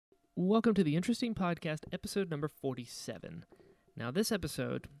Welcome to the Interesting Podcast, episode number 47. Now, this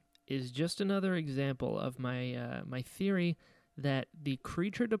episode is just another example of my theory that the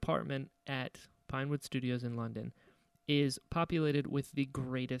creature department at Pinewood Studios in London is populated with the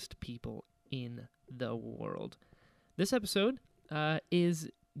greatest people in the world. This episode is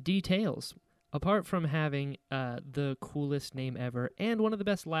Dee Tails. Apart from having the coolest name ever and one of the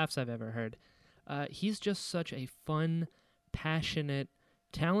best laughs I've ever heard, he's just such a fun, passionate,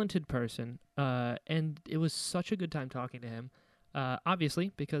 talented person, and it was such a good time talking to him, obviously,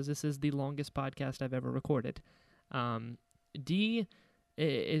 because this is the longest podcast I've ever recorded. Dee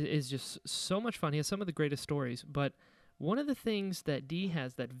is just so much fun. He has some of the greatest stories, but one of the things that Dee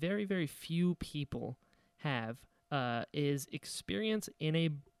has that very, very few people have is experience in a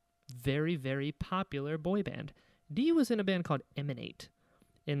very, very popular boy band. Dee was in a band called Emanate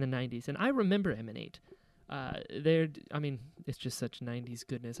in the 90s, and I remember Emanate. It's just such 90s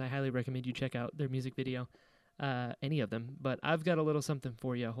goodness. I highly recommend you check out their music video, any of them. But I've got a little something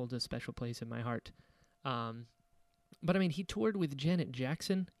for you. Holds a special place in my heart. He toured with Janet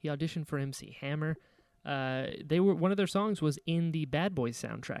Jackson. He auditioned for MC Hammer. One of their songs was in the Bad Boys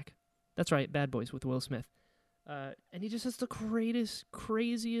soundtrack. That's right, Bad Boys with Will Smith. And he just has the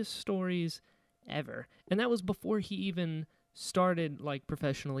craziest stories ever. And that was before he even started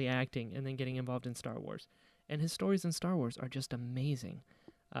professionally acting and then getting involved in Star Wars. And his stories in Star Wars are just amazing.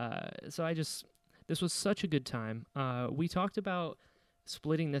 This was such a good time. We talked about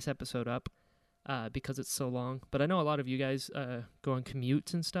splitting this episode up because it's so long, but I know a lot of you guys go on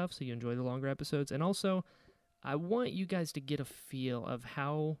commutes and stuff, so you enjoy the longer episodes. And also, I want you guys to get a feel of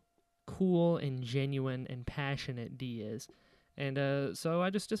how cool and genuine and passionate Dee is. And so I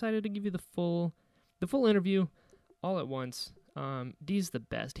just decided to give you the full interview all at once. Dee's the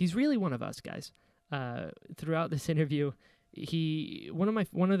best. He's really one of us, guys. Throughout this interview, one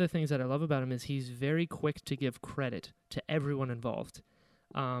of the things that I love about him is he's very quick to give credit to everyone involved,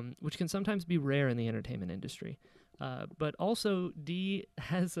 which can sometimes be rare in the entertainment industry. But also, Dee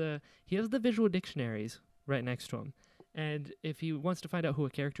has the visual dictionaries right next to him, and if he wants to find out who a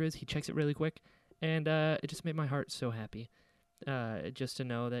character is, he checks it really quick, and it just made my heart so happy. Just to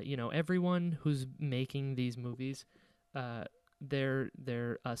know that, everyone who's making these movies,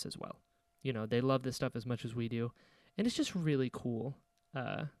 they're us as well. They love this stuff as much as we do, and it's just really cool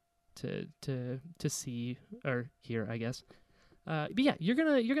to see or hear, I guess. But yeah, you're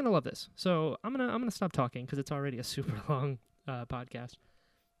gonna love this. So I'm gonna stop talking because it's already a super long podcast.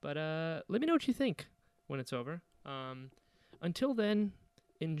 But let me know what you think when it's over. Until then,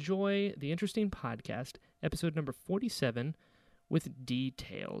 enjoy the Interesting Podcast, episode number 47, with Dee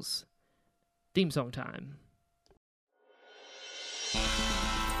Tails. Theme song time.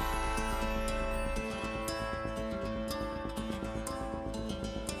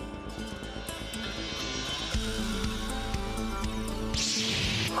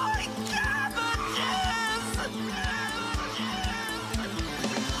 My cabbages!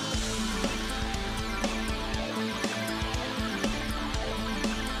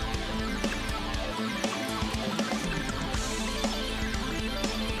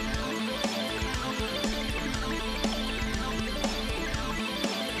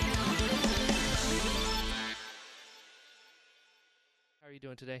 How are you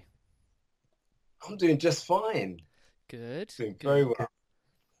doing today? I'm doing just fine. Good. Doing good. very well.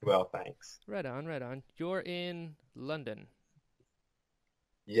 Well, thanks. Right on. You're in London.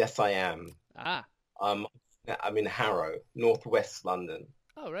 Yes, I am. Ah. I'm in Harrow, northwest London.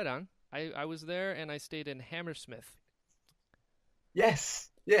 Oh, right on. I was there and I stayed in Hammersmith.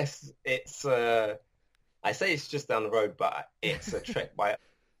 Yes. It's I say it's just down the road, but it's a trek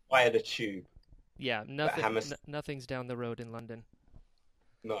via the tube. Yeah, nothing's down the road in London.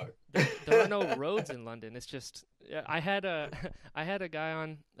 No. There are no roads in London. It's just I had a guy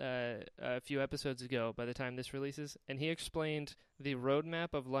on a few episodes ago by the time this releases, and he explained the road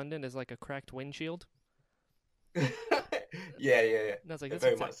map of London as like a cracked windshield. Yeah. And I was like,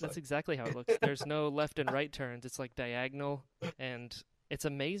 that's exactly how it looks. There's no left and right turns. It's like diagonal, and it's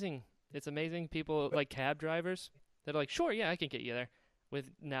amazing. It's amazing. People like cab drivers that are like, sure, yeah, I can get you there,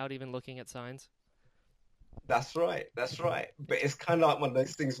 without even looking at signs. That's right. But it's kind of like one of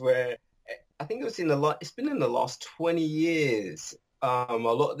those things where I think it's been in the last 20 years. A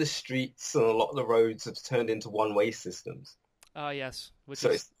lot of the streets and a lot of the roads have turned into one-way systems. Yes.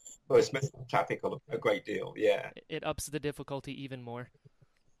 It's messed up traffic a great deal. Yeah. It ups the difficulty even more.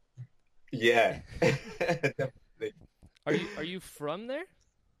 Yeah. Definitely. Are you from there?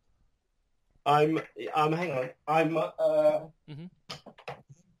 Hang on. Mm-hmm.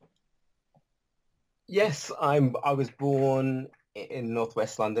 Yes, I was born in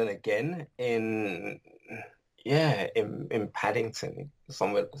Northwest London again, in Paddington,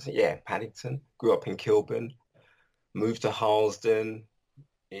 somewhere, yeah, Paddington. Grew up in Kilburn, moved to Harlesden,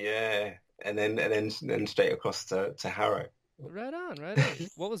 yeah, and then straight across to Harrow. Right on, right on.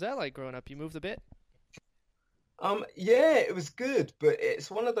 What was that like growing up? You moved a bit? Yeah, it was good, but it's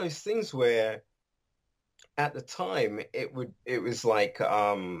one of those things where at the time it was like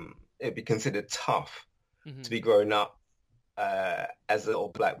it'd be considered tough Hmm. to be growing up as a little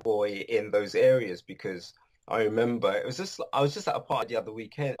black boy in those areas because I remember I was just at a party the other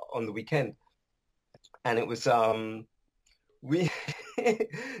weekend on the weekend and it was we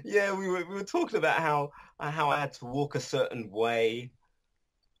yeah we were talking about how I had to walk a certain way,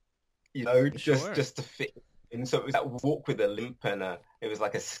 Sure, just to fit in. So it was that walk with a limp and it was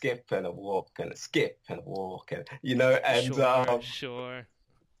like a skip and a walk and a skip and a walk and sure, sure.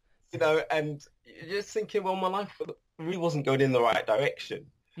 and you're just thinking, well, my life really wasn't going in the right direction,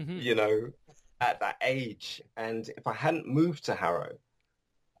 Hmm. you know, at that age. And if I hadn't moved to Harrow,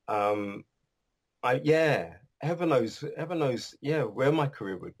 um, heaven knows, yeah, where my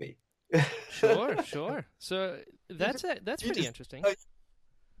career would be. Sure, sure. So You just, that's you pretty just, interesting. like,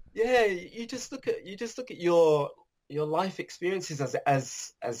 yeah, you just look at your life experiences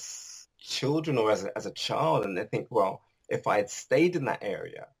as children or as a child, and they think, well, if I had stayed in that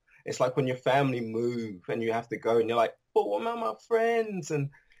area, it's like when your family move and you have to go, and you're like, but what about my friends? And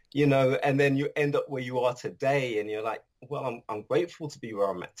then you end up where you are today, and you're like, well, I'm grateful to be where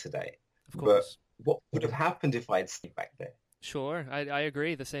I'm at today, Of but course. what would have happened if I had stayed back there? Sure, I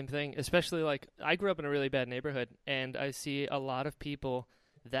agree. The same thing. Especially like I grew up in a really bad neighborhood, and I see a lot of people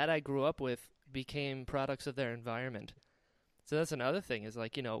that I grew up with became products of their environment. So that's another thing is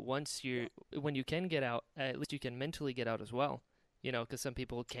like, when you can get out, at least you can mentally get out as well. Because some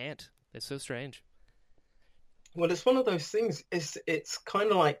people can't. It's so strange. Well, it's one of those things. It's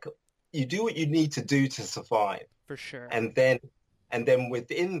kind of like you do what you need to do to survive. For sure. And then and then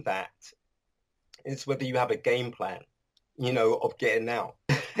within that, it's whether you have a game plan, of getting out.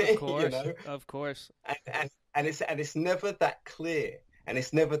 Of You course. know, Of course. and it's never that clear and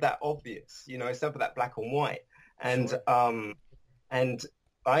it's never that obvious, it's never that black and white. And Sure. and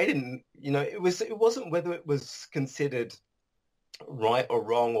I didn't, it wasn't whether it was considered right or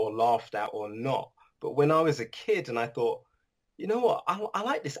wrong or laughed at or not. But when I was a kid and I thought, you know what, I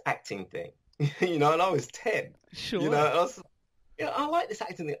like this acting thing, and I was 10, Sure. and I was, I like this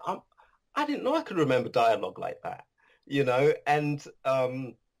acting thing. I didn't know I could remember dialogue like that,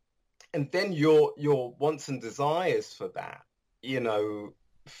 and then your wants and desires for that, you know,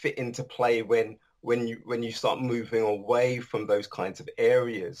 fit into play when you start moving away from those kinds of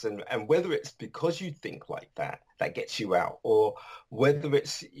areas, and whether it's because you think like that gets you out, or whether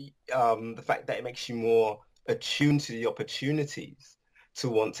it's the fact that it makes you more attuned to the opportunities to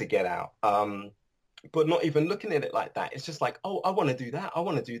want to get out. But not even looking at it like that. It's just like, oh, I want to do that. I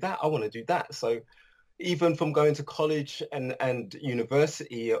want to do that. I want to do that. So even from going to college and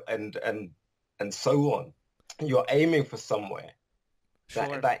university and so on, you're aiming for somewhere that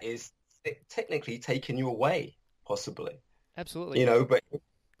Sure. that is technically taking you away, possibly. Absolutely. You know, but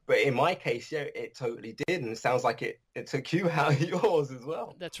in my case, yeah, it totally did, and it sounds like it took you out of yours as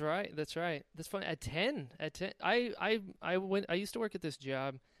well. That's right. That's right. That's funny. At 10, I used to work at this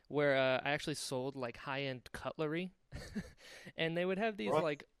job where I actually sold like high-end cutlery, and they would have these Right.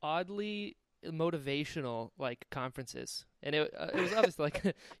 like oddly motivational like conferences, and it was obviously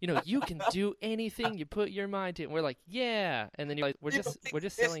like you can do anything you put your mind to, and we're like yeah, and then you're like You don't think we're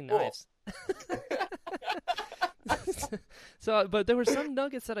just this selling for? knives. So, but there were some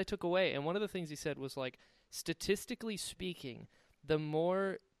nuggets that I took away, and one of the things he said was like, statistically speaking, the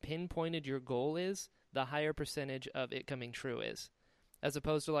more pinpointed your goal is, the higher percentage of it coming true is. As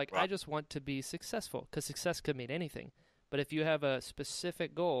opposed to like, I Right. just want to be successful, because success could mean anything. But if you have a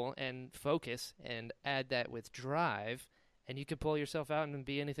specific goal and focus and add that with drive, and you can pull yourself out and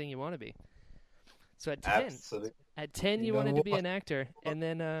be anything you want to be. So Absolutely. at 10 You you know wanted to be what? an actor, and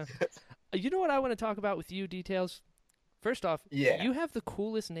then you know what I want to talk about with you, Details? First off, Yeah. you have the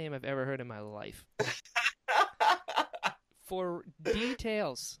coolest name I've ever heard in my life. For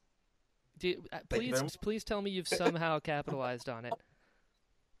details, Thank you very much. please tell me you've somehow capitalized on it.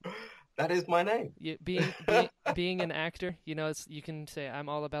 That is my name. Being an actor, you can say I'm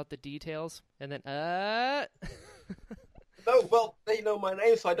all about the details, and then No, well, they know my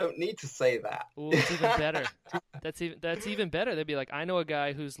name, so I don't need to say that. ooh, it's even better. That's even better. They'd be like, I know a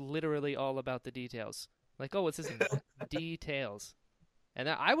guy who's literally all about the details. Like, oh, what's his name? Details. And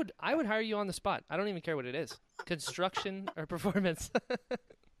I would hire you on the spot. I don't even care what it is, construction or performance.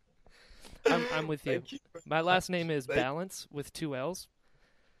 I'm with you. Thank you. My last name is Thank- Ballance with two L's.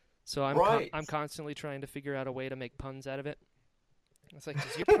 So Right. I'm constantly trying to figure out a way to make puns out of it. It's like,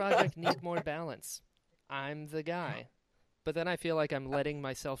 does your project need more balance? I'm the guy. But then I feel like I'm letting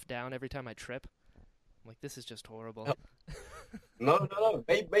myself down every time I trip. I'm like, this is just horrible. No.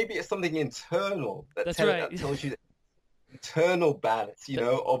 Maybe it's something internal That's right. that tells you that internal balance,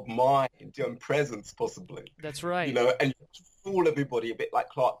 of mind and presence, possibly. That's right. And you fool everybody a bit like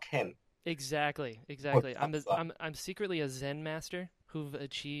Clark Kent. Exactly. I'm secretly a Zen master who've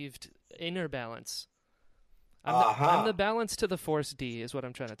achieved inner balance. I'm the balance to the Force D, is what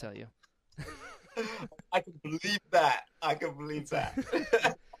I'm trying to tell you. I can believe that. I can believe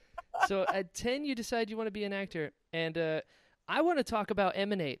that. So at 10, you decide you want to be an actor, and I want to talk about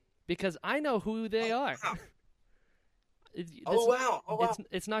Emanate because I know who they are. Wow.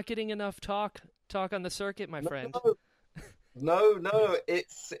 It's not getting enough talk on the circuit, my friend. No.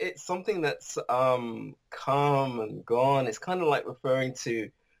 It's something that's come and gone. It's kind of like referring to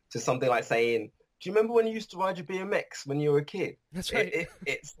something like saying, do you remember when you used to ride your BMX when you were a kid? That's right.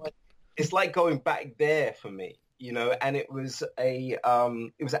 It's like going back there for me, and it was at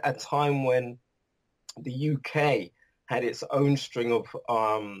a time when the UK had its own string of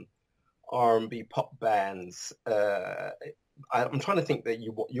R&B pop bands. I'm trying to think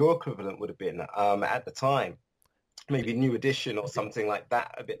what your equivalent would have been at the time. Maybe New Edition or something like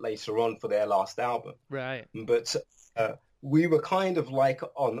that a bit later on for their last album. Right. But we were kind of like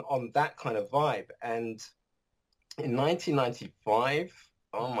on that kind of vibe. And in 1995,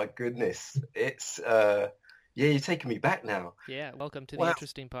 oh my goodness, it's, you're taking me back now. Yeah, welcome to the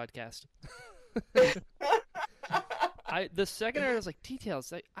interesting podcast. The second I was like, Dee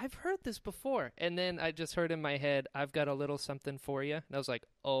Tails, I've heard this before. And then I just heard in my head, I've got a little something for you. And I was like,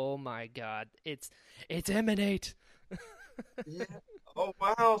 oh my God, it's Emanate. Yeah. Oh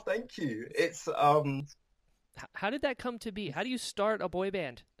wow, thank you. It's How did that come to be? How do you start a boy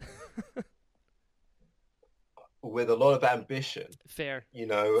band? with a lot of ambition. Fair.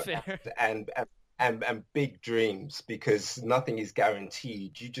 Fair. And big dreams, because nothing is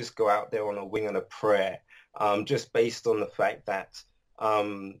guaranteed. You just go out there on a wing and a prayer, just based on the fact that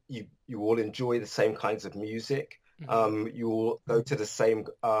you all enjoy the same kinds of music. Mm-hmm. You all go to the same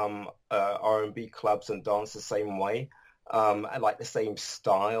R&B clubs and dance the same way, and like the same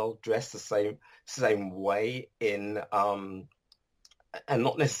style, dress the same way and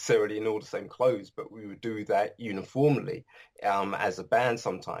not necessarily in all the same clothes, but we would do that uniformly as a band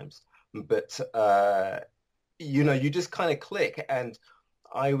sometimes. But you just kind of click. And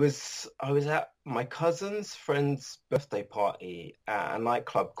I was at my cousin's friend's birthday party at a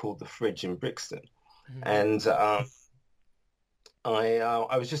nightclub called The Fridge in Brixton, Mm-hmm. and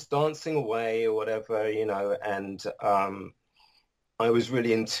I was just dancing away or whatever, and I was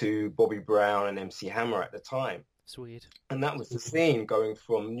really into Bobby Brown and MC Hammer at the time. Sweet. And that was the scene, going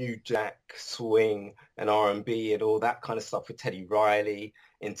from New Jack, swing, and R&B and all that kind of stuff with Teddy Riley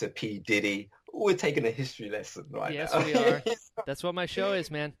into P. Diddy. We're taking a history lesson right yes, now. Yes, we are. That's what my show is,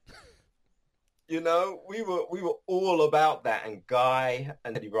 man. We were all about that. And Guy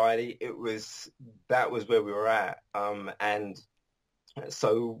and Teddy Riley, that was where we were at. And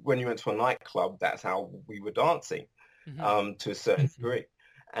so when you went to a nightclub, that's how we were dancing, Mm-hmm. to a certain degree.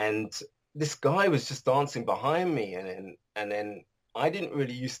 And this guy was just dancing behind me, and then I didn't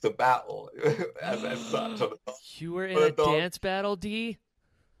really used to battle as such. You were in a dance battle, D?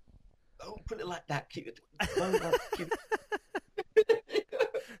 Don't put it like that. Keep it.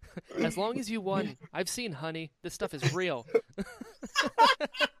 As long as you won. I've seen Honey. This stuff is real.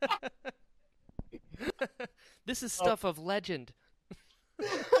 This is stuff of legend.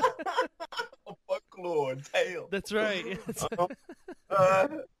 Of folklore and tale. That's right.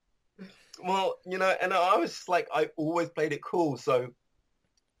 Well, and I was just like, I always played it cool. So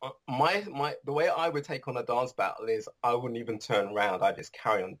the way I would take on a dance battle is I wouldn't even turn around. I just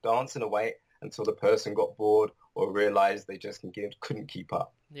carry on dancing away until the person got bored or realized they just couldn't keep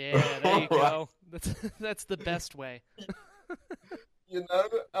up. Yeah, there you go. That's the best way.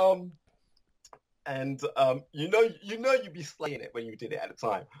 And you'd be slaying it when you did it at the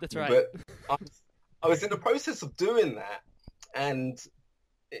time. That's right. But I was in the process of doing that, and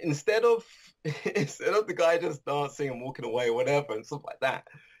instead of the guy just dancing and walking away or whatever and stuff like that,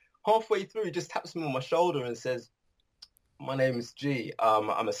 halfway through he just taps me on my shoulder and says, "My name is G.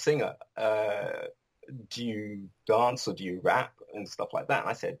 I'm a singer. Do you dance or do you rap and stuff like that?" And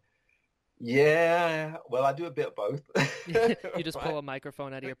I said, "Yeah, well, I do a bit of both." You just pull a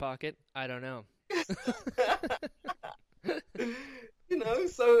microphone out of your pocket? I don't know.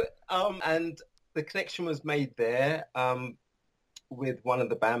 So and the connection was made there. with one of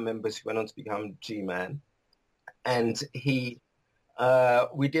the band members who went on to become G-Man, and we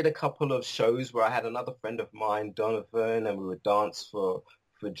did a couple of shows where I had another friend of mine, Donovan, and we would dance for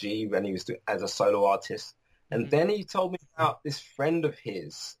G when he was as a solo artist. And then he told me about this friend of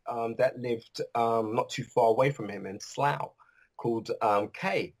his that lived not too far away from him in Slough called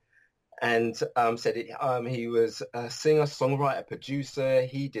Kay. And said he was a singer, songwriter, producer.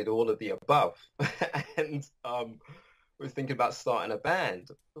 He did all of the above. And was thinking about starting a band.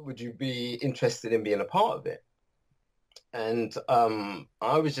 Would you be interested in being a part of it? And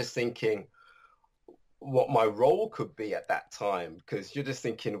I was just thinking what my role could be at that time, because you're just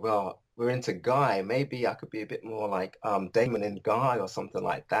thinking, well, we're into Guy. Maybe I could be a bit more like Damon and Guy or something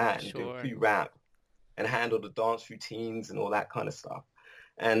like that, and do a few rap and handle the dance routines and all that kind of stuff.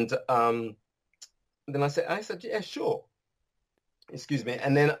 And then I said, yeah, sure. Excuse me.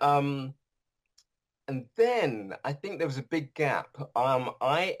 And then I think there was a big gap.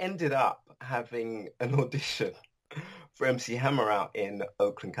 I ended up having an audition for MC Hammer out in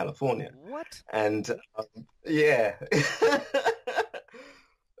Oakland, California. What? And yeah.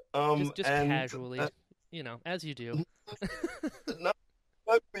 Just casually, as you do. No,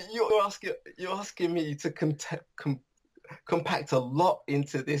 but you're asking me to compact a lot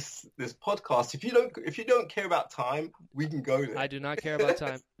into this podcast. If you don't care about time, we can go there. I do not care about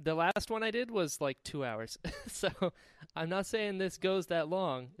time. The last one I did was like 2 hours. So I'm not saying this goes that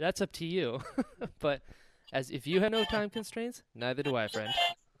long. That's up to you. But if you have no time constraints, neither do I, friend.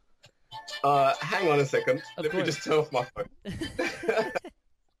 Hang on a second. Let me just turn off my phone.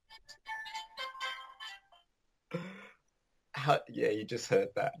 Yeah, you just heard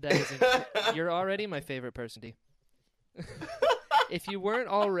that. You're already my favorite person, Dee. If you weren't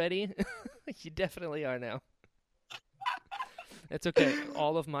already, you definitely are now. It's okay.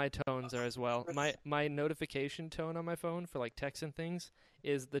 All of my tones are as well. My notification tone on my phone for like texts and things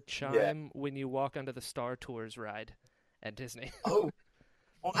is the chime when you walk onto the Star Tours ride at Disney. Oh,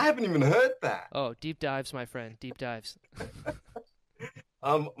 I haven't even heard that. Oh, deep dives, my friend. Deep dives.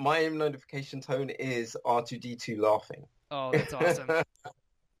 My notification tone is R2-D2 laughing. Oh, that's awesome.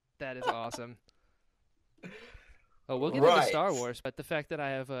 That is awesome. Oh, we'll get into Star Wars, but the fact that I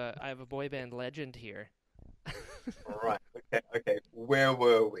have a boy band legend here. Right. Okay. Where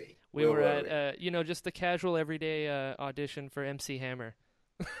were we? We were at just the casual everyday audition for MC Hammer.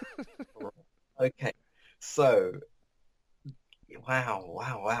 Okay. So,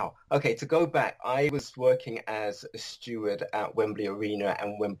 wow. Okay, to go back, I was working as a steward at Wembley Arena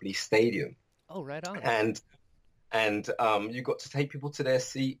and Wembley Stadium. Oh, right on. And you got to take people to their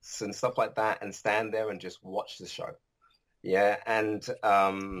seats and stuff like that and stand there and just watch the show. Yeah, and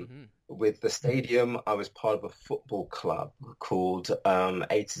with the stadium, I was part of a football club called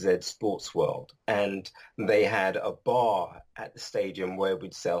A to Z Sports World. And they had a bar at the stadium where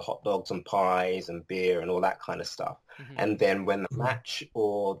we'd sell hot dogs and pies and beer and all that kind of stuff. Mm-hmm. And then when the match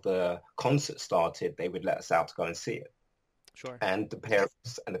or the concert started, they would let us out to go and see it. Sure. And the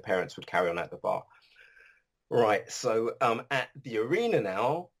parents would carry on at the bar. Right, so at the arena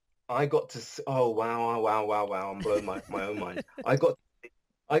now, I got to see, oh wow, I'm blowing my own mind. I got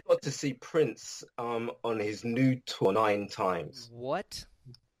to see Prince on his new tour 9 times. What?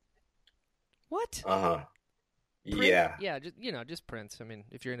 Uh-huh. Yeah. Yeah, just Prince. I mean,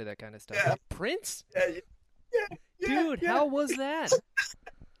 if you're into that kind of stuff. Yeah. Prince? Yeah. Dude, how was that?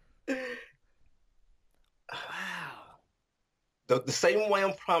 Wow. The same way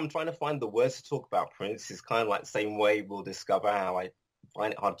I'm trying to find the words to talk about Prince is kind of like the same way we'll discover how I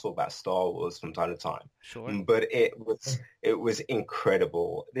find it hard to talk about Star Wars from time to time. Sure. But it was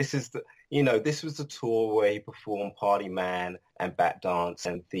incredible. This was the tour where he performed Party Man and Bat Dance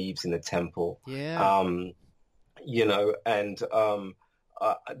and Thieves in the Temple. Yeah.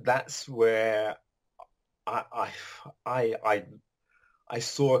 That's where I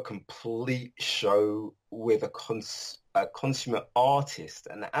saw a complete show with a consummate artist,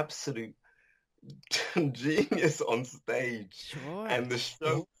 an absolute genius on stage. Sure. And the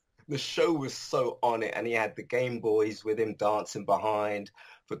show was so on it, and he had the Game Boys with him dancing behind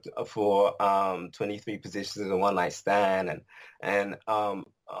for 23 positions in a one night stand, and to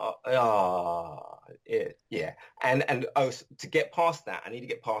get past that, I need to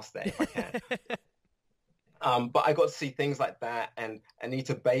get past that if I can. But I got to see things like that, and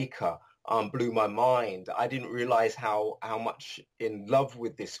Anita Baker blew my mind. I didn't realize how much in love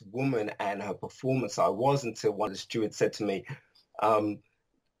with this woman and her performance I was until one of the stewards said to me, "Are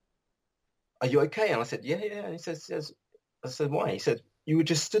you okay?" And I said, "Yeah." And he says, "Yes." I said, "Why?" He said, "You were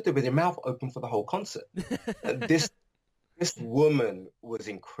just stood there with your mouth open for the whole concert." And this woman was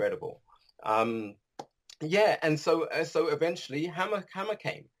incredible. yeah, and so eventually Hammer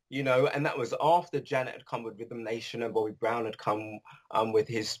came, and that was after Janet had come with Rhythm Nation and Bobby Brown had come with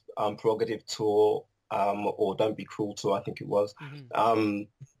his Prerogative tour, or Don't Be Cruel tour, I think it was. Hmm. Um,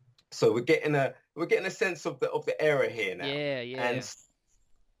 so we're getting a sense of the era here now. Yeah, yeah. And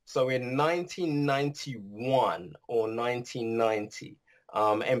so in 1991 or 1990,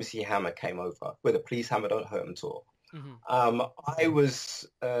 MC Hammer came over with a Please Hammer Don't Hurt 'Em tour. Hmm. I was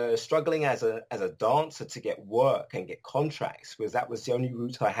struggling as a dancer to get work and get contracts because that was the only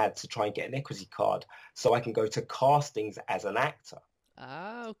route I had to try and get an equity card so I can go to castings as an actor.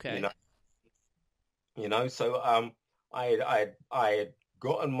 Ah, You okay. know, So I had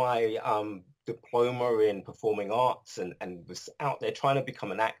gotten my diploma in performing arts and was out there trying to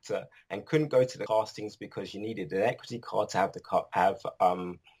become an actor and couldn't go to the castings because you needed an equity card to have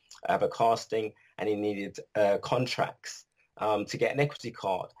a casting, and he needed contracts to get an equity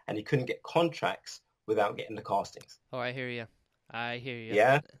card, and he couldn't get contracts without getting the castings. Oh, I hear you. I hear you.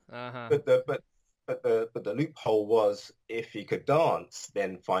 Yeah, Uh-huh. but the loophole was if you could dance,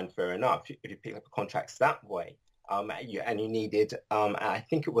 then fine, fair enough. If you pick up contracts that way, and you needed, I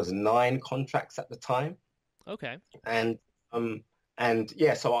think it was 9 contracts at the time, Okay. and um, and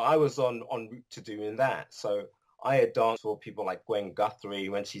yeah, so I was on route to doing that. So I had danced for people like Gwen Guthrie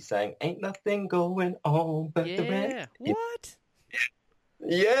when she's saying, "Ain't nothing going on but the rest." Yeah. What?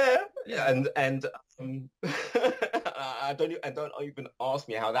 Yeah, Yeah. and I don't even ask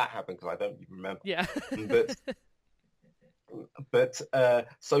me how that happened because I don't even remember. Yeah. But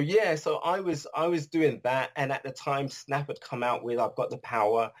so yeah, so I was doing that, and at the time Snap had come out with I've Got the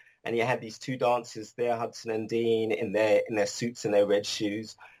Power, and you had these two dancers there, Hudson and Dean, in their suits and their red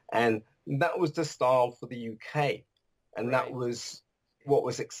shoes, and that was the style for the UK, and that Right. was what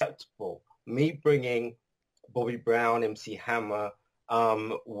was acceptable. Me bringing Bobby Brown, MC Hammer,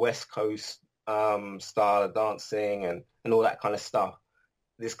 West Coast style of dancing and all that kind of stuff.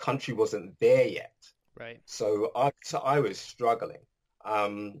 This country wasn't there yet. Right. So I was struggling.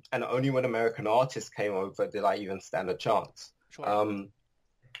 And only when American artists came over did I even stand a chance. Sure. Um,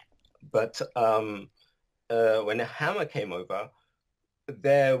 but when Hammer came over,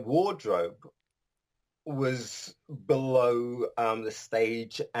 their wardrobe was below the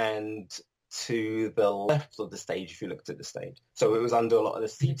stage and to the left of the stage if you looked at the stage. So it was under a lot of the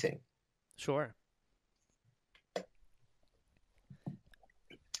seating. Sure.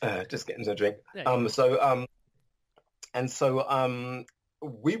 Just getting a drink. There you go. So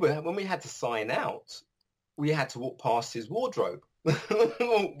we were when we had to sign out, we had to walk past his wardrobe, which was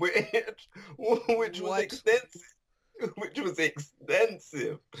What? extensive. Which was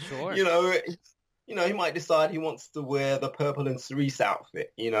expensive. Sure. He might decide he wants to wear the purple and cerise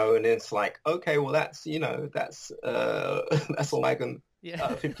outfit, and it's like, okay, well, that's that's all I can,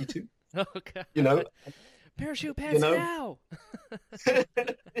 Yeah. 52, Okay. you know, Parachute you pants know, now. you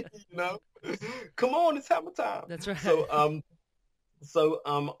know, come on, it's hammer time. That's right.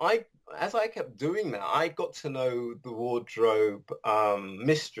 I as I kept doing that, I got to know the wardrobe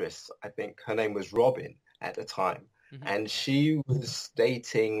mistress. I think her name was Robin at the time, Hmm. and she was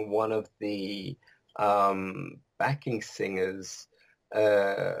dating one of the backing singers.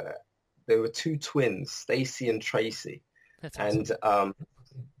 There were two twins, Stacy and Tracy, That's awesome. and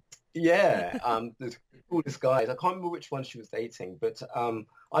yeah, the coolest guys. I can't remember which one she was dating, but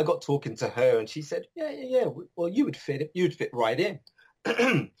I got talking to her, and she said, "Yeah, yeah, yeah. Well, you'd fit right in."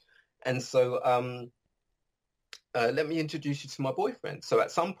 And so let me introduce you to my boyfriend. So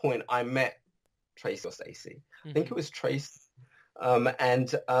at some point, I met Tracy or Stacy. I think Hmm. it was Tracy, um,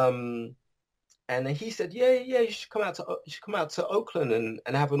 and um, and he said, "Yeah, yeah, you should come out to Oakland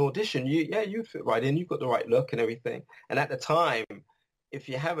and have an audition. You'd fit right in. You've got the right look and everything." And at the time, if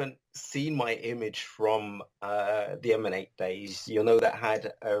you haven't seen my image from the Emanate days, you'll know that I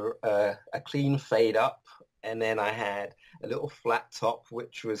had a clean fade up, and then I had a little flat top,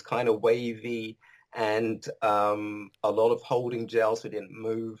 which was kind of wavy, and a lot of holding gel so it didn't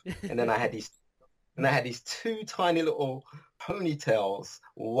move. And then I had these two tiny little ponytails,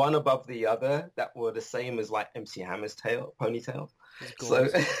 one above the other, that were the same as like MC Hammer's ponytails. It's So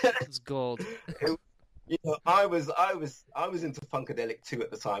gold. It's gold. I was into Funkadelic too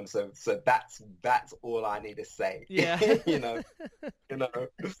at the time, so that's all I need to say. Yeah. you know, you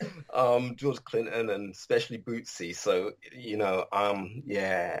know, George Clinton and especially Bootsy. So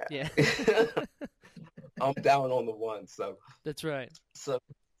yeah, Yeah. I'm down on the one. That's right. So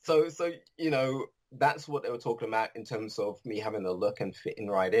so that's what they were talking about in terms of me having a look and fitting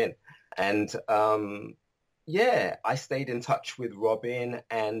right in, and yeah, I stayed in touch with Robin,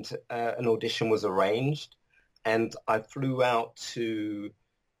 and an audition was arranged, and I flew out to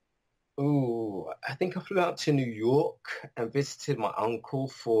Ooh, I think I flew out to New York and visited my uncle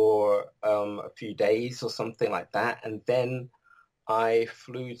for a few days or something like that, and then I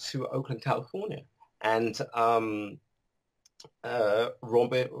flew to Oakland, California, and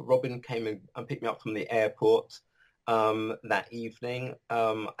Robin came and picked me up from the airport that evening.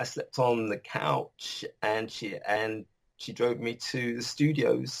 I slept on the couch, and she drove me to the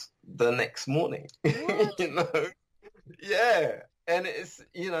studios the next morning. What? You know, yeah. And it's,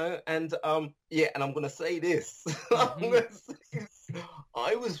 yeah, and I'm gonna say this. I'm Mm-hmm. gonna say this.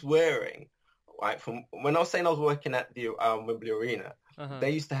 I was wearing, right, from when I was saying I was working at the Wembley Arena, Uh-huh.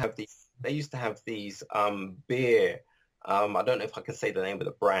 they used to have these beer, I don't know if I can say the name of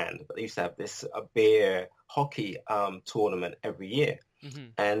the brand, but they used to have this beer hockey tournament every year. Mm-hmm.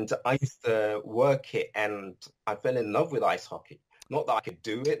 And I used to work it, and I fell in love with ice hockey. Not that I could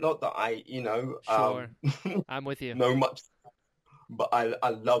do it, not that I, Sure. I'm with you. know much, but I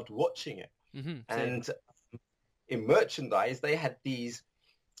loved watching it. Mm-hmm. Same. And in merchandise, they had these,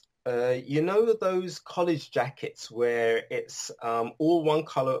 those college jackets where it's all one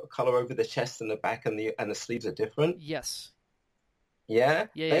color over the chest and the back, and the sleeves are different. Yes. Yeah,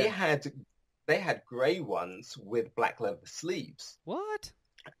 Yeah, they yeah. had gray ones with black leather sleeves, What?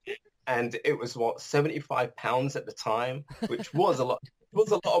 and it was what, £75 at the time, which was a lot. It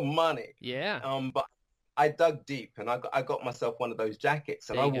was a lot of money. Yeah. But I dug deep, and I got myself one of those jackets,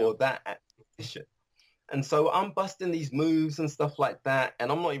 and There I you go. wore that at the competition. And so I'm busting these moves and stuff like that,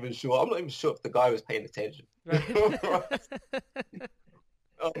 and I'm not even sure. I'm not even sure if the guy was paying attention. Right.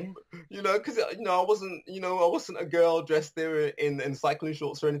 Because I wasn't a girl dressed there in cycling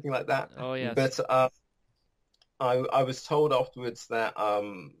shorts or anything like that. Oh, yes. But I was told afterwards that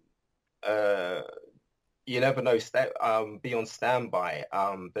uh, you never know. Be on standby.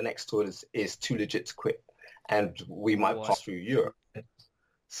 The next tour is too legit to quit, and we might What? pass through Europe.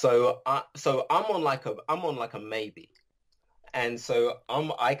 So I'm on like a maybe, and so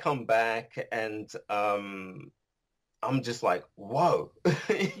I come back, and I'm just like, whoa,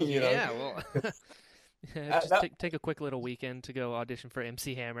 you know. Yeah, well, just That, take a quick little weekend to go audition for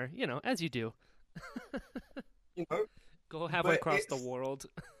MC Hammer, as you do. you know, Go halfway but across the world.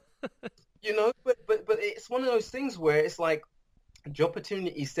 but it's one of those things where it's like the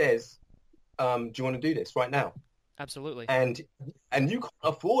opportunity says, do you want to do this right now? Absolutely. And you can't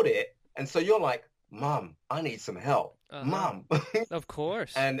afford it, and so you're like, Mom, I need some help, Uh-huh. Mom. Of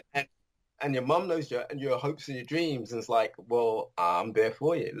course. And your mom knows your hopes and your dreams, and it's like, well, I'm there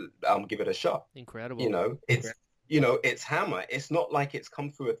for you. Give it a shot. Incredible. It's Hammer. It's not like it's come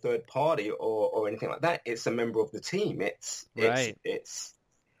through a third party or anything like that. It's a member of the team. Right.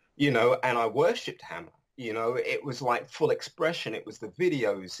 And I worshipped Hammer. It was like full expression. It was the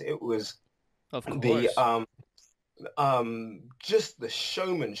videos. It was Of the course. just the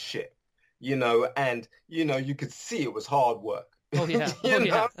showmanship. And you could see it was hard work. Oh yeah. You Oh know?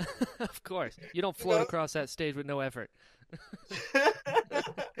 yeah. Of course. You don't You float know? across that stage with no effort.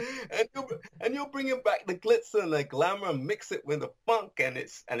 and you're bringing back the glitzer and the glamour and mix it with the funk, and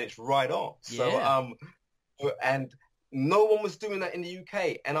it's right on. Yeah. And no one was doing that in the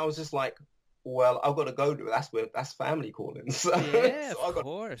UK, and I was just like, well, I've got to go do it. That's family calling. So, Yeah, so of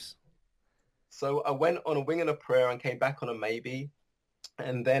course. so I went on a wing and a prayer and came back on a maybe,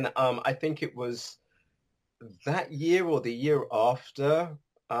 and then I think it was that year or the year after,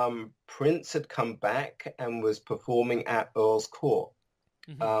 Prince had come back and was performing at Earl's Court.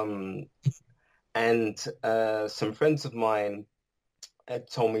 Hmm. Um, and some friends of mine had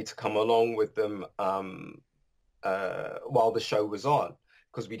told me to come along with them while the show was on,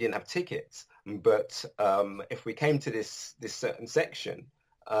 because we didn't have tickets. But if we came to this certain section,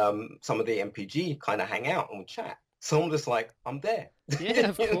 some of the MPG kind of hang out and would chat. So I'm just like, I'm there. Yeah,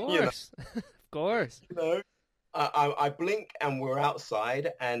 of You know, course. Of course. you know, I blink and we're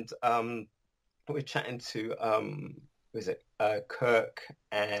outside, and we're chatting to was it Kirk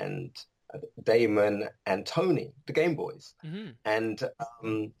and Damon and Tony, the Game Boys, Hmm. and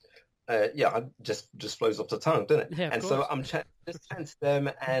yeah, just flows off the tongue, doesn't it? Yeah, of And so course. I'm just chatting to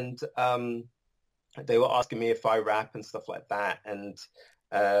them, and they were asking me if I rap and stuff like that, and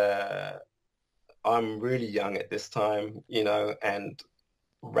I'm really young at this time, and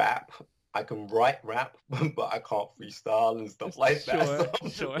rap. I can write rap, but I can't freestyle and stuff like that.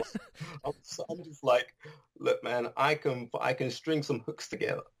 Sure, So I'm just, sure. I'm just like, look, man, I can string some hooks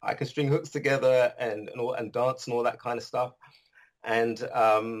together. I can string hooks together and dance and all that kind of stuff. And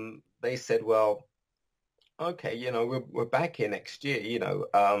they said, well, okay, we're back here next year.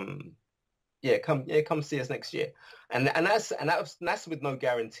 Yeah, come see us next year. And that's with no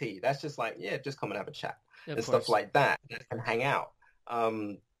guarantee. That's just like, yeah, just come and have a chat Of and stuff course. like that and hang out.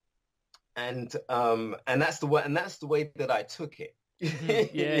 and that's the way that I took it.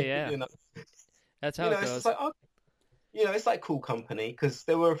 Yeah, yeah. You know, That's how it it's just goes. like, oh, it's like cool company because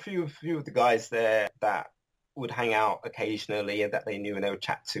there were a few of the guys there that would hang out occasionally and that they knew and they would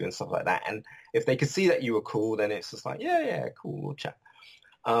chat to and stuff like that. And if they could see that you were cool, then it's just like, yeah, yeah, cool, we'll chat.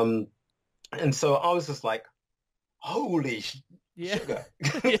 Um, and so I was just like, holy Yeah. sugar.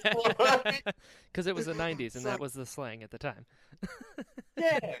 Yeah. Right? Because it was the 90s and So that was the slang at the time.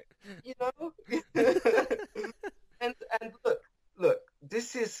 yeah, you know. And look,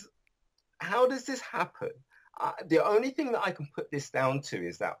 this is how does this happen? The only thing that I can put this down to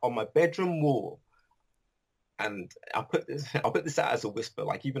is that on my bedroom wall, and I'll put this out as a whisper,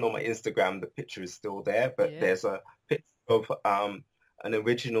 like even on my Instagram, the picture is still there, but Yeah. there's a picture of an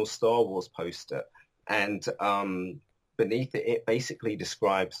original Star Wars poster, and beneath it, it basically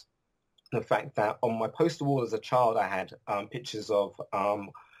describes the fact that on my poster wall as a child, I had pictures of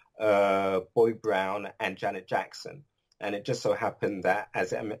Boy Brown and Janet Jackson. And it just so happened that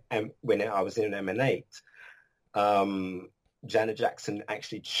when I was in M&8, Janet Jackson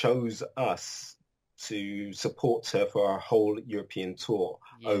actually chose us to support her for our whole European tour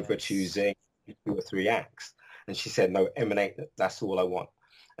over Yes. choosing 2 or 3 acts. And she said, no, M&8, that's all I want.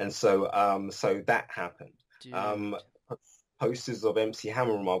 And so that happened. Um, Dude. Posters of MC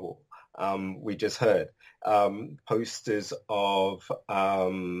Hammer on my wall. We just heard posters of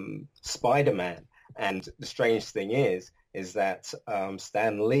Spider-Man. And the strange thing is that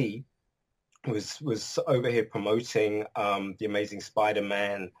Stan Lee was over here promoting the Amazing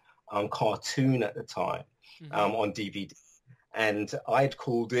Spider-Man cartoon at the time Hmm. on DVD. And I'd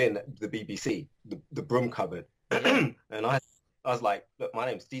called in the BBC, the broom cupboard, Yeah. and I was like, look, my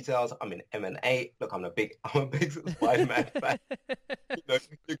name's Dee Tails. I'm in M&A. Look, I'm a big Spider-Man fan. You've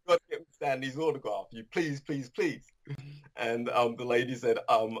got to get me Stanley's autograph. You please, please, please. And the lady said,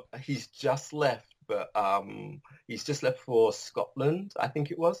 he's just left, but he's just left for Scotland, I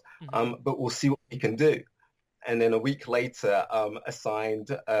think it was. Hmm. But we'll see what he can do. And then a week later, a signed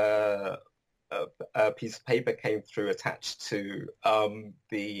a piece of paper came through attached to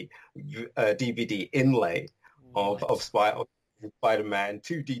the DVD inlay of What? Spider-Man,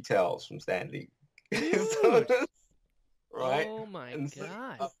 2 details from Stanley. So, Dude. right? Oh my And so,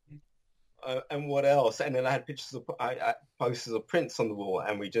 God. and what else? And then I had I posters of Prince on the wall,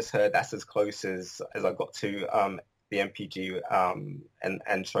 and we just heard that's as close as I got to the MPG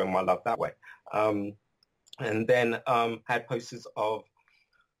and showing my love that way. And then had posters of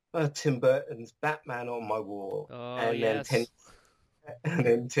Tim Burton's Batman on my wall, Oh, and then yes.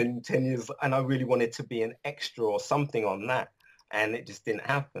 ten years, and I really wanted to be an extra or something on that, and it just didn't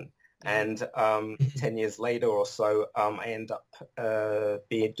happen. Yeah. And 10 years later or so, I end up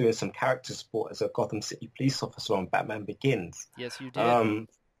doing some character support as a Gotham City police officer on Batman Begins. Yes, you did. Um,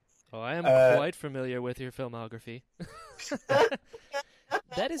 Oh, I am uh, quite familiar with your filmography.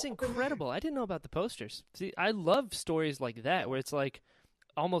 That is incredible. I didn't know about the posters. See, I love stories like that where it's like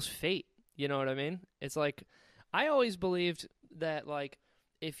almost fate. You know what I mean? It's like I always believed that like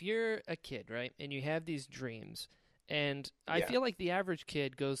if you're a kid, right, and you have these dreams, and I yeah, feel like the average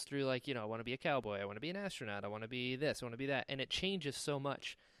kid goes through like, I want to be a cowboy, I want to be an astronaut, I want to be this, I want to be that, and it changes so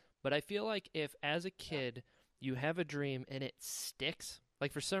much. But I feel like if as a kid you have a dream and it sticks,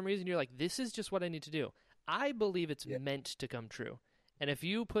 like for some reason you're like this is just what I need to do. I believe it's yeah, meant to come true. And if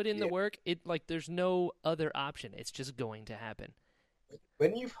you put in the yeah. work, it like there's no other option. It's just going to happen.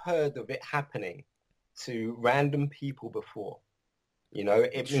 When you've heard of it happening to random people before, it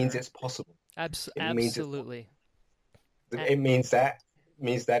means Sure. it's possible. It means it's Absolutely. A- it means that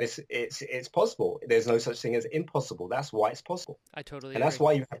it's possible. There's no such thing as impossible. That's why it's possible, I totally and that's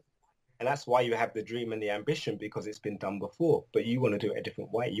agree. why you have the dream and the ambition because it's been done before. But you want to do it a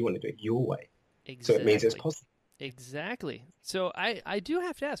different way. You want to do it your way. So it means it's Exactly. possible. Exactly. So I do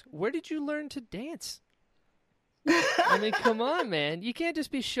have to ask, where did you learn to dance? I mean, come on, man. You can't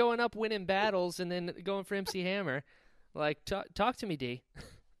just be showing up winning battles and then going for MC Hammer. Like talk to me, D.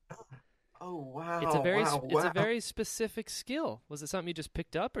 Oh It's a wow, very wow, it's a wow! very specific skill. Was it something you just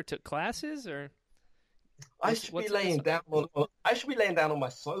picked up or took classes or I should be what's in this? laying down I should be laying down on my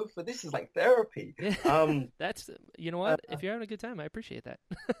sofa. This is like therapy. Yeah. Um, That's you know uh, what? If you're having a good time, I appreciate that.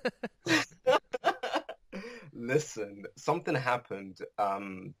 listen, something happened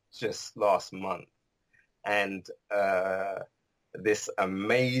just last month, and this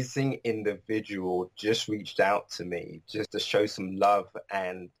amazing individual just reached out to me just to show some love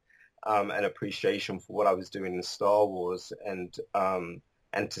and appreciation for what I was doing in Star Wars, and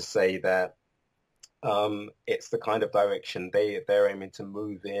to say that it's the kind of direction they're aiming to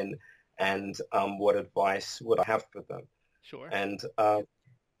move in, and what advice would I have for them. Sure. And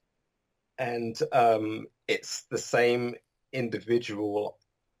and it's the same individual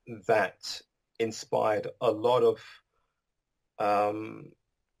that inspired a lot of um,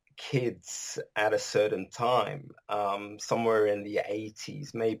 kids at a certain time, somewhere in the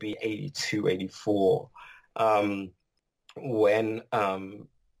 80s, maybe 82, 84, um, when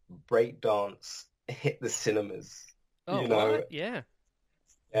breakdance hit the cinemas, Oh, you know, what? Yeah.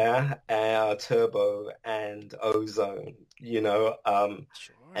 yeah, Turbo and Ozone,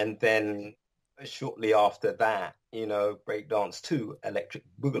 Sure. and then shortly after that, breakdance 2, Electric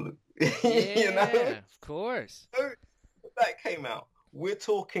Boogaloo, you know, Yeah, of course. so that came out. We're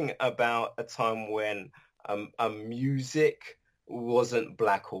talking about a time when music wasn't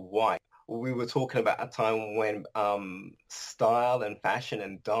black or white. We were talking about a time when style and fashion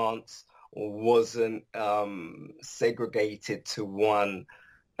and dance wasn't segregated to one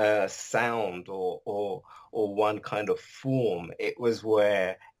sound or one kind of form. It was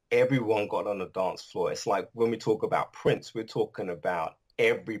where everyone got on the dance floor. It's like when we talk about Prince, we're talking about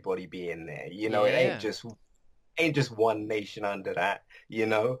everybody being there. It Yeah, ain't just one nation under that, you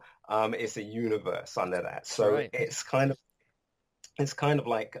know. It's a universe under that. that's So right. it's kind of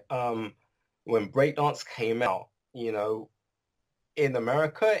like when breakdance came out, in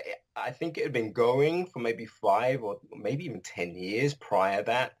America, I think it had been going for maybe 5 or maybe even 10 years prior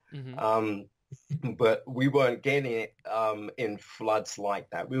that. Hmm. Um, but we weren't getting it in floods like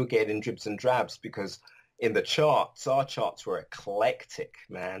that. We were getting dribs and drabs because in the charts, our charts were eclectic,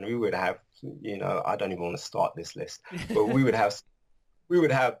 man. We would have, I don't even want to start this list, but we would have,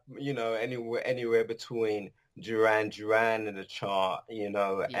 anywhere between Duran Duran in the chart, and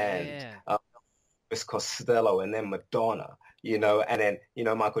Yeah, Elvis Costello and then Madonna, and then,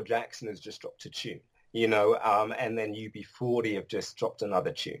 Michael Jackson has just dropped a tune, and then UB40 have just dropped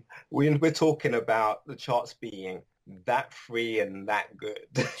another tune. We're talking about the charts being that free and that good,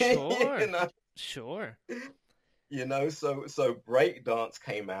 you sure, know, sure. so breakdance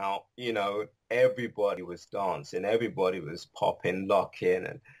came out, everybody was dancing, everybody was popping,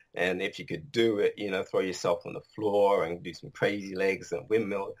 locking, and if you could do it, throw yourself on the floor and do some crazy legs and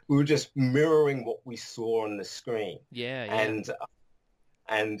windmill. We were just mirroring what we saw on the screen. Yeah, yeah.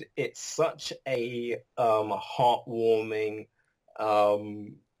 And it's such a heartwarming,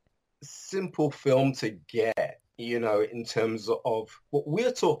 um, simple film to get, in terms of what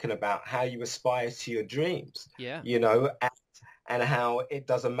we're talking about, how you aspire to your dreams, Yeah, and how it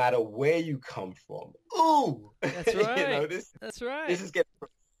doesn't matter where you come from. Ooh, that's right. this That's this right. is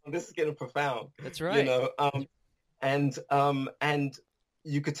getting profound, That's you right. know. And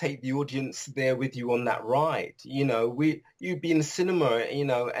you could take the audience there with you on that ride. You'd be in the cinema,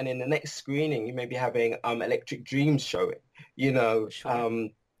 and in the next screening, you may be having Electric Dreams showing, you know, Sure.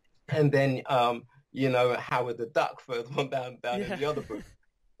 um, and then Howard the Duck further on down in Yeah. the other booth.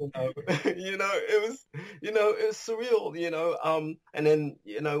 It was surreal, and then,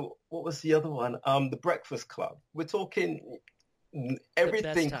 what was the other one? The Breakfast Club. We're talking The best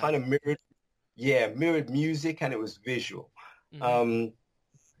everything kind time. of mirrored music, and it was visual. Hmm. Um,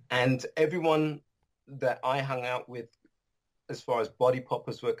 and everyone that I hung out with, as far as body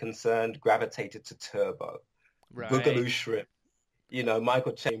poppers were concerned, gravitated to Turbo, Right. Boogaloo Shrimp,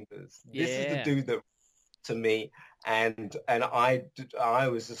 Michael Chambers. This is the Yeah. dude that to me, and I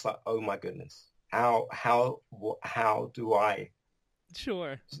was just like, oh my goodness, how do I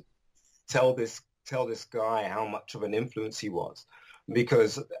Sure. tell this guy how much of an influence he was?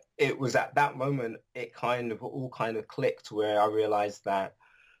 Because it was at that moment it kind of all kind of clicked, where I realized that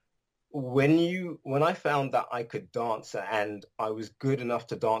when I found that I could dance and I was good enough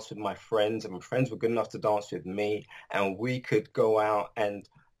to dance with my friends and my friends were good enough to dance with me, and we could go out and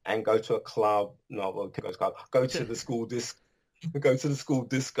go to a club, no, well, go to club, go to the school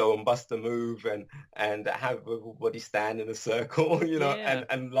disco and bust a move and have everybody stand in a circle, Yeah.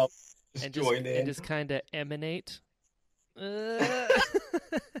 and love, just And just join and in. just kind of emanate. Uh...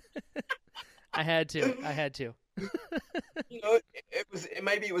 I had to. I had to.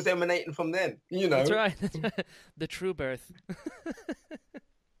 Maybe it was emanating from then, That's right. That's right. The true birth.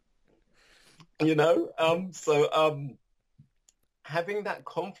 so having that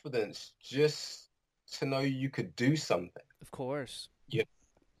confidence just to know you could do something, Of course. you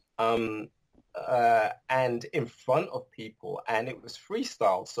um and in front of people, and it was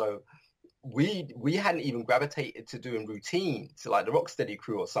freestyle, so we hadn't even gravitated to doing routines like the Rocksteady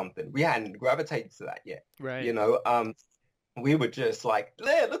crew or something. We hadn't gravitated to that yet. Right. you know um we were just like,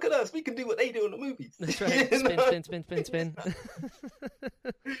 yeah, look at us, we can do what they do in the movies. That's right. Spin, spin, spin, spin, spin.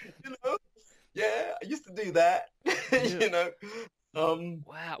 you know yeah, I used to do that. Yeah. you know um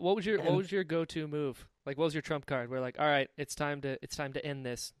Wow. What was and your go-to move? Like, what was your trump card? We're like, all right, it's time to end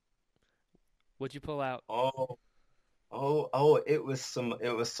this. What'd you pull out? Oh, oh, it was some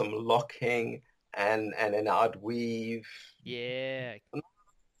locking and then I'd weave. Yeah.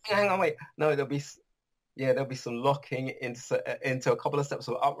 Hang on, wait. No, there'll be some locking into a couple of steps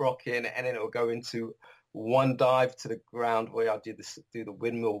of up rocking, and then it'll go into one dive to the ground where I'll do the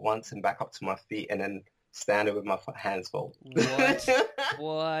windmill once and back up to my feet, and then stand it with my hands folded. What?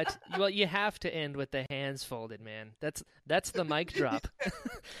 What? Well, you have to end with the hands folded, man. That's the mic drop.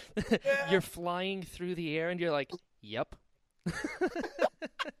 You're flying through the air and you're like, "Yep."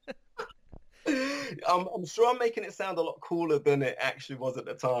 I'm sure I'm making it sound a lot cooler than it actually was at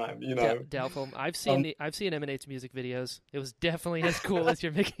the time, you know. Doubtful. I've seen Eminate's music videos. It was definitely as cool as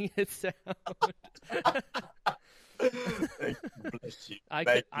you're making it sound. Bless you.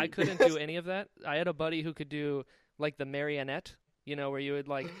 I couldn't do any of that. I had a buddy who could do like the marionette, where you would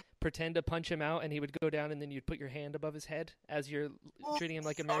like pretend to punch him out and he would go down and then you'd put your hand above his head as you're treating him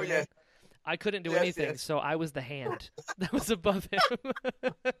like a marionette. Yes. I couldn't do Yes, anything, yes. so I was the hand that was above him.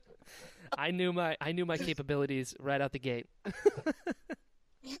 I knew my capabilities right out the gate. But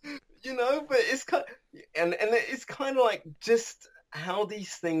it's and it's kind of like just how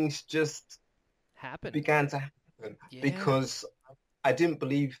these things just Happen. began to happen Yeah. because I didn't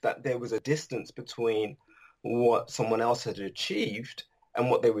believe that there was a distance between what someone else had achieved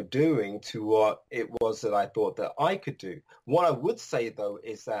and what they were doing to what it was that I thought that I could do. What I would say though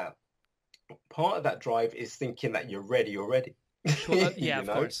is that part of that drive is thinking that you're ready already. Well, yeah, of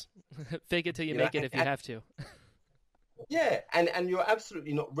know? course. Fake it till you make it if you have to. Yeah, and you're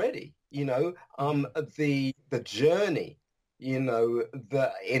absolutely not ready. The journey,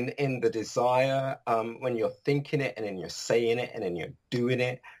 the in the desire, when you're thinking it and then you're saying it and then you're doing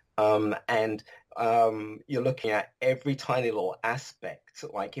it, and you're looking at every tiny little aspect.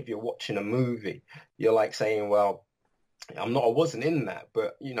 Like if you're watching a movie, you're like saying, well, I wasn't in that,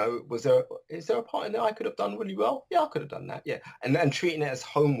 but is there a part in there I could have done really well? Yeah, I could have done that. Yeah, and treating it as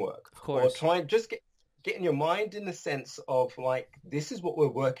homework, Of course. or trying just get in your mind in the sense of like this is what we're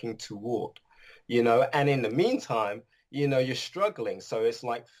working toward, and in the meantime, you're struggling. So it's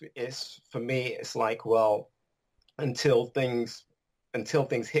like for me, it's like well, until things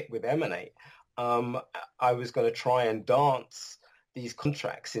hit with Emanate, I was going to try and dance these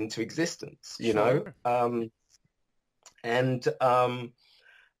contracts into existence, Sure. And so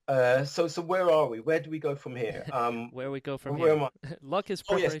where are we? Where do we go from here? Where we go from where here. am I? Luck is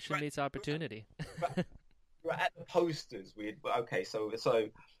Oh, yes, preparation meets opportunity. We're at the posters. Okay, so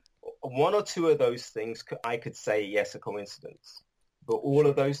one or two of those things I could say yes, a coincidence, but all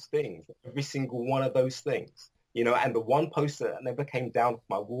of those things, every single one of those things, and the one poster that never came down off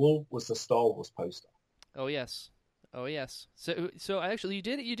my wall was the Star Wars poster. Oh yes. Oh yes. So actually you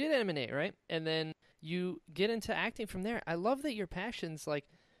did Emanate, right? And then you get into acting from there. I love that your passions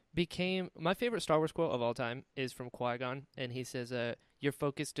became my favorite Star Wars quote of all time is from Qui-Gon, and he says, "Your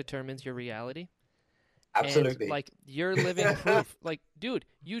focus determines your reality." Absolutely. And, you're living proof. Dude,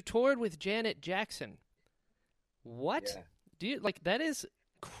 you toured with Janet Jackson. What? Yeah. Dude, that is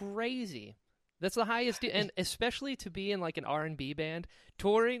crazy. That's the highest, and especially to be in an R&B band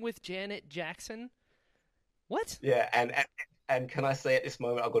touring with Janet Jackson. What? Yeah, and can I say at this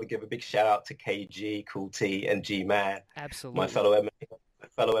moment I've got to give a big shout out to KG, Cool T, and G Man, Absolutely. my fellow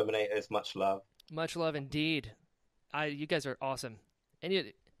Emanators. Much love. Much love indeed. You guys are awesome.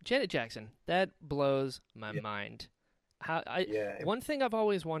 And Janet Jackson, that blows my mind. One thing I've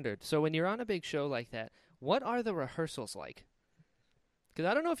always wondered, so when you're on a big show like that, what are the rehearsals like? Because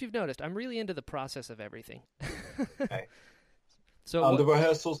I don't know if you've noticed, I'm really into the process of everything. Okay. So the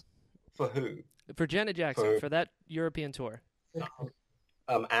rehearsals for who? For Janet Jackson, for that European tour.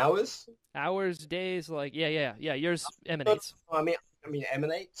 Hours? Hours, days, yours emanates. I mean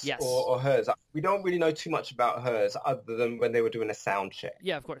emanates, Yes. or hers. We don't really know too much about hers other than when they were doing a sound check.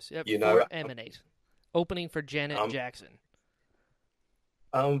 Yeah, of course. Yeah, You for know, Emanate. Opening for Janet Jackson.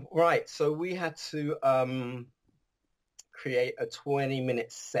 Right. So we had to create a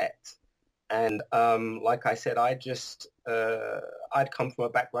 20-minute set. And like I said, I'd come from a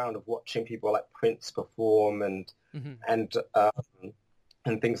background of watching people like Prince perform and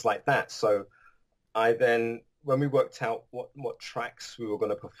things like that. So I then, when we worked out what tracks we were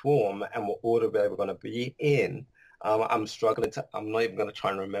going to perform and what order they were going to be in, I'm struggling to. I'm not even going to try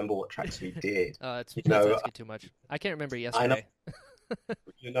and remember what tracks we did. That's asking too much. I can't remember yesterday.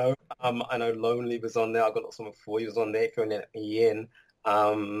 I know Lonely was on there. I got Someone For You was on there. If you're let me in.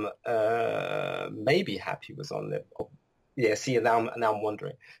 Maybe Happy was on there. Yeah, see, now I'm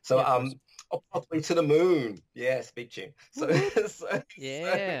wondering. So, Pathway to the Moon. Yes, big tune. So,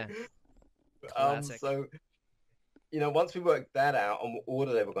 yeah. so once we worked that out and what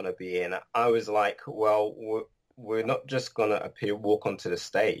order they were going to be in, I was like, well, we're not just going to walk onto the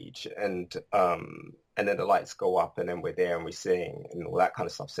stage and then the lights go up and then we're there and we sing and all that kind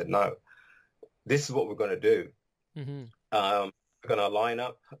of stuff. I said, no, this is what we're going to do. Mm-hmm. We're going to line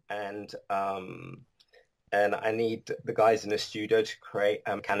up and I need the guys in the studio to create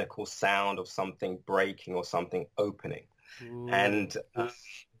a mechanical sound of something breaking or something opening. Ooh. And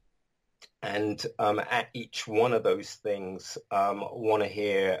at each one of those things, I want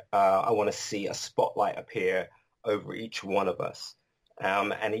to see a spotlight appear over each one of us.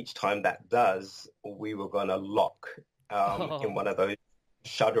 And each time that does, we were going to lock in one of those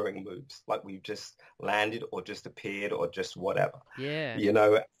shuddering moves, like we've just landed or just appeared or just whatever. Yeah.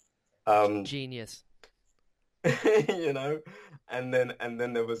 Genius. And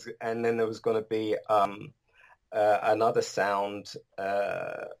then there was going to be another sound,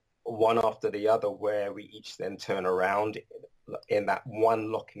 one after the other, where we each then turn around in that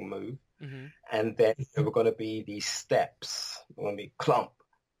one locking move. Mm-hmm. And then there were going to be these steps. It going to be clump,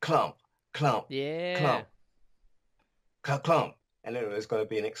 clump, clump, yeah, clump, clump. And then there's going to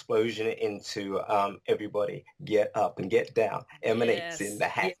be an explosion into everybody get up and get down, emanates in the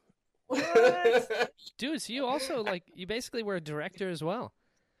hat. What? Dude, so you basically were a director as well.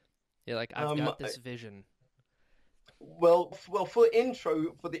 You're like, I've got this vision. Well, for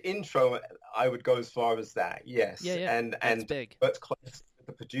the intro, I would go as far as that. Yes, yeah, and big. But close with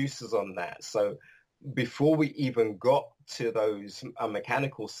the producers on that. So before we even got to those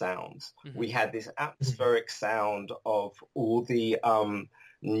mechanical sounds, mm-hmm. we had this atmospheric sound of all the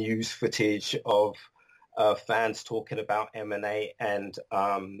news footage of fans talking about M&A and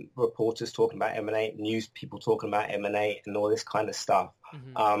reporters talking about M&A, news people talking about M&A and all this kind of stuff,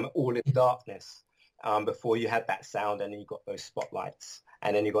 mm-hmm. All in darkness. Before you had that sound, and then you got those spotlights,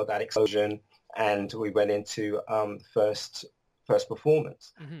 and then you got that explosion, and we went into first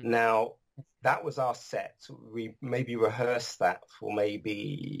performance. Mm-hmm. Now, that was our set. We maybe rehearsed that for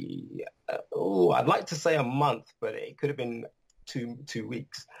maybe I'd like to say a month, but it could have been two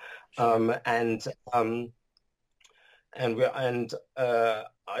weeks. Sure. I'd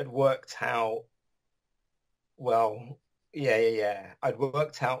worked out. Well, yeah. I'd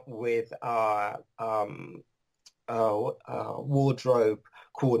worked out with our wardrobe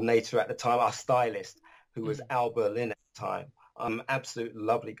coordinator at the time, our stylist, who was Al Berlin at the time. Absolute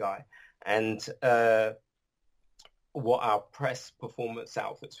lovely guy. And what our press performance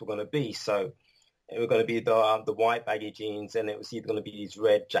outfits were going to be. So it was going to be the white baggy jeans, and it was either going to be these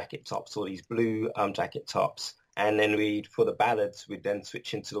red jacket tops or these blue jacket tops. And then for the ballads, we'd then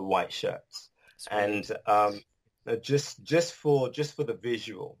switch into the white shirts. Sweet. And just for the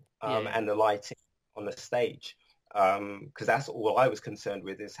visual and the lighting on the stage, because that's all I was concerned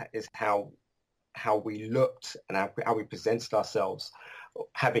with is how we looked and how we presented ourselves,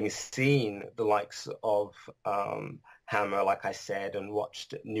 having seen the likes of Hammer, like I said, and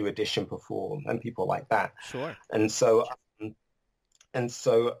watched New Edition perform and people like that. Sure. And so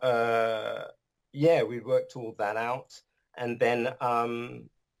we worked all that out, and then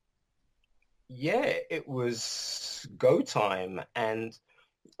it was go time, and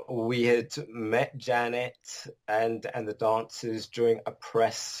we had met Janet and the dancers during a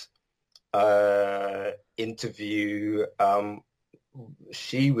press interview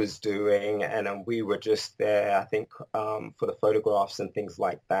she was doing, and then we were just there, I think, for the photographs and things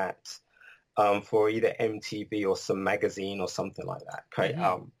like that, for either MTV or some magazine or something like that. Okay,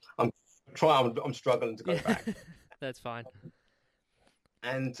 mm-hmm. I'm struggling to go back. That's fine.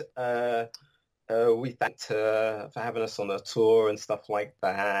 And we thanked her for having us on a tour and stuff like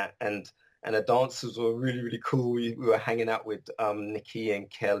that, and the dancers were really, really cool. We were hanging out with Nikki and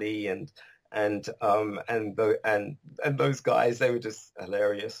Kelly and those guys. They were just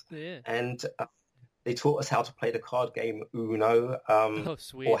hilarious. Yeah. And they taught us how to play the card game Uno. Oh,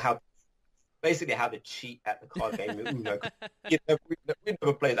 sweet. Or how to cheat at the card game Uno. We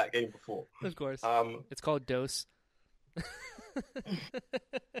never played that game before. Of course. It's called Dose.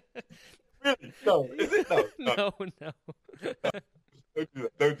 Really? No, is it? No.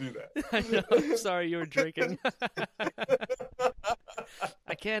 Don't do that. I know. I'm sorry, you were drinking.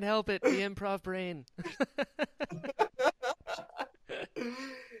 I can't help it. The improv brain.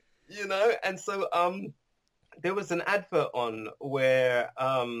 And so there was an advert on where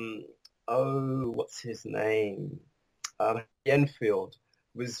what's his name? Enfield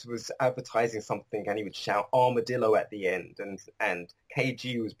was advertising something, and he would shout armadillo at the end, and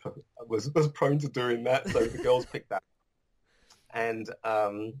KG was prone to doing that, so the girls picked that. And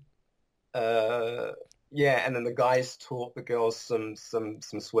yeah, and then the guys taught the girls some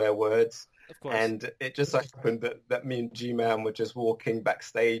swear words. Of course. And it just so happened that me and G-Man were just walking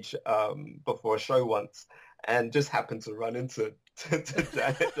backstage before a show once, and just happened to run into to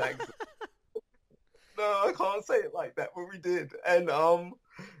Janet Jackson. No, I can't say it like that, but we did. And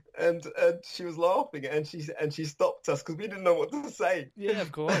she was laughing, and she stopped us because we didn't know what to say. Yeah,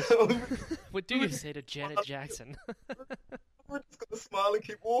 of course. What do you say to Janet Jackson? We're just gonna smile and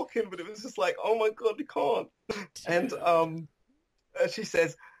keep walking, but it was just like, oh my God, we can't. And she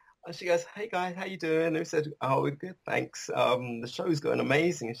says, she goes, hey guys, how you doing? And we said, oh, we're good, thanks. The show's going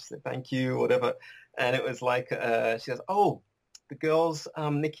amazing. And she said, thank you, or whatever. And it was like, she goes, oh, the girls,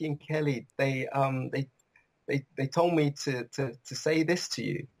 Nikki and Kelly, they told me to say this to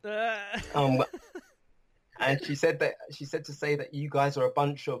you. And she said to say that you guys are a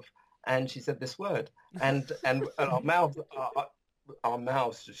bunch of, and she said this word, and our mouths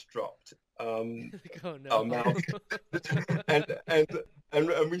just dropped. Oh no. Our mouths, and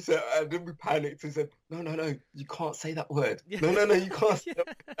we said, and then we panicked and said, no, you can't say that word. No, you can't. Say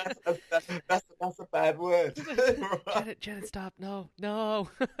that. That's a bad word. Right. Janet, stop! No.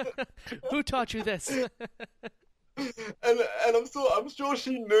 Who taught you this? And I'm sure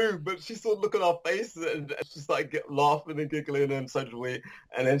she knew, but she saw the look on our faces and she started laughing and giggling, and so did we.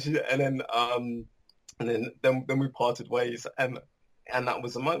 And then we parted ways, and that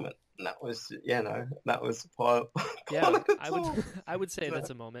was a moment. And that was, that was part Yeah, of it. I would say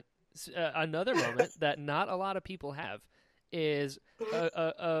that's a moment. Another moment that not a lot of people have is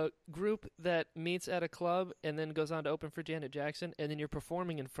a group that meets at a club and then goes on to open for Janet Jackson, and then you're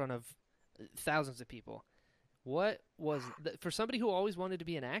performing in front of thousands of people. What was for somebody who always wanted to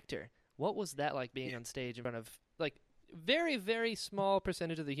be an actor? What was that like, being on stage in front of, like, very, very small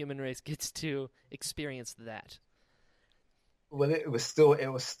percentage of the human race gets to experience that? Well, it was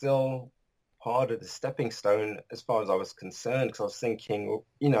still part of the stepping stone as far as I was concerned, because I was thinking,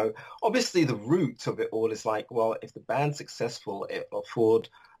 obviously the root of it all is like, well, if the band's successful, it'll afford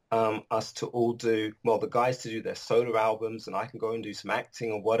us to all do, well, the guys to do their solo albums, and I can go and do some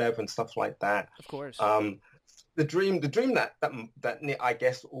acting or whatever and stuff like that. Of course. The dream that I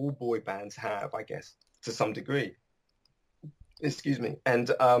guess all boy bands have, I guess, to some degree. Excuse me.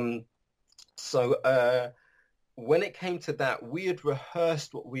 And so when it came to that, we had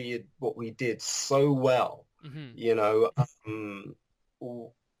rehearsed what we did so well. Mm-hmm.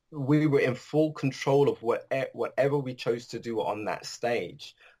 We were in full control of whatever we chose to do on that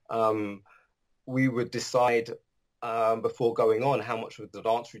stage. We would decide before going on how much of the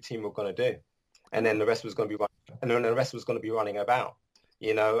dance routine we were going to do, and then the rest was going to be running about.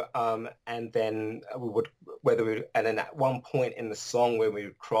 And then we would, and then at one point in the song where we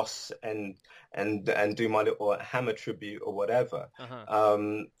would cross and do my little hammer tribute or whatever,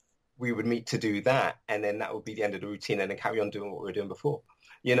 we would meet to do that, and then that would be the end of the routine, and then carry on doing what we were doing before.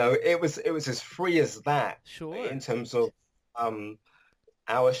 It was as free as that. Sure. In terms of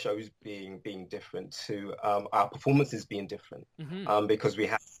our shows being different to our performances being different, mm-hmm. Because we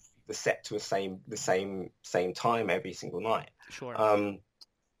have the set to the same time every single night. Sure.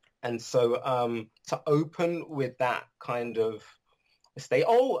 And so to open with that kind of stage,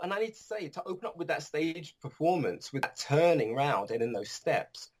 and I need to say, to open up with that stage performance, with that turning round and in those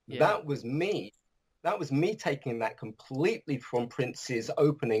steps, that was me. That was me taking that completely from Prince's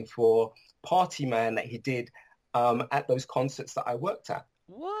opening for Party Man that he did at those concerts that I worked at.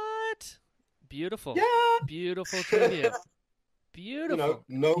 What? Beautiful. Yeah. Beautiful trivia. Beautiful.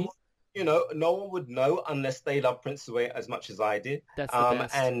 No one would know unless they love Prince the way as much as I did. That's the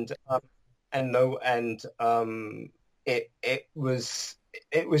best.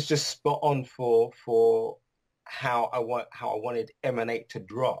 It was just spot on for how I wanted Emanate to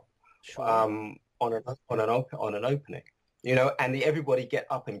drop. Sure. On an opening, and everybody get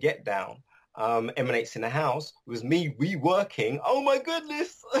up and get down. Emanates in the house was me reworking. Oh my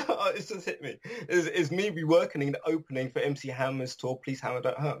goodness, it's just hit me. Is me reworking the opening for MC Hammer's tour, Please Hammer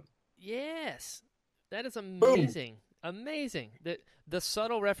Don't Hurt. Yes, that is amazing. Boom. Amazing. The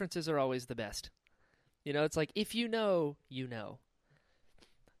subtle references are always the best. It's like, if you know, you know.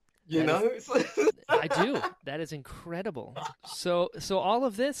 I do. That is incredible. So all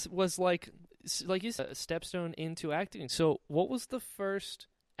of this was like you said, a stepstone into acting. So what was the first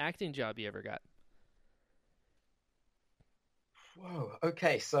acting job you ever got? Whoa.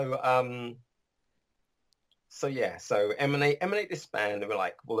 Okay. So Emanate this band, and we're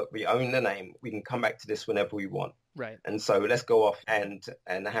like, well, look, we own the name. We can come back to this whenever we want. Right. And so let's go off and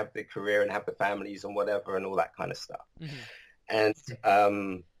have the career and have the families and whatever and all that kind of stuff.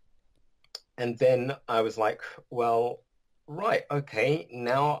 Mm-hmm. And then I was like, well, right, okay,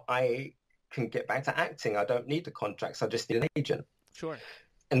 now I can get back to acting. I don't need the contracts. I just need an agent. Sure.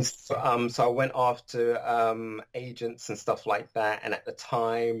 And so I went after agents and stuff like that. And at the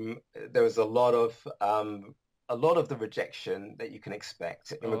time, there was a lot of the rejection that you can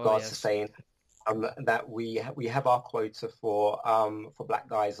expect in regards to saying that we have our quota for black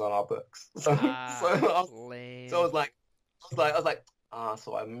guys on our books. So I was like,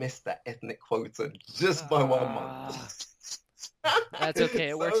 so I missed that ethnic quota just by 1 month. That's okay.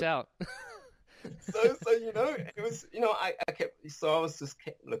 It works out. So it was, I was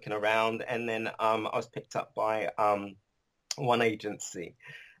kept looking around, and then I was picked up by one agency,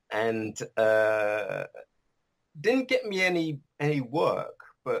 and didn't get me any work,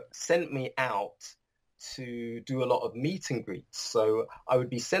 but sent me out to do a lot of meet and greets. So I would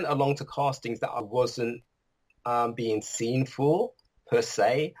be sent along to castings that I wasn't being seen for per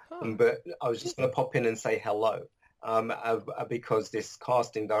se, but I was just going to pop in and say hello. Because this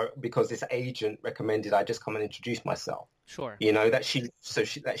agent recommended I just come and introduce myself. Sure. That she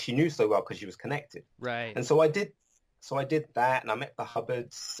knew so well because she was connected. Right. And so I did that, and I met the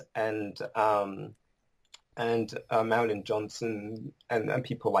Hubbards and Marilyn Johnson and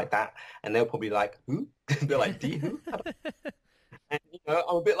people like that, and they're probably like, who? They're like, Dee, who? And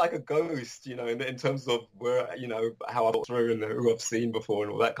I'm a bit like a ghost, in terms of where, how I got through and who I've seen before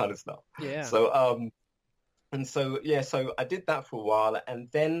and all that kind of stuff. Yeah. So so I did that for a while, and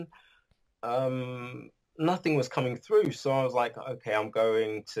then nothing was coming through. So I was like, okay, I'm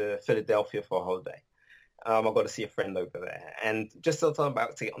going to Philadelphia for a holiday. I've got to see a friend over there. And just as I'm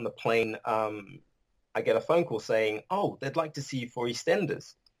about to get on the plane, I get a phone call saying, oh, they'd like to see you for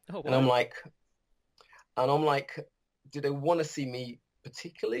EastEnders. Oh, wow. And I'm like, do they want to see me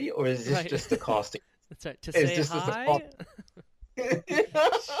particularly, or is this just a casting? That's right. To say hi?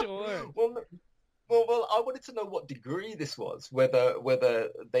 Sure. Well, I wanted to know what degree this was, whether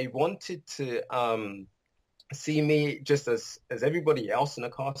they wanted to see me just as everybody else in a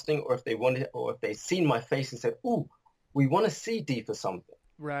casting, or if they seen my face and said, "Ooh, we want to see Dee for something."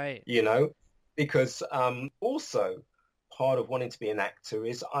 Right. Because also part of wanting to be an actor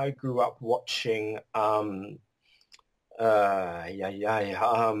is I grew up watching Logan's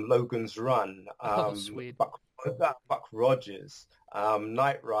Run, sweet. Buck Rogers,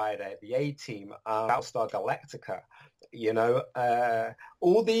 Knight Rider, The A-Team, Battlestar Galactica,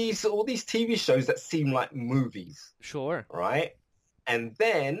 all these TV shows that seem like movies. Sure. Right? And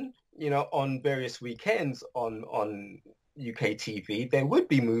then, on various weekends on UK TV, there would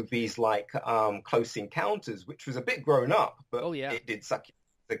be movies like Close Encounters, which was a bit grown up, but it did suck you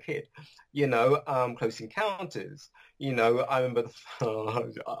as a kid. Close Encounters. I remember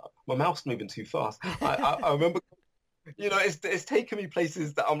my mouth's moving too fast. I remember, it's taken me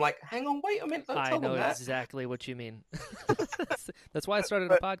places that I'm like, hang on, wait a minute. Don't tell them that. I know exactly what you mean. That's why I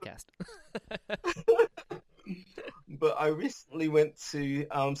started a podcast. But I recently went to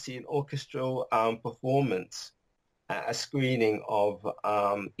see an orchestral performance at a screening of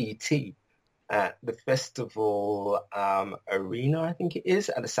E.T. at the festival arena, I think it is,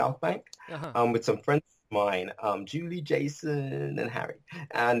 at the South Bank, with some friends of mine, Julie, Jason, and Harry.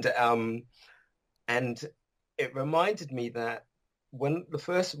 And it reminded me that when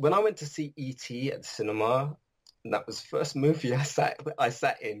I went to see E.T. at the cinema, that was the first movie I sat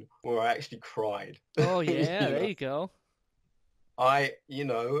in where I actually cried. Oh yeah, there you go. That's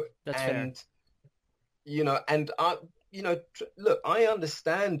fair. Look, I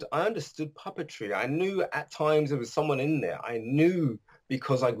understood puppetry. I knew at times there was someone in there. I knew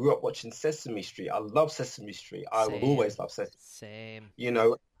because I grew up watching Sesame Street. I love Sesame Street. I will always love Sesame Street.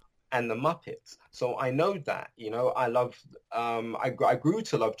 Same. And the Muppets. So I know that, I love, I grew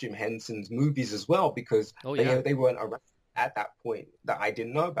to love Jim Henson's movies as well because they weren't around at that point that I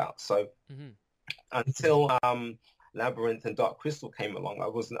didn't know about. So until Labyrinth and Dark Crystal came along, I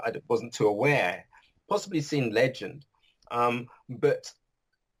wasn't too aware. Possibly seen Legend, but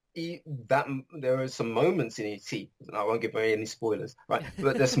there are some moments in E.T. I won't give away any spoilers, right?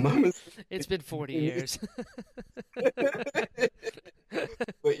 But there's moments. It's been 40 years.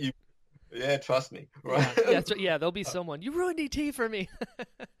 But trust me, right? Yeah, there'll be someone. You ruined E.T. for me.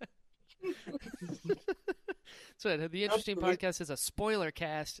 So the interesting podcast is a spoiler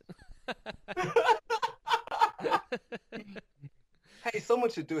cast. Hey, someone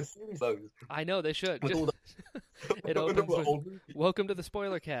should do a series of those. I know, they should. It with opens with, welcome to the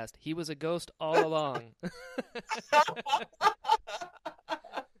spoiler cast. He was a ghost all along.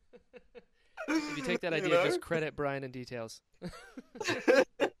 If you take that idea, just credit Brian and Dee Tails.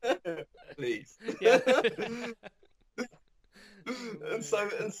 Please. Yeah. and so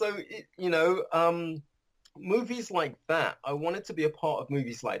movies like that, I wanted to be a part of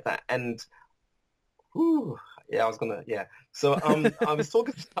movies like that. And Whew, yeah, I was gonna, yeah. So I was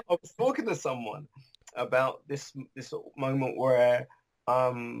talking to someone about this moment where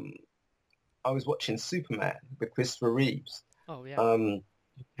um, I was watching Superman with Christopher Reeves Oh yeah. um,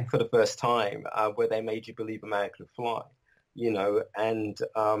 for the first time, where they made you believe a man could fly, and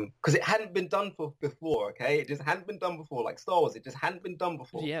because it hadn't been done before, okay, it just hadn't been done before, like Star Wars, it just hadn't been done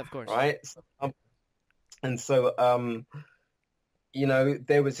before, Yeah, of course. right? And so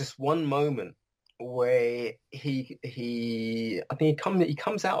there was this one moment where I think he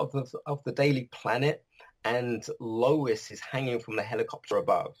comes out of the Daily Planet, and Lois is hanging from the helicopter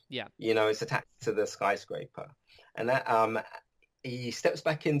above. Yeah. It's attached to the skyscraper, and that he steps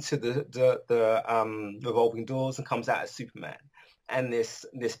back into the revolving doors and comes out as Superman. And this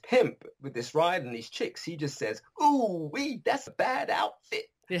pimp with this ride and these chicks, he just says, "Ooh, wee, that's a bad outfit,"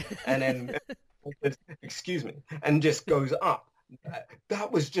 Yeah. and then excuse me, and just goes up.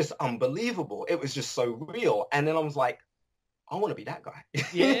 That was just unbelievable. It was just so real. And then I was like, I want to be that guy.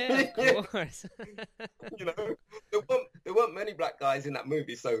 Yeah, of course. There weren't many black guys in that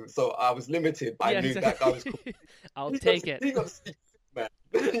movie, so I was limited. But Yeah, I knew that guy was cool. I'll take it. He got to see man.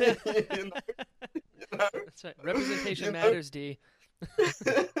 you know? That's right. Representation matters, D.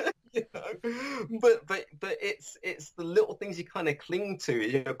 But it's the little things you kind of cling to.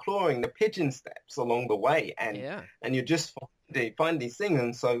 You're clawing the pigeon steps along the way, and you're just find these things.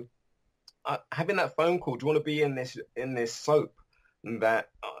 And so having that phone call, do you want to be in this soap? That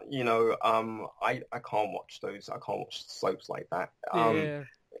I can't watch those. I can't watch soaps like that. Yeah.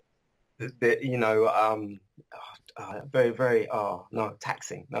 Very, very, no,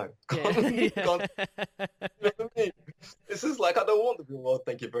 taxing. No. Yeah. God, you know what I mean? This is like, I don't want the real world,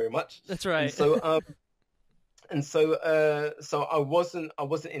 thank you very much. That's right. So I wasn't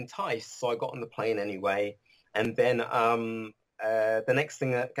enticed, so I got on the plane anyway. And then the next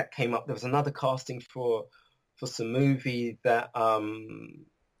thing that came up, there was another casting for some movie that I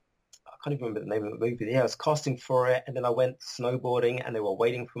can't even remember the name of the movie. Yeah, I was casting for it, and then I went snowboarding, and they were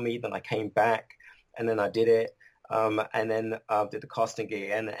waiting for me. Then I came back, and then I did it, and then did the casting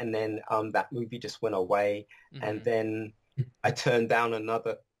again, and then that movie just went away, and then I turned down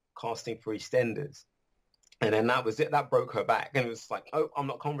another casting for EastEnders, and then that was it. That broke her back, and it was like, oh, I'm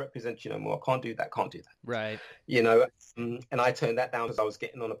not going to represent you no more. I can't do that. Right. And I turned that down because I was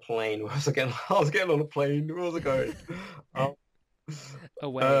getting on a plane. I was getting on a plane. Where was I going?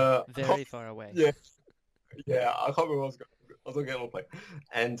 Away, very far away. Yeah, I can't remember where I was going. I was getting on a plane,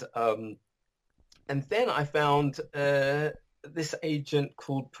 and then I found this agent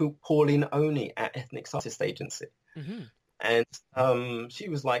called Pauline Oni at Ethnic Artist Agency, and she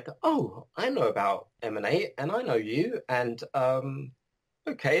was like, "Oh, I know about M&A, and I know you, and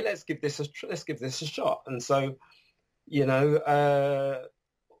okay, let's give this a shot." And so,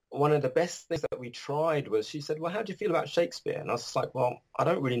 one of the best things that we tried was, she said, "Well, how do you feel about Shakespeare?" And I was like, "Well, I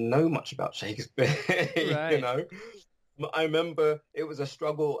don't really know much about Shakespeare." Right. I remember it was a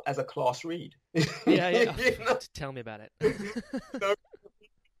struggle as a class read. Yeah. Tell me about it.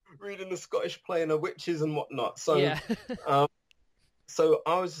 Reading the Scottish play and the witches and whatnot. So, yeah. So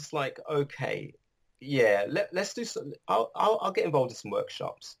I was just like, okay, yeah, let's do some. I'll get involved in some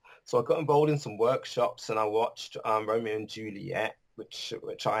workshops. So I got involved in some workshops, and I watched Romeo and Juliet, which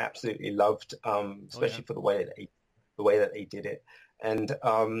I absolutely loved, especially for the way that they did it, and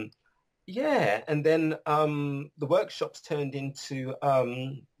and then the workshops turned into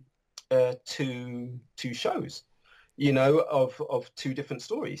two shows, of two different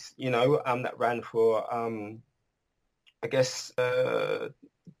stories, that ran for I guess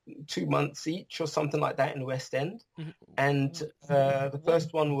 2 months each or something like that in the West End, and the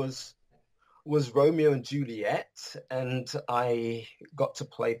first one was Romeo and Juliet, and I got to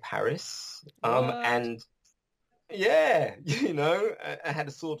play Paris, and yeah, I had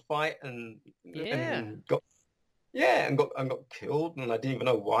a sword fight and got killed, and I didn't even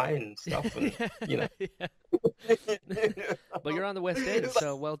know why and stuff, and But you're on the West End,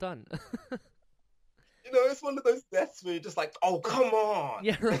 so well done. It's one of those deaths where you're just like, oh, come on.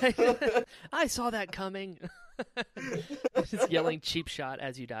 Yeah, right. I saw that coming. Just yelling cheap shot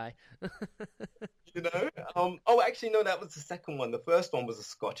as you die. Oh, actually, no, that was the second one. The first one was a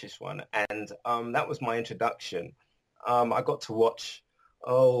Scottish one, and that was my introduction. I got to watch,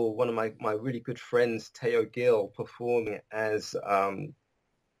 one of my really good friends, Teo Gill, performing as, as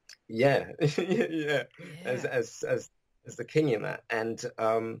the king in that, and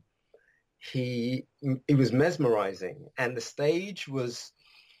he was mesmerizing, and the stage was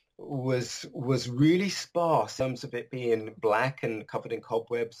really sparse in terms of it being black and covered in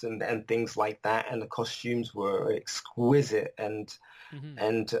cobwebs and things like that, and the costumes were exquisite, and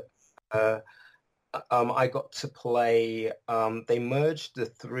I got to play. They merged the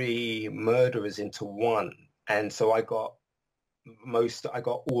three murderers into one, and so I got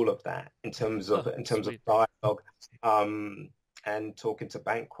all of that Oh, in terms of sweet. dialogue, and talking to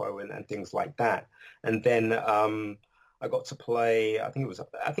Banquo and things like that. And then I got to play. I think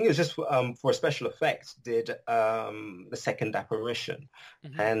it was just for a special effects. Did the second apparition,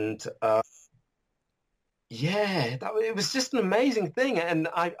 Hmm. and yeah, it was just an amazing thing. And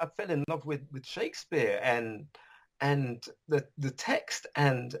I fell in love with Shakespeare and the text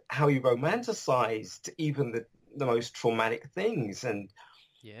and how he romanticized even the most traumatic things and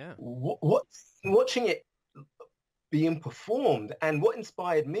Yeah. what watching it being performed. And what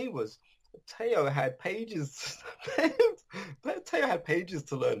inspired me was Teo had pages. Teo had pages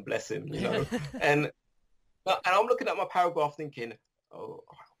to learn, bless him, you know. And I'm looking at my paragraph thinking, oh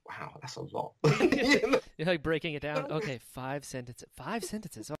wow, that's a lot. You know? You're like breaking it down. Okay, 5 sentences. 5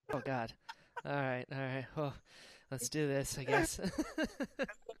 sentences. Oh God. All right. All right. Oh, let's do this, I guess.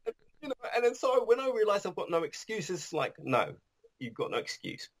 You know, and then so when I realized I've got no excuse, it's like, no, you've got no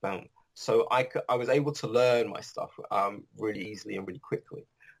excuse. Boom. So I was able to learn my stuff really easily and really quickly.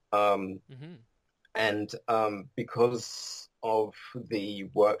 Um, Hmm. and because of the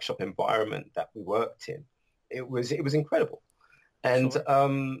workshop environment that we worked in, it was incredible. And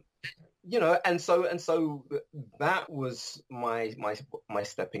Sure. you know, and so that was my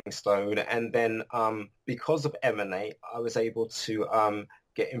stepping stone. And then because of M&A, I was able to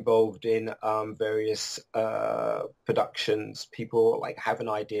get involved in various productions. People like having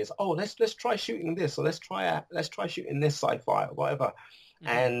ideas. Oh, let's try shooting this, or let's try shooting this sci-fi or whatever. Hmm.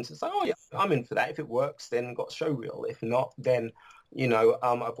 And it's like, oh yeah, I'm in for that. If it works, then got show reel. If not, then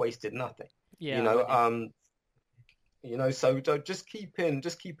I've wasted nothing. You Yeah, I'm know, with you. so just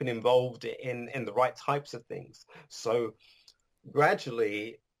keeping involved in the right types of things. So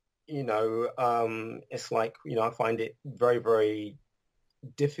gradually, it's like, I find it very, very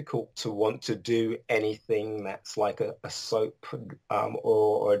difficult to want to do anything that's like a soap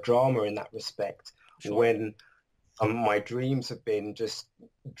or a drama in that respect Sure. when my dreams have been just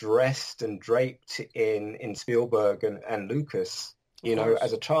dressed and draped in Spielberg and Lucas, Of as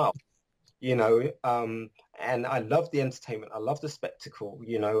course. a child you know and I love the entertainment. I love the spectacle,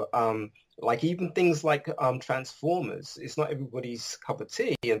 like even things like Transformers. It's not everybody's cup of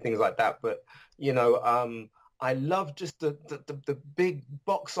tea and things like that, but I love just the big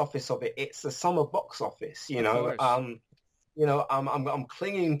box office of it. It's the summer box office, Of course. I'm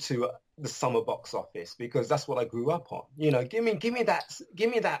clinging to the summer box office because that's what I grew up on. Give me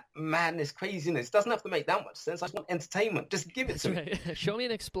that madness, craziness. It doesn't have to make that much sense. I just want entertainment. Just give it That's to me. right. Show me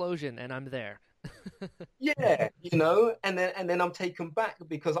an explosion and I'm there. Yeah, and then I'm taken back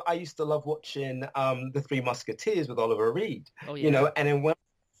because I used to love watching The Three Musketeers with Oliver Reed, Oh yeah. and then when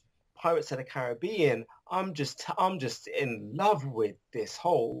Pirates of the Caribbean, I'm just in love with this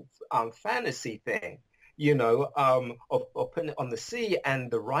whole fantasy thing, of putting it on the sea and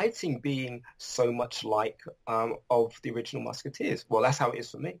the writing being so much like of the original Musketeers. Well, that's how it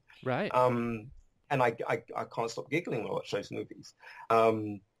is for me. Right. Um, and I can't stop giggling when I watch those movies.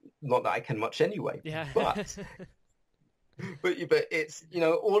 Um, Not that I can much anyway, Yeah. but but it's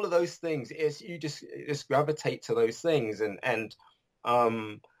all of those things is you just gravitate to those things and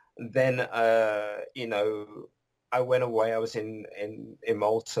um then I went away. I was in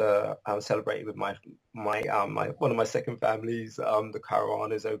Malta, celebrating with my one of my second families, the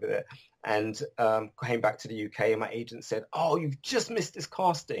Carawanas over there, and came back to the UK, and my agent said, "Oh, you've just missed this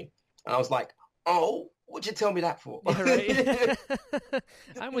casting," and I was like, "Oh, what'd you tell me that for?" Yeah, right.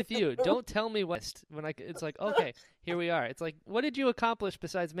 I'm with you. Don't tell me when it's like, okay, here we are. It's like, what did you accomplish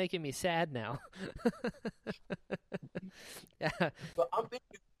besides making me sad now? Yeah. But I'm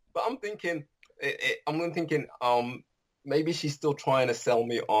thinking, I'm thinking, maybe she's still trying to sell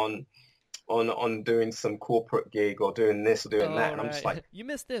me on doing some corporate gig or doing this or doing that, Oh, and I'm just like, right. You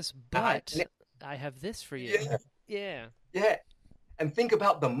missed this, I, but I have this for you. yeah, Yeah. yeah, and think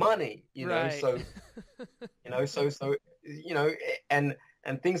about the money, Right. so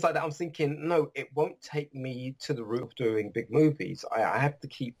and things like that. I'm thinking, no, it won't take me to the route of doing big movies. I have to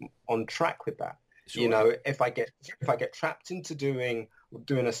keep on track with that. Sure. If I get trapped into doing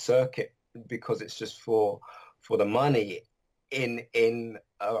a circuit because it's just for the money in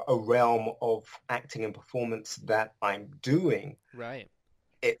a realm of acting and performance that I'm doing, Right.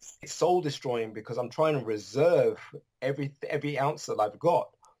 it's soul destroying because I'm trying to reserve every ounce that I've got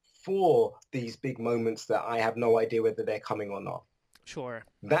for these big moments that I have no idea whether they're coming or not. Sure.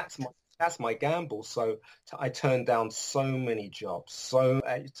 That's my gamble. So I turned down so many jobs, so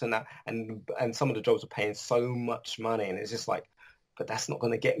I turned out, and some of the jobs are paying so much money, and it's just like, but that's not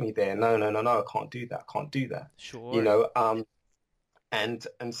going to get me there. No, no, no, no, I can't do that. I can't do that. You Sure. know, and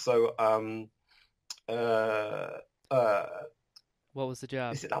so uh uh What was the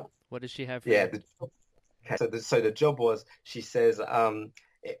job? is it that one? What did she have for Yeah, you? okay. So the job was, she says,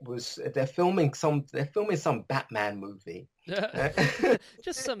 it was they're filming some Batman movie.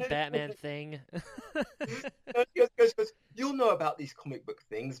 Just some Batman thing. She goes, you'll know about these comic book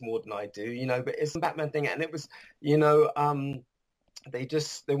things more than I do, but it's a Batman thing, and it was, you know, they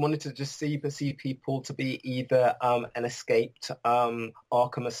wanted to just see people to be either an escaped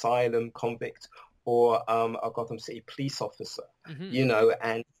Arkham Asylum convict or a Gotham City police officer, Hmm.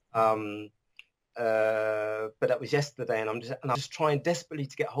 and but that was yesterday, and I'm just trying desperately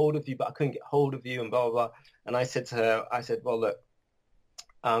to get hold of you, but I couldn't get hold of you, and blah blah blah. And I said to her, I said, well, look,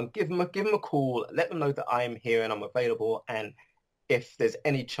 give them a call, let them know that I'm here and I'm available, and if there's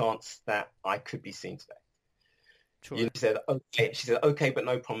any chance that I could be seen today. Sure. She said, okay. She said, okay, but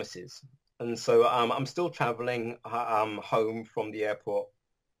no promises. And so I'm still traveling home from the airport.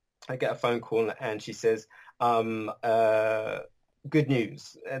 I get a phone call, and she says, good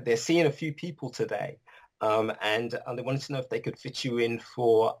news. They're seeing a few people today, and they wanted to know if they could fit you in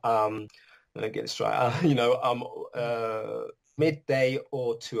for, let me get this right, midday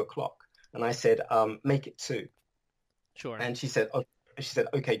or 2 o'clock. And I said, make it 2. Sure. And she said, oh,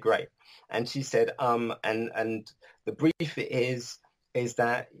 okay, great. And she said, and the brief is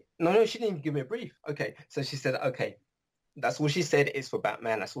that, no, she didn't even give me a brief. Okay, so she said, okay, that's all she said, is for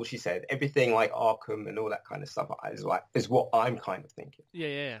Batman. That's all she said. Everything like Arkham and all that kind of stuff is what I'm kind of thinking. Yeah,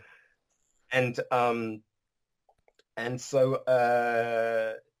 yeah, yeah. And so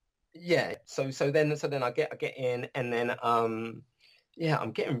yeah, so then I get in, and then I'm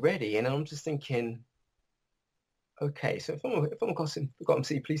getting ready, and I'm just thinking, okay, so if I'm a Gotham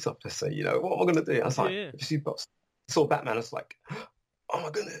City police officer, what am I going to do? I was like, Yeah. if you saw Batman, I was like, oh my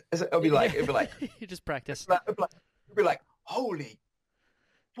goodness, it'll be like, You just practice. it'll be like, holy,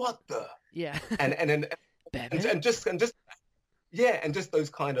 what the? Yeah. And then Batman? and just those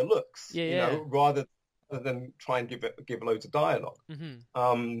kind of looks, Yeah. rather than try and give loads of dialogue,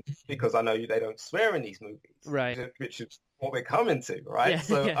 because I know they don't swear in these movies, Right. which is what we're coming to, right? Yeah.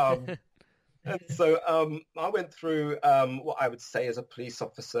 So and so I went through what I would say as a police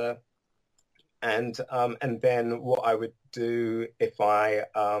officer, and then what I would do if I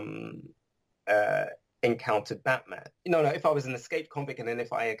encountered Batman. No, if I was an escaped convict, and then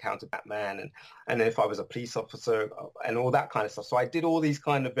if I encountered Batman, and then if I was a police officer, and all that kind of stuff. So I did all these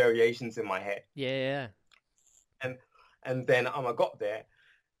kind of variations in my head. Yeah. And then I got there,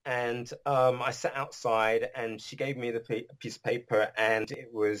 and I sat outside, and she gave me the piece of paper, and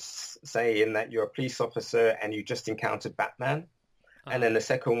it was saying that you're a police officer and you just encountered Batman. And then the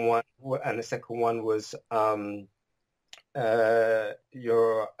second one was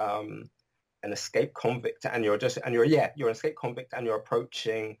you're an escaped convict, and you're an escaped convict, and you're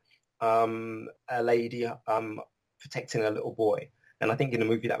approaching a lady protecting a little boy. And I think in the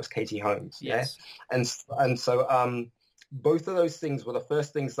movie that was Katie Holmes. Yes. Yeah. And so both of those things were the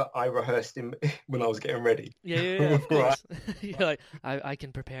first things that I rehearsed when I was getting ready. Yeah, of course. You're like, I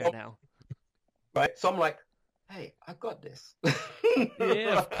can prepare now. Right. So I'm like, hey, I got this.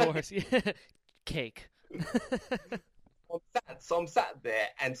 Yeah, of course. Yeah. Cake. So I'm sat there,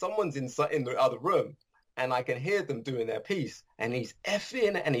 and someone's in the other room, and I can hear them doing their piece, and he's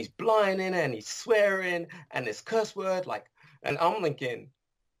effing, and he's blinding, and he's swearing, and this curse word, and I'm thinking,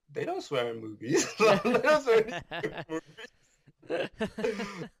 they don't swear in movies. They don't swear in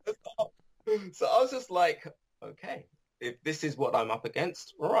movies. So I was just like, okay, if this is what I'm up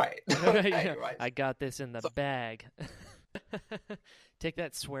against, right. Okay, Yeah. right. I got this in the bag. Take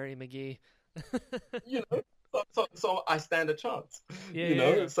that, Sweary McGee. So I stand a chance.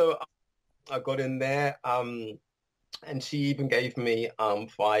 Yeah. So I got in there, and she even gave me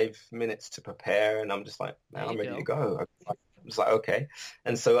 5 minutes to prepare, and I'm just like, man, I'm ready to go. I'm just like, okay.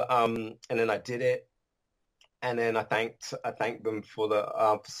 And so and then I did it, and then I thanked them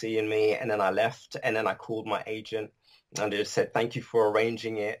for seeing me, and then I left, and then I called my agent, and they just said, thank you for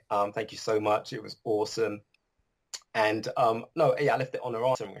arranging it. Thank you so much. It was awesome. And I left it on her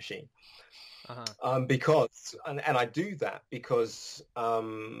answering machine. Because I do that because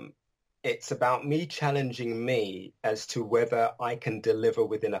it's about me challenging me as to whether I can deliver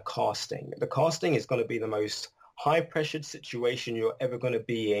within a casting. The casting is going to be the most high-pressured situation you're ever going to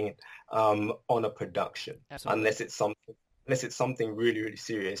be in on a production. Absolutely. unless it's something really, really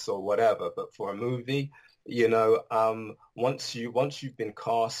serious or whatever. But for a movie, once you've been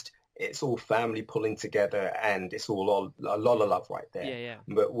cast, it's all family pulling together, and it's all a lot of love right there. Yeah.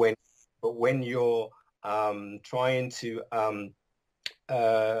 But when you're trying to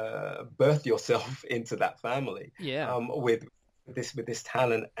birth yourself into that family Yeah. with this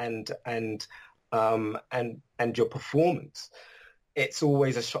talent and your performance. It's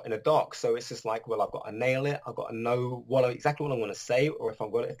always a shot in the dark. So it's just like, well, I've got to nail it. I've got to know exactly what I want to say, or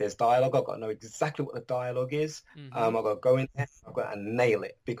if there's dialogue, I've got to know exactly what the dialogue is. I've got to go in there. I've got to nail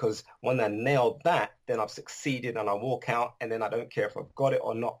it, because when I nailed that, then I've succeeded, and I walk out, and then I don't care if I've got it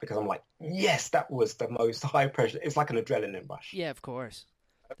or not, because I'm like, yes, that was the most high pressure. It's like an adrenaline rush. Yeah, of course.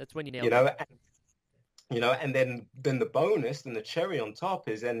 That's when you nail You know, it. and then the bonus and the cherry on top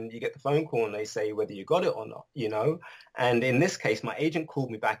is then you get the phone call and they say whether you got it or not, And in this case, my agent called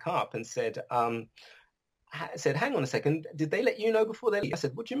me back up and said, hang on a second, did they let you know before they leave? I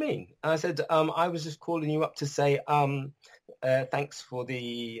said, what do you mean? I said, I was just calling you up to say, thanks for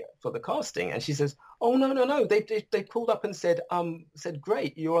the casting. And she says, oh, no. They called up and said,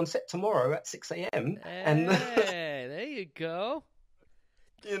 great, you're on set tomorrow at 6 a.m. Hey, And there you go.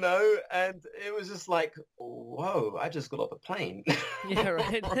 And it was just like, whoa, I just got off a plane. Yeah,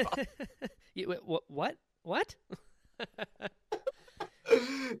 right. What?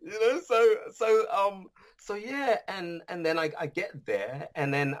 So yeah, and then I get there,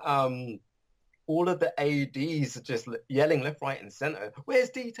 and then all of the ADs are just yelling left, right, and center.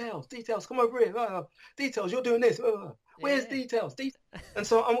 Where's Dee Tails? Dee Tails, come over here. Dee Tails, you're doing this. Where's Dee Tails? And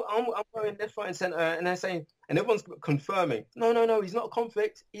so I'm going left, right, and center, and they're saying, and everyone's confirming, no, he's not a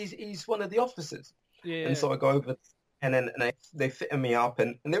convict. He's one of the officers. Yeah. And so I go over, and then they fitting me up,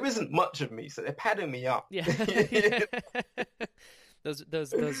 and there isn't much of me, so they're padding me up. Yeah.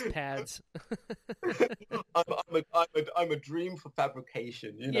 Those pads. I'm a dream for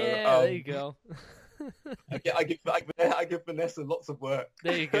fabrication. Yeah, there you go. I give Vanessa lots of work.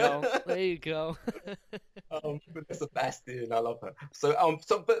 There you go. Vanessa Bastian, I love her. So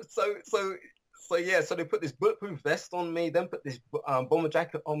yeah, so they put this bulletproof vest on me, then put this bomber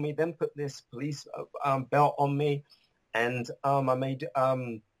jacket on me, then put this police belt on me, and I made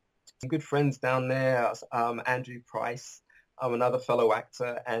some good friends down there. Andrew Price, another fellow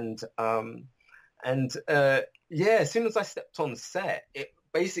actor, and yeah, as soon as I stepped on set, it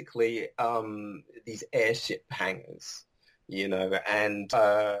basically these airship hangars, and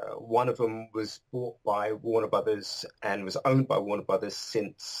one of them was bought by Warner Brothers and was owned by Warner Brothers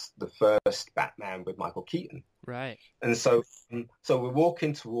since the first Batman with Michael Keaton. Right. And so we're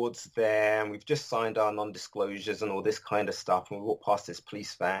walking towards there, and we've just signed our non-disclosures and all this kind of stuff. And we walk past this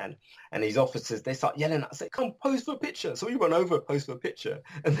police van, and these officers, they start yelling at us, say, come pose for a picture. So we run over, pose for a picture.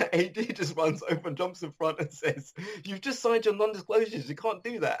 And the AD just runs over and jumps in front and says, you've just signed your non-disclosures. You can't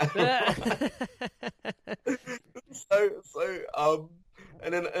do that.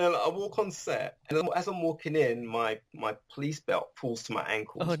 And then I walk on set, and as I'm walking in, my police belt falls to my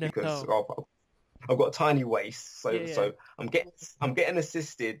ankles because I've got a tiny waist, so I'm getting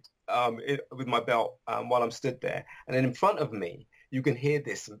assisted with my belt while I'm stood there, and then in front of me you can hear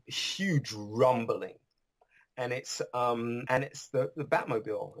this huge rumbling, and it's the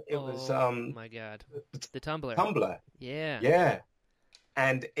Batmobile. It was my God, the Tumbler. Yeah,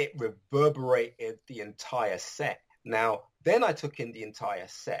 and it reverberated the entire set. Now then, I took in the entire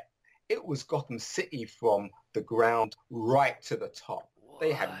set. It was Gotham City from the ground right to the top. What?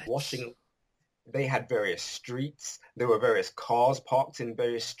 They had washing. They had various streets. There were various cars parked in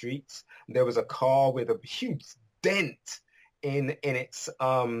various streets. There was a car with a huge dent in its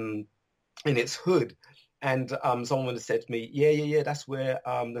hood, and someone had said to me, "Yeah, that's where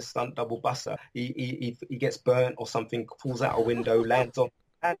the stunt double buster he gets burnt or something, falls out a window, lands on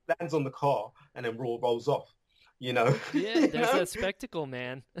the car, and then rolls off." Yeah, there's that spectacle,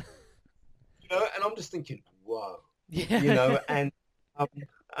 man. And I'm just thinking, whoa. Yeah. And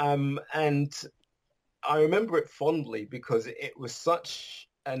I remember it fondly because it was such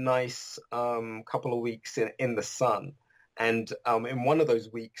a nice couple of weeks in the sun. And in one of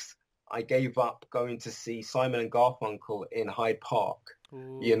those weeks, I gave up going to see Simon and Garfunkel in Hyde Park,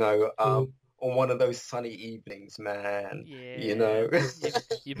 on one of those sunny evenings, man. Yeah.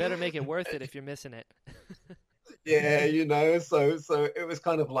 You better make it worth it if you're missing it. Yeah, so it was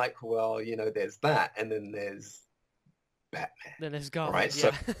kind of like, well, there's that, and then there's Batman. Then there's Gotham, right?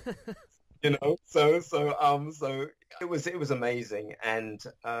 Yeah. So it was amazing, and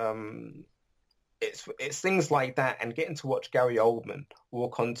it's things like that, and getting to watch Gary Oldman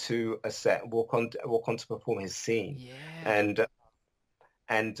walk onto a set, walk on to perform his scene, yeah.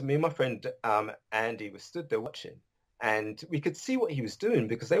 and me and my friend Andy were stood there watching. And we could see what he was doing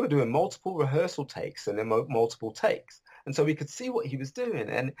because they were doing multiple rehearsal takes and then multiple takes. And so we could see what he was doing,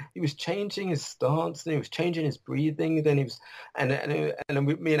 and he was changing his stance, and he was changing his breathing. And then he was, and then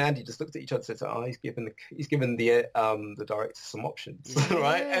me and Andy just looked at each other and said, "Oh, he's given the director some options,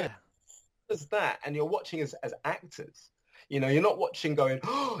 right?" And Yeah. it's that, and you're watching as actors. You're not watching going,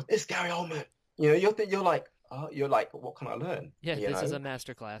 "Oh, it's Gary Oldman." You're like, oh, what can I learn? Yeah, this is a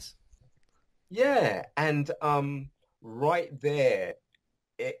masterclass. Yeah, and right there,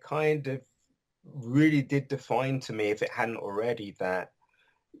 it kind of really did define to me, if it hadn't already, that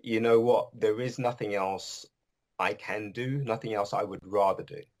you know what, there is nothing else I can do, nothing else I would rather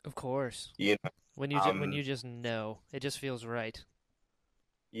do. Of course. You know, When you just know, it just feels right.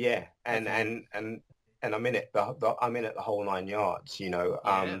 yeah, and Definitely. I'm in it. I'm in it the whole 9 yards.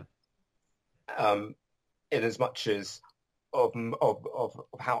 Yeah. Um, in as much as of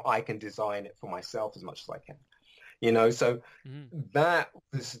how I can design it for myself as much as I can. So Mhm.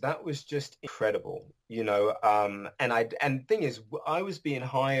 that was just incredible. And thing is, I was being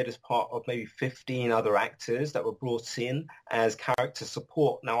hired as part of maybe 15 other actors that were brought in as character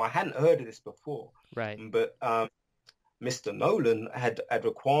support. Now, I hadn't heard of this before, Right. but Mr. Nolan had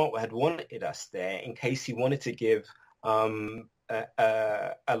wanted us there in case he wanted to give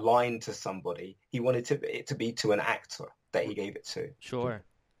a line to somebody. He wanted it to be to an actor that he gave it to. Sure.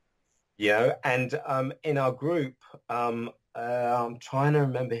 And in our group, I'm trying to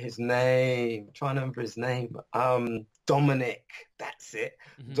remember his name. Dominic, that's it.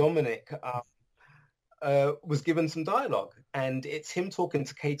 Hmm. Dominic was given some dialogue, and it's him talking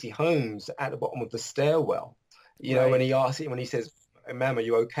to Katie Holmes at the bottom of the stairwell. When Right. he says, "Ma'am, are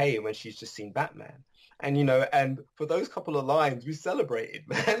you okay?" And when she's just seen Batman. And for those couple of lines, we celebrated,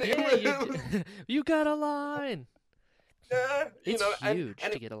 man. Yeah, you got a line. Yeah, It's and huge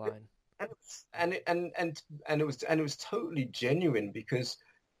and to get a line. it was totally genuine because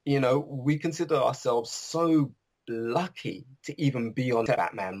we consider ourselves so lucky to even be on a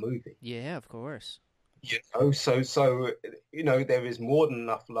Batman movie. Yeah, of course. So there is more than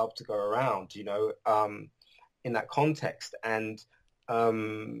enough love to go around, in that context. And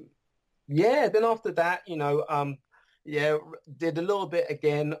yeah, then after that, yeah, did a little bit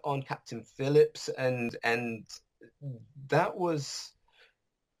again on Captain Phillips, and that was.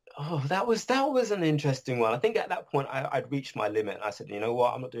 Oh, that was an interesting one. I think at that point I'd reached my limit. I said, you know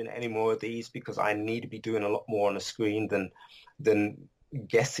what, I'm not doing any more of these because I need to be doing a lot more on the screen than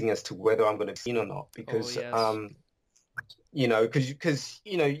guessing as to whether I'm going to be seen or not. Oh, Because yes.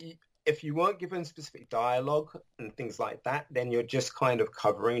 if you weren't given specific dialogue and things like that, then you're just kind of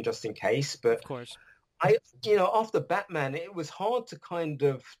covering just in case. Of But course. after Batman, it was hard to kind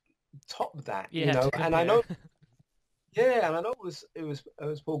of top that, Yeah, to and I compare. know. Yeah, and I know it was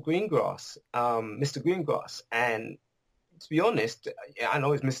Paul Greengrass, Mr. Greengrass, and to be honest, yeah, I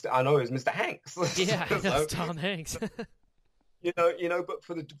know it was Mr. Hanks. Yeah, I know it's So Tom Hanks. but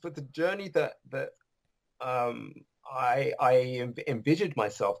for the journey that I envisioned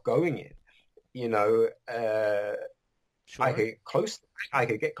myself going in, you know, uh, I Sure. could get close. I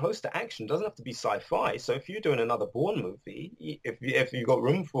could get close to action. It doesn't have to be sci-fi. So if you're doing another Bourne movie, if you've got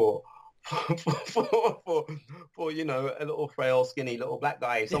room for a little frail, skinny little black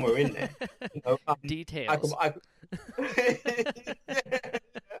guy somewhere in there, Dee I could, Tails. I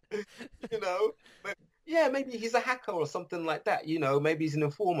you know, but yeah, maybe he's a hacker or something like that. Maybe he's an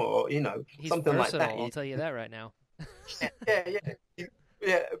informer or He's something like that. versatile, I'll tell you that right now. Yeah, yeah,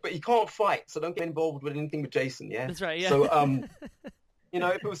 yeah. But he can't fight, so don't get involved with anything with Jason. Yeah. That's right, yeah. So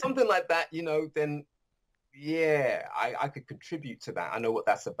if it was something like that, then yeah, I could contribute to that. I know what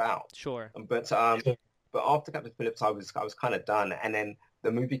that's about. Sure. But after Captain Phillips, I was kind of done, and then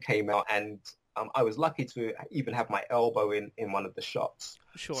the movie came out, and I was lucky to even have my elbow in one of the shots.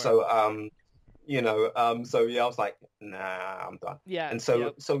 Sure. So yeah, I was like, nah, I'm done. Yeah, And so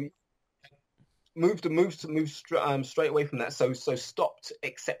yep. so straight away from that. So stopped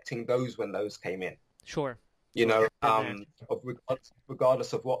accepting those when those came in. Sure. You Sure. know, Been there.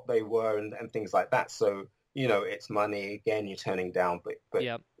 regardless of what they were and things like that. So it's money again. You're turning down, but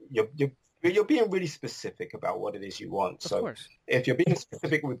Yep. you're being really specific about what it is you want. Of So course. if you're being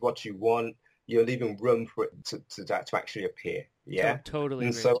specific with what you want, you're leaving room for it to actually appear. Yeah. Totally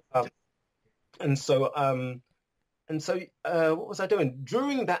And agree. so and so what was I doing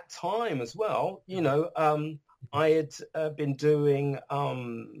during that time as well? I had been doing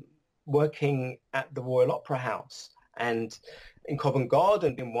working at the Royal Opera House and in Covent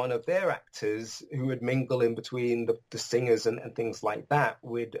Garden, in one of their actors who would mingle in between the singers and things like that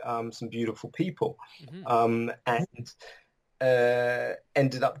with some beautiful people. Hmm. And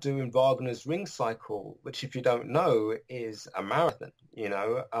ended up doing Wagner's Ring Cycle, which, if you don't know, is a marathon,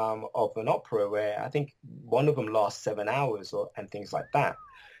 of an opera where I think one of them lasts 7 hours and things like that.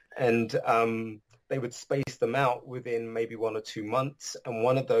 And they would space them out within maybe 1 or 2 months. And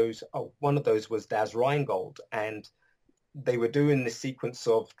one of those was Das Rheingold. And they were doing this sequence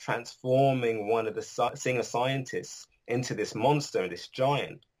of transforming one of the singer scientists into this monster, this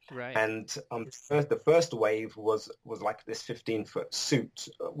giant. Right. And the first wave was like this 15-foot suit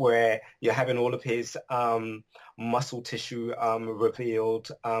where you're having all of his muscle tissue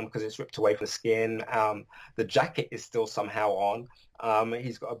revealed because it's ripped away from the skin. The jacket is still somehow on.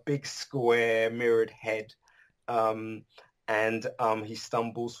 He's got a big square mirrored head, and he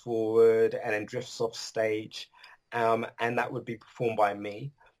stumbles forward and then drifts off stage, and that would be performed by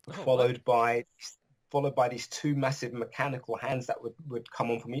me, followed by these two massive mechanical hands that would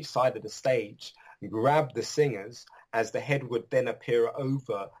come on from each side of the stage, grab the singers as the head would then appear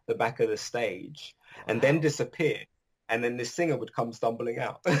over the back of the stage and then disappear. And then the singer would come stumbling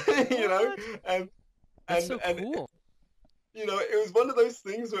out, That's so cool. It was one of those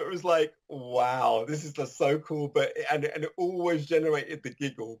things where it was like, wow, this is just so cool. But it always generated the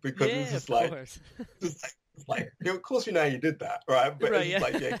giggle because it's just like, of course, how you did that, right? But right, it's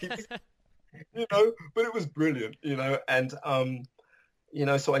like, keep but it was brilliant, and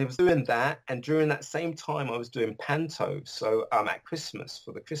so I was doing that, and during that same time I was doing panto, so at Christmas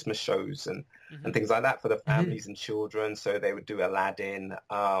for the Christmas shows and things like that for the families and children. So they would do Aladdin,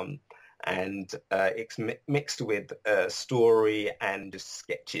 and it's mixed with story and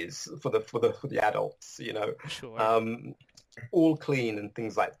sketches for the adults, Sure. all clean and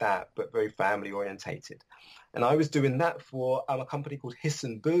things like that, but very family orientated. And I was doing that for a company called Hiss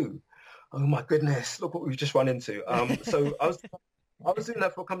and Boo. Oh my goodness! Look what we've just run into. So I was doing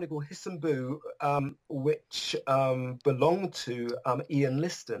that for a company called Hiss and Boo, which belonged to Ian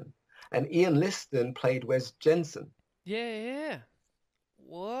Liston, and Ian Liston played Wes Jensen. Yeah.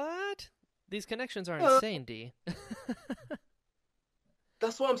 What? These connections are insane, Dee.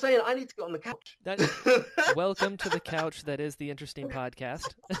 That's what I'm saying. I need to get on the couch. Welcome to the couch that is the Interesting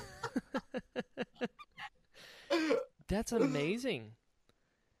Podcast. That's amazing.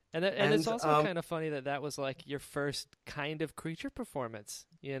 And it's also kind of funny that was like your first kind of creature performance,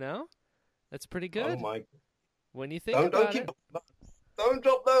 That's pretty good. Oh my! When you think about it. Don't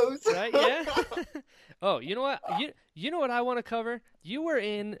drop those. Right? Yeah. Oh, you know what? You know what I want to cover? You were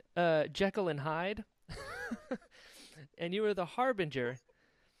in Jekyll and Hyde, and you were the Harbinger,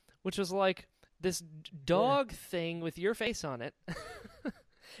 which was like this dog thing with your face on it,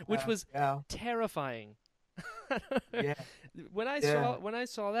 which was terrifying. Yeah. When I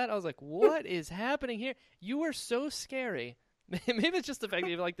saw that, I was like, "What is happening here?" You were so scary. Maybe it's just the fact that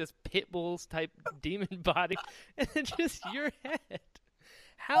you have like this pit bulls type demon body, and then just your head.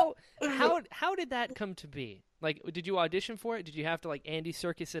 How did that come to be? Like, did you audition for it? Did you have to like Andy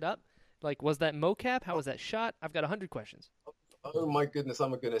Serkis it up? Like, was that mocap? How was that shot? I've got 100 questions. Oh my goodness!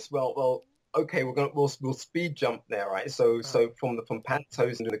 Well. Okay, we'll speed jump there, right? So from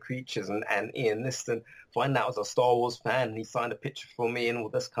Pantos and the creatures and Ian Liston, find out I was a Star Wars fan, and he signed a picture for me and all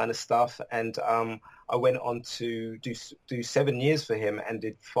this kind of stuff. And I went on to do 7 years for him and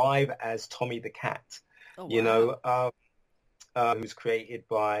did 5 as Tommy the Cat. Oh, wow. Who's created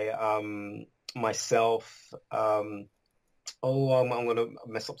by myself. I'm going to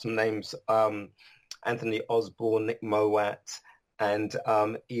mess up some names. Anthony Osborne, Nick Mowat. And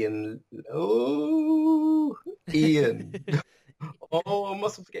Ian. Oh, Ian. I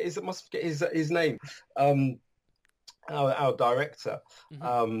must forget his name. Our director.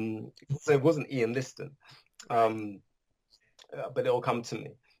 So it wasn't Ian Liston, but it'll come to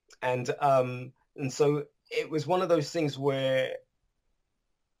me. And so it was one of those things where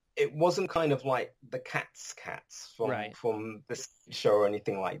it wasn't kind of like the cats from the show or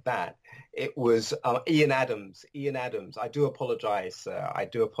anything like that. It was Ian Adams. I do apologize, sir. I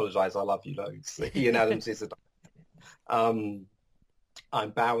do apologize. I love you loads. Ian Adams is a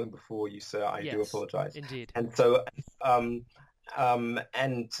I'm bowing before you, sir. I do apologize. Indeed. And so and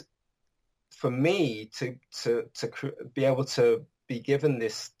for me to be able to be given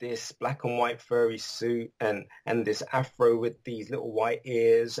this black and white furry suit and this afro with these little white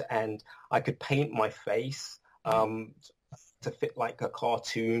ears, and I could paint my face to fit like a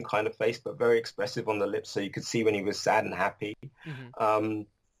cartoon kind of face, but very expressive on the lips, so you could see when he was sad and happy.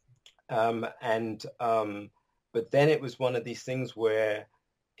 But then it was one of these things where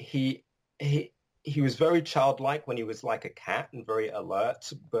he was very childlike when he was like a cat and very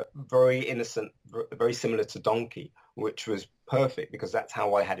alert, but very innocent, very similar to Donkey, which was perfect because that's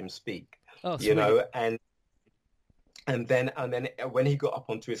how I had him speak. Oh, you know, and and then when he got up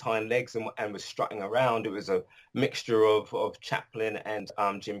onto his hind legs and was strutting around, it was a mixture of Chaplin and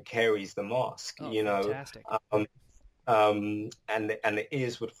Jim Carrey's The Mask, Oh, you know. fantastic. And the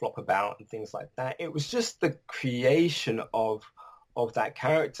ears would flop about and things like that. It was just the creation of that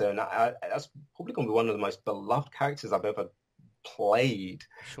character, and that's probably going to be one of the most beloved characters I've ever played.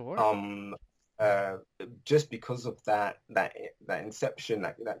 Sure. Just because of that inception,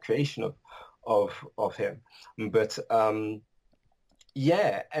 that creation of him. But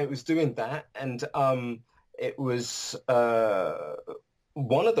yeah, it was doing that, and it was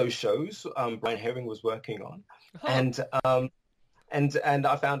one of those shows Brian Herring was working on, and I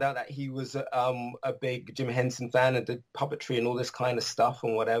found out that he was a big Jim Henson fan and did puppetry and all this kind of stuff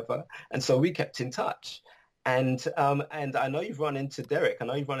and whatever, and so we kept in touch. And I know you've run into Derek. I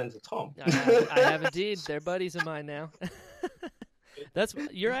know you've run into Tom. I have indeed. They're buddies of mine now.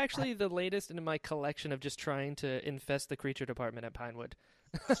 You're actually the latest in my collection of just trying to infest the creature department at Pinewood.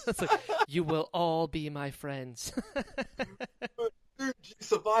 It's like, you will all be my friends. Dude, you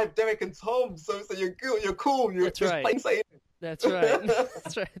survived Derek and Tom, so you're good. You're cool. You're That's just right. plain Satan. That's right.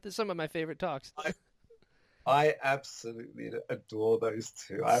 That's right. They're some of my favorite talks. I absolutely adore those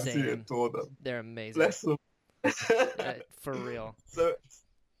two. I absolutely Same. adore them. They're amazing. Bless them. For real. So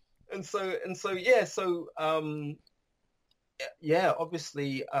yeah,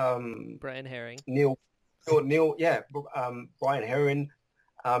 obviously Brian Herring. Neil, yeah, Brian Herring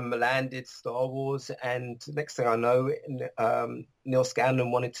landed Star Wars, and next thing I know, Neil Scanlon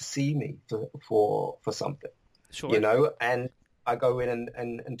wanted to see me for something, Sure. you know, and I go in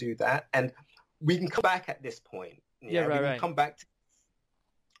and do that, and we can come back at this point. Yeah, we can right. come back to,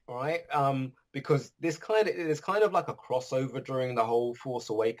 all right, because there's kind of like a crossover during the whole Force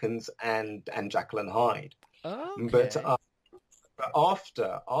Awakens and Jekyll and Hyde. Okay. But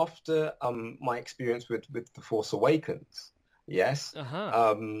after my experience with The Force Awakens, yes,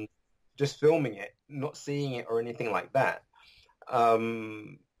 just filming it, not seeing it or anything like that,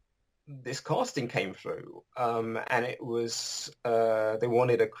 this casting came through, and it was they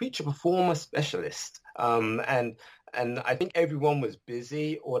wanted a creature performer specialist, and I think everyone was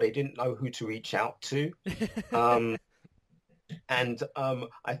busy or they didn't know who to reach out to. And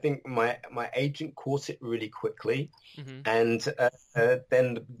I think my agent caught it really quickly, and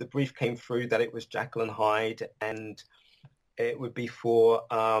then the brief came through that it was Jekyll and Hyde, and it would be for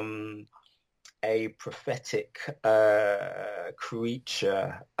a prophetic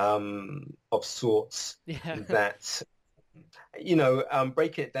creature of sorts that, you know,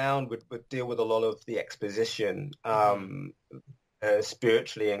 breaking it down would deal with a lot of the exposition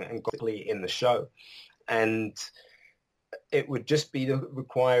spiritually and godly in the show, and it would just be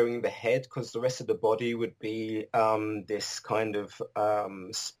requiring the head, because the rest of the body would be this kind of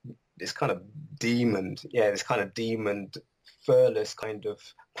demon, furless kind of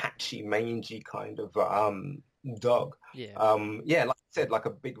patchy, mangy kind of dog. Yeah. Like I said, like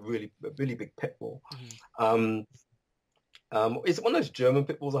a really big pit bull. Is it one of those German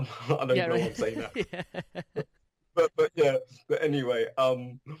pit bulls? I don't know what I'm saying now. But anyway,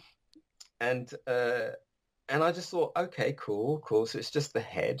 and I just thought, okay, cool. So it's just the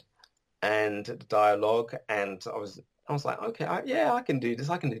head and the dialogue, and I was like, okay, I can do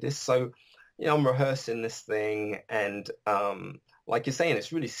this. So, you know, I'm rehearsing this thing, and like you're saying,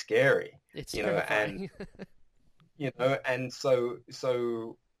 it's really scary. It's terrifying. And so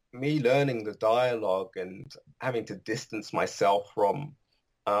me learning the dialogue and having to distance myself from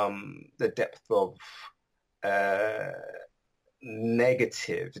the depth of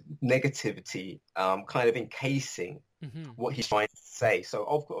negativity, kind of encasing what he's trying to say. So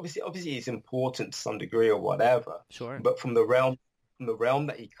obviously it's important to some degree or whatever. Sure. But from the realm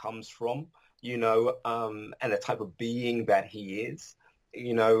that he comes from, you know, and the type of being that he is,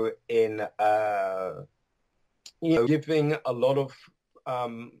 you know, in giving a lot of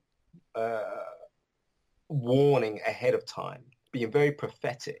warning ahead of time, being very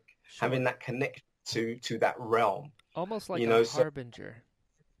prophetic, having that connection to that realm. Almost like a harbinger.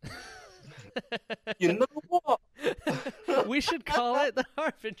 You know what? We should call it the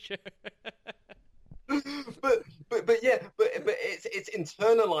harbinger. but it's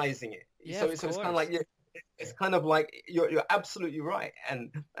internalizing it. Yeah, so it's kind of like it's kind of like you're absolutely right,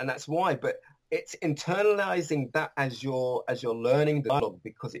 and that's why. But it's internalizing that as you're learning the dialogue,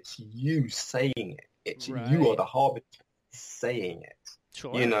 because it's you saying it. It's right. You are the harbinger saying it.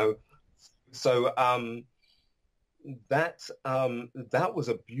 Sure. You know. So that was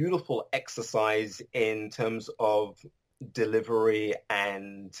a beautiful exercise in terms of delivery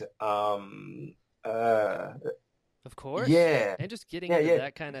and of course. Yeah. And just getting into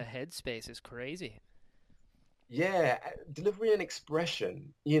that kind of headspace is crazy. Yeah, delivery and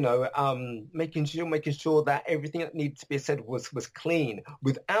expression, making sure that everything that needed to be said was clean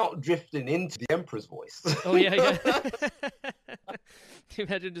without drifting into the Emperor's voice. Oh yeah, yeah. Can you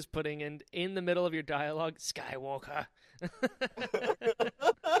imagine just putting in the middle of your dialogue, Skywalker?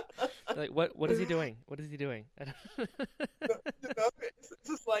 Like, what is he doing? What is he doing? It's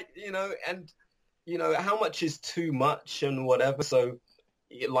just like, and how much is too much and whatever. So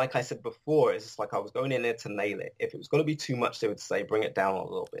like I said before, it's just like I was going in there to nail it. If it was going to be too much, they would say, bring it down a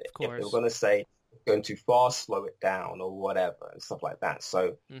little bit. Of If they were course. going to say, going too fast, slow it down or whatever and stuff like that.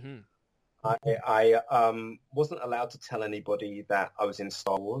 So Hmm. I wasn't allowed to tell anybody that I was in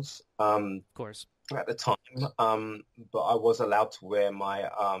Star Wars Of course. at the time, but I was allowed to wear my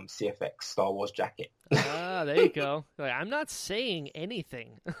CFX Star Wars jacket. Ah, there you go. Like, I'm not saying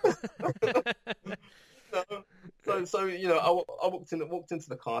anything. I walked into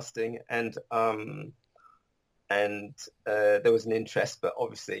the casting and there was an interest, but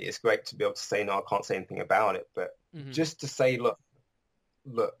obviously it's great to be able to say no, I can't say anything about it, but Hmm. just to say, look,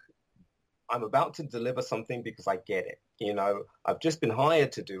 I'm about to deliver something because I get it. I've just been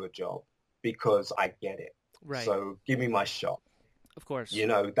hired to do a job because I get it. Right. So give me my shot. Of course.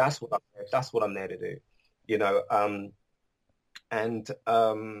 That's what I'm there to do. You know, and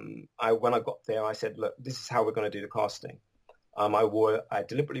when I got there, I said, look, this is how we're going to do the casting. I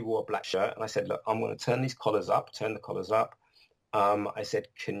deliberately wore a black shirt, and I said, look, I'm going to turn the collars up. I said,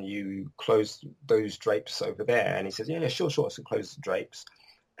 can you close those drapes over there? And he says, yeah, sure. So close the drapes.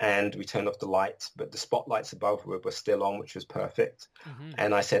 And we turned off the lights, but the spotlights above were still on, which was perfect. Hmm.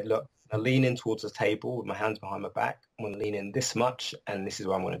 And I said, look, I lean in towards the table with my hands behind my back. I'm going to lean in this much, and this is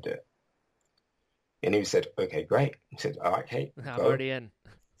where I'm going to do it. And he said, okay, great. He said, all right, Kate, I'm go. already in.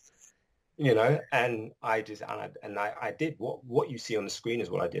 And I did what you see on the screen is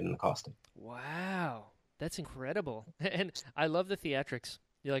what I did in the casting. Wow. That's incredible. And I love the theatrics.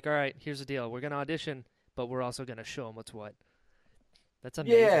 You're like, all right, here's the deal. We're going to audition, but we're also going to show them what's what. That's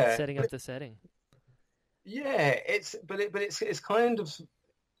amazing. Yeah, Setting up the setting. yeah, it's kind of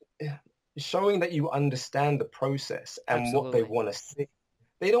showing that you understand the process and what they Absolutely. want to see.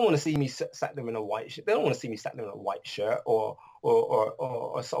 They don't want to see me sat there in a white shirt. They don't want to see me sat there in a white shirt or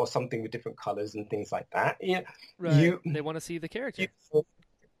something with different colors and things like that. Right. You, They want to see the you, character.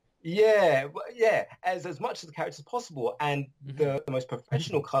 yeah, as much of the character as possible. And Hmm. the most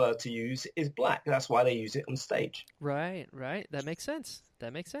professional color to use is black. That's why they use it on stage. Right, right. That makes sense.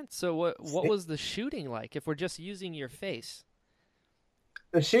 That makes sense. So what was the shooting like if we're just using your face?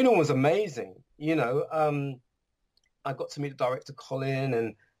 The shooting was amazing. I got to meet the director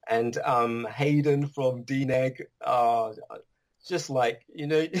Colin and Hayden from DNEG. Just like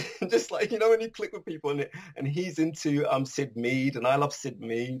just like when you click with people and he's into Sid Mead and I love Sid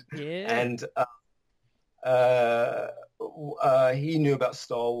Mead Yeah. and he knew about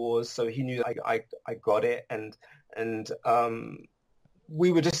Star Wars, so he knew I got it and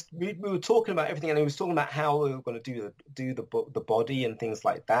we were talking about everything, and he was talking about how we were going to do the body and things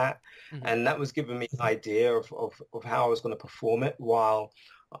like that, Hmm. and that was giving me an idea of how I was going to perform it while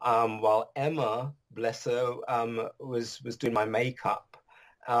Emma, bless her, was doing my makeup,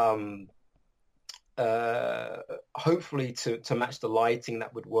 um, hopefully to match the lighting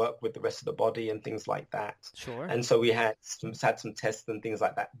that would work with the rest of the body and things like that. Sure. And so we had some tests and things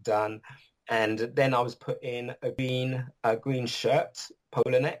like that done. And then I was put in a green shirt,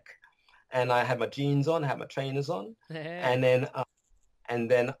 polo neck, and I had my jeans on, I had my trainers on, Yeah. and then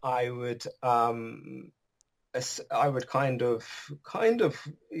I would kind of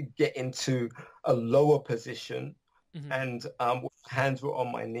get into a lower position, Hmm. and hands were on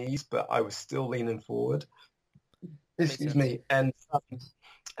my knees, but I was still leaning forward. Makes Excuse sense. me, and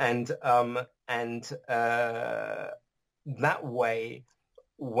that way,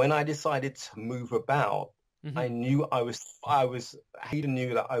 when I decided to move about, Hmm. I knew Hayden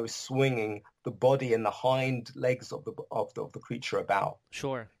knew that I was swinging the body and the hind legs of the creature about,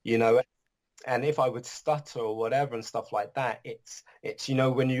 Sure. you know. And if I would stutter or whatever and stuff like that, it's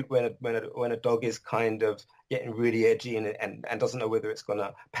when a dog is kind of getting really edgy and doesn't know whether it's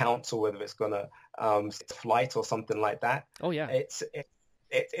gonna pounce or whether it's gonna flight or something like that. Oh yeah.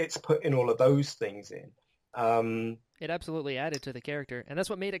 It's putting all of those things in. Um, It absolutely added to the character, and that's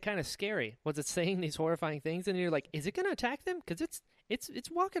what made it kind of scary. Was it saying these horrifying things, and you're like, is it going to attack them? Because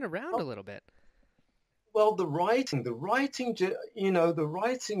it's walking around a little bit. well, the writing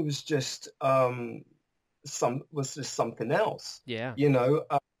was just something else. Yeah. You know,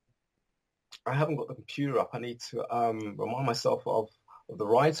 I haven't got the computer up. I need to remind myself of the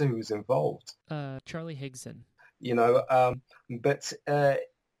writer who was involved. Charlie Higson. You know, but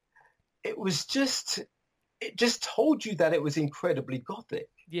it was just it just told you that it was incredibly gothic.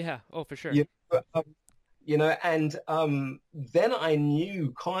 Yeah. Oh, for sure. You, and then I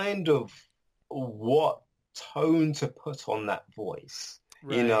knew kind of what tone to put on that voice,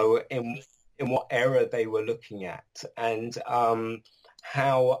 Right. in what era they were looking at, and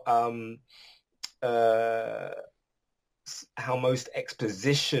how uh, how most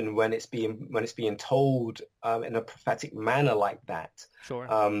exposition when it's being told in a prophetic manner like that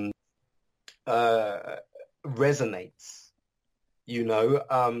Sure. um, uh, resonates, you know,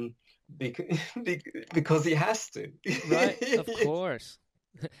 because because he has to. Right. Of course.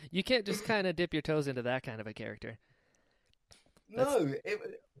 You can't just kind of dip your toes into that kind of a character. That's No,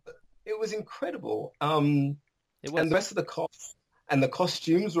 it was incredible. it And was. the rest of the cast and the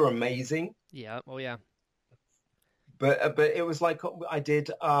costumes were amazing. Yeah. Oh, yeah. But it was like I did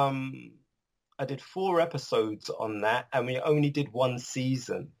 4 episodes on that, and we only did one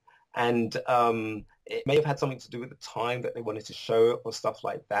season. And it may have had something to do with the time that they wanted to show it or stuff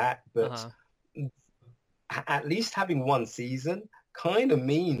like that. But Uh-huh. at least having one season kind of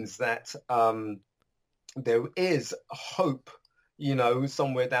means that there is hope,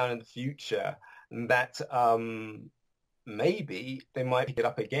 somewhere down in the future that maybe they might pick it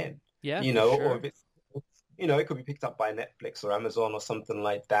up again, Yeah, for or if sure. it's, it could be picked up by Netflix or Amazon or something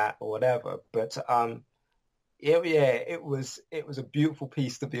like that or whatever. But it was a beautiful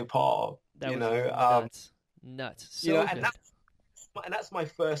piece to be a part of, That was nuts. Nuts. So and good. that's my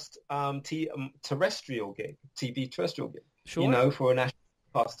first terrestrial gig, TV terrestrial gig, Sure. for a national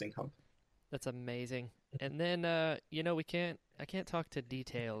casting company. That's amazing. And then I can't talk to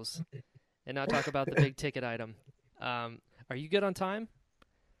details and not talk about the big ticket item. Are you good on time?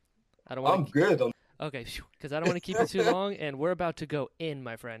 I don't want I'm to. good. Okay, because I don't want to keep you too long, and we're about to go in,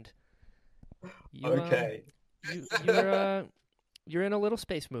 my friend. You Okay. you're in a little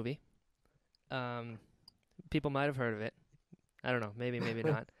space movie. Um, People might have heard of it. I don't know, maybe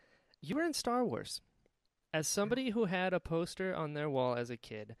not. You were in Star Wars. As somebody who had a poster on their wall as a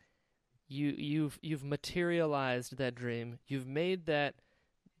kid, you've materialized that dream. You've made that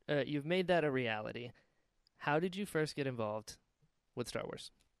a reality. How did you first get involved with Star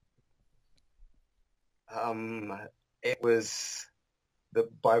Wars? Um, it was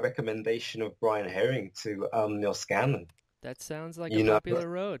by recommendation of Brian Herring to Neil Scanlon. That sounds like a You know, popular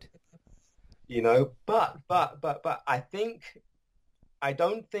road. but I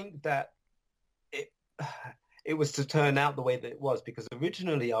don't think that it it was to turn out the way that it was, because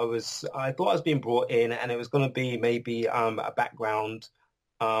originally I thought I was being brought in and it was going to be maybe a background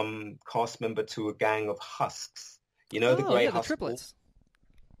cast member to a gang of husks, the Oh Grey yeah, the Husk. triplets.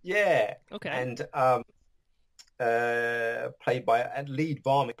 Yeah, Okay. and played by and lead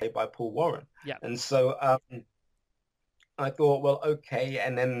varmint played by Paul Warren. Yeah. And so I thought, well, okay,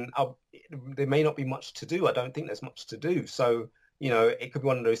 and then there may not be much to do. I don't think there's much to do. So, it could be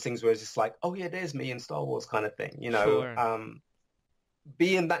one of those things where it's just like, oh yeah, there's me in Star Wars kind of thing. Sure.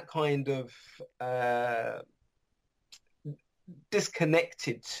 Being that kind of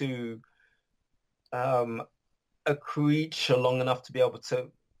disconnected to a creature long enough to be able to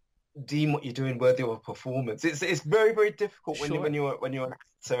deem what you're doing worthy of a performance. It's very, very difficult when Sure. you're an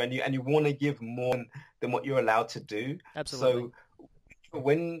actor and you want to give more than what you're allowed to do. Absolutely.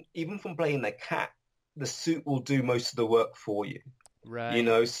 So even from playing the cat, the suit will do most of the work for you.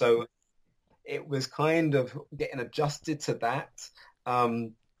 Right. So it was kind of getting adjusted to that.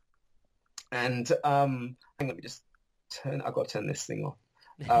 And hang on, let me just I've got to turn this thing off.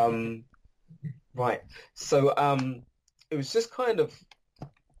 Right. So it was just kind of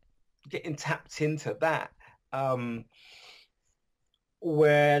getting tapped into that,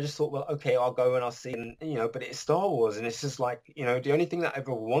 where I just thought, well, okay, I'll go and I'll see, and, but it's Star Wars, and it's just like, the only thing that I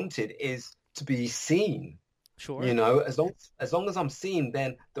ever wanted is to be seen. Sure. As long as I'm seen,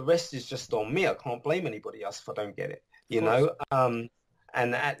 then the rest is just on me. I can't blame anybody else if I don't get it, Of course.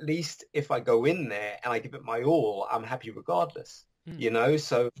 and at least if I go in there and I give it my all, I'm happy regardless, Mm.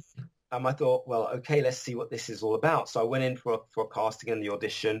 So I thought, well, okay, let's see what this is all about. So I went in for a casting and the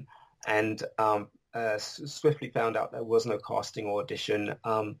audition, and swiftly found out there was no casting or audition.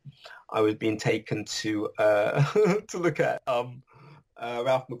 I was being taken to to look at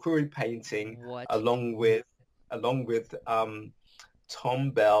Ralph McQuarrie painting, What? along with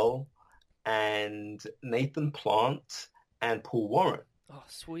Tom Bell and Nathan Plant and Paul Warren. Oh,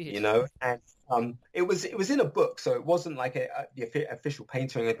 sweet. And it was in a book, so it wasn't like the official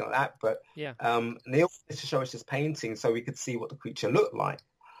painting or anything like that. But Yeah. Neil wanted to show us his painting so we could see what the creature looked like.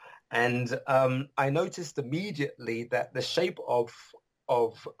 And I noticed immediately that the shape of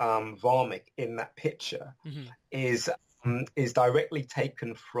Varmic in that picture Hmm. is directly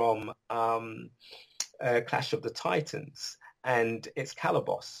taken from Clash of the Titans, and it's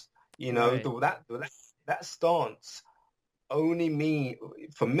Calabos. You know, Right. that stance only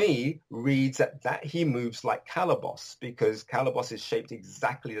for me reads that he moves like Calabos, because Calabos is shaped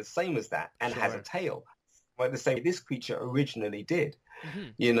exactly the same as that and has a Sure. tail, like the same this creature originally did. Hmm.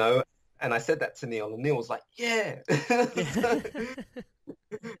 You know, and I said that to Neil, and Neil was like, "Yeah," Yeah. so,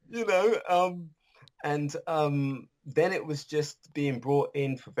 you know. And then it was just being brought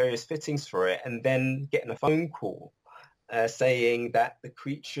in for various fittings for it, and then getting a phone call saying that the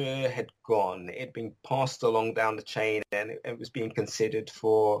creature had gone. It had been passed along down the chain, and it was being considered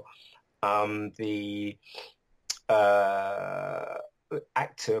for the uh,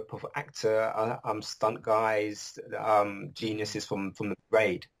 stunt guys, Hmm. geniuses from the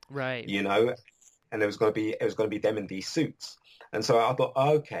raid, Right. you know, and it was going to be them in these suits. And so I thought,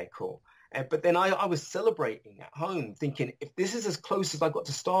 okay, cool. But then I was celebrating at home, thinking, if this is as close as I got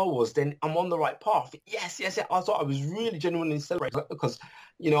to Star Wars, then I'm on the right path. Yes, yes, yes. I thought I was really genuinely celebrating because,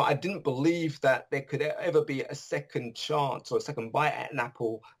 you know, I didn't believe that there could ever be a second chance or a second bite at an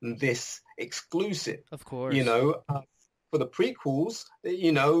apple this exclusive. Of You course. know, for the prequels,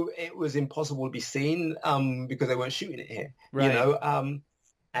 you know, it was impossible to be seen because they weren't shooting it here. You Right. know,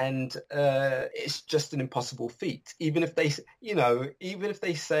 and it's just an impossible feat. Even if they, you know, even if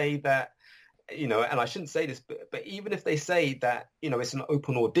they say that, you know, and I shouldn't say this, but even if they say that, you know, it's an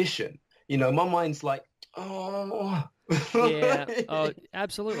open audition, you know, my mind's like, oh, Yeah. Oh, you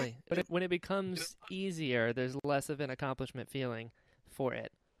absolutely. But when it know, becomes easier, there's less of an accomplishment feeling for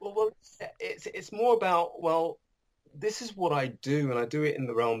it. well, it's more about, well, this is what I do, and I do it in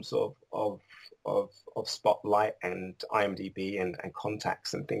the realms of Spotlight and IMDb and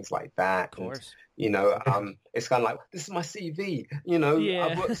contacts and things like Of that. And course. you know, it's kind of like, this is my CV. You know, I've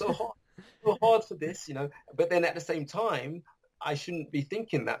Yeah. worked so hard for this. You know, but then at the same time, I shouldn't be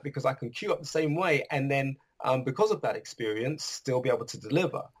thinking that, because I can queue up the same way, and then because of that experience, still be able to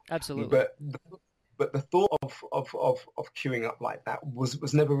deliver. Absolutely. But but the thought of queuing up like that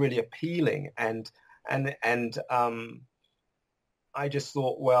was never really appealing, and I just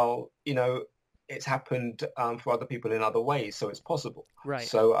thought, well, you know, it's happened for other people in other ways, so it's possible. Right.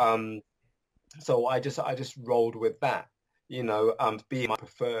 So I just rolled with that, you know, being my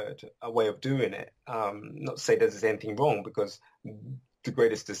preferred way of doing it. Not to say there's anything wrong, because the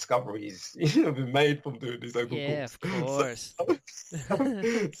greatest discoveries have been made from doing these open Yeah, calls. of So, course.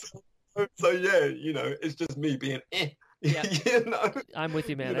 so, so yeah, you know, it's just me being, Yeah, you know, I'm with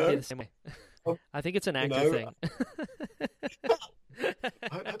you, you man. I feel know, the same way. um, I think it's an you actor know, thing.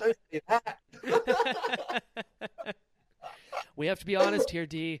 I don't say that. We have to be honest here,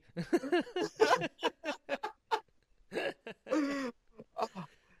 D. Oh,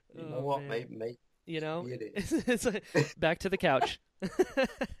 you know Oh what? man. Maybe You know, it it's like, back to the couch.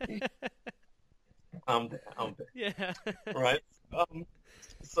 is. I'm there, Yeah. right? Um,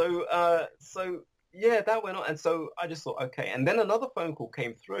 so yeah, that went on, and so I just thought, okay. And then another phone call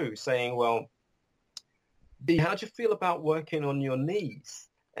came through saying, well, Dee, how do you feel about working on your knees?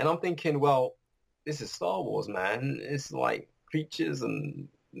 And I'm thinking, well, this is Star Wars, man. It's like creatures and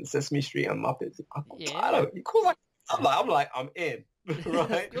Sesame Street and Muppets. I Yeah. don't. Of course, I'm in,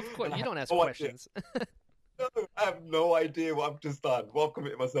 right? Of course, And I you have don't ask no idea. questions. No, I have no idea what I've just done, what I've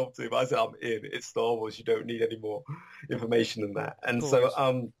committed myself to. But I said, I'm in. It's Star Wars. You don't need any more information than that. Of And so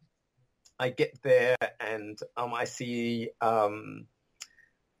course. I get there, and I see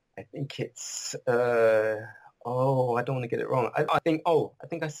I think it's oh, I don't want to get it wrong. I think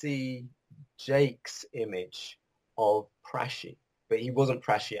I see Jake's image of Prashi, but he wasn't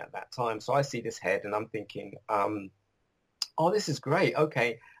Prashi at that time. So I see this head, and I'm thinking, oh, this is great.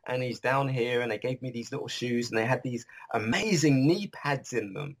 Okay. And he's down here, and they gave me these little shoes, and they had these amazing knee pads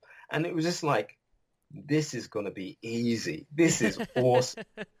in them. And it was just like, this is going to be easy. This is awesome.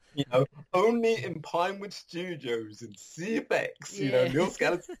 You know, only in Pinewood Studios and CFX, you know, Yeah. Neil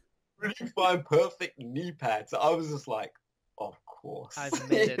Scalise really find perfect knee pads. I was just like, of course. I've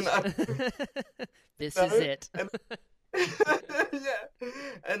made You know? it. This is No? it. And yeah.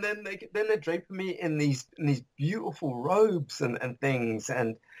 And then they're draping me in these beautiful robes and things,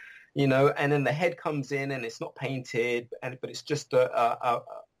 and you know, and then the head comes in, and it's not painted, but it's just a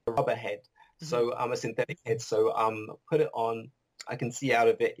rubber head. Mhm. So I'm a synthetic head. So put it on. I can see out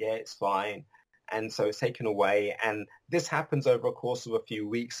of it. Yeah, it's fine. And so it's taken away. And this happens over a course of a few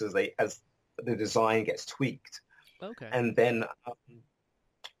weeks as the design gets tweaked. Okay. And then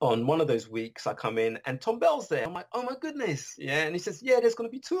on one of those weeks, I come in and Tom Bell's there. I'm like, oh my goodness. Yeah. And he says, yeah, there's going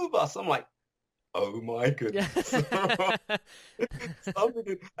to be two of us. I'm like, oh my Yeah. goodness. So I'm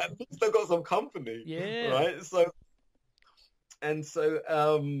thinking, at least I got some company, Yeah. right? So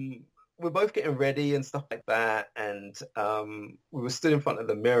we're both getting ready and stuff like that, and we were stood in front of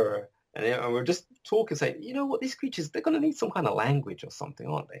the mirror, and we we're just talking, saying, you know what, these creatures, they're going to need some kind of language or something,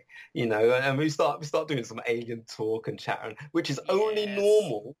 aren't they? You know, and we start doing some alien talk and chat, which is only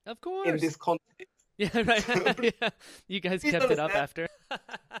normal of in course. this context. Yeah, right. Yeah. You guys Please kept it up understand. after.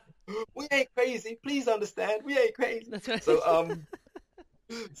 We ain't crazy. Please understand. We ain't crazy. That's right.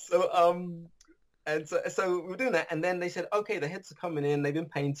 So and so we were doing that, and then they said, okay, the heads are coming in. They've been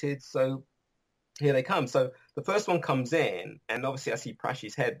painted, so here they come. So the first one comes in, and obviously I see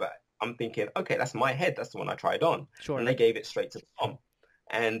Prashi's head, but I'm thinking, okay, that's my head. That's the one I tried on. Sure. And they gave it straight to Tom.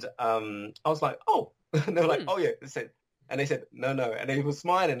 And I was like, oh. And they were like, oh, yeah. They said, no. And they were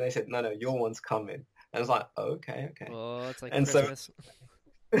smiling. And they said, no, your one's coming. And I was like, okay. Oh, it's like and Christmas.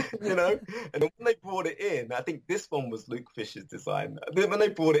 you know, and then when they brought it in, I think this one was Luke Fisher's design. Then when they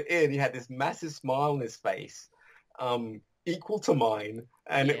brought it in, he had this massive smile on his face, equal to mine,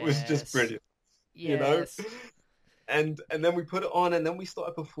 and it was just brilliant. You know, and then we put it on, and then we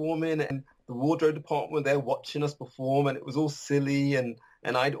started performing, and the wardrobe department were there watching us perform, and it was all silly, and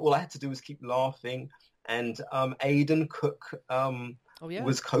all I had to do was keep laughing, and Aidan Cook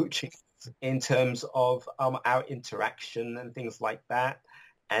was coaching in terms of our interaction and things like that,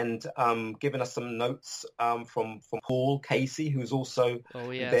 and giving us some notes from Paul Casey, who's also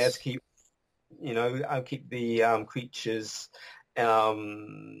there to keep, you know, keep the creatures,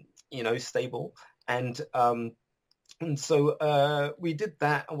 you know, stable. And so we did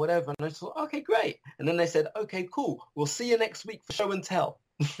that and whatever, and I thought, okay, great. And then they said, okay, cool, we'll see you next week for show and tell.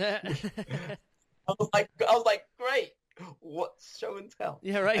 I was like, great. What's show and tell?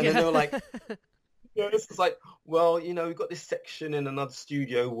 Yeah, right. And then they were like, you know, it's like, well, you know, we've got this section in another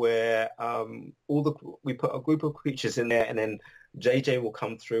studio where we put a group of creatures in there, and then JJ will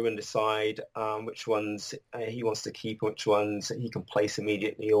come through and decide which ones he wants to keep, which ones he can place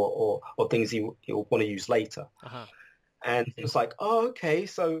immediately, or things he'll want to use later. Uh-huh. And it was like, oh, okay,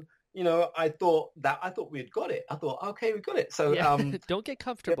 so. You know, I thought we had got it. I thought, okay, we got it. So don't get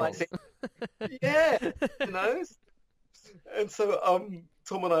comfortable. Yeah, you know. And so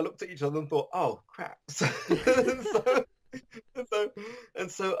Tom and I looked at each other and thought, oh crap. The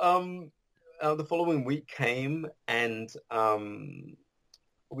following week came, and I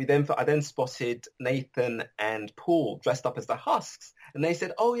then spotted Nathan and Paul dressed up as the Husks, and they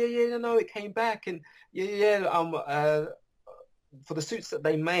said, oh yeah, no, it came back, and for the suits that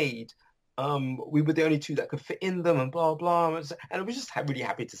they made, we were the only two that could fit in them, and blah blah, and I was just really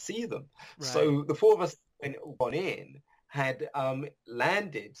happy to see them. Right. So the four of us, when it gone in, had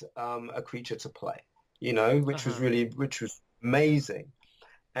landed a creature to play, you know, which was amazing,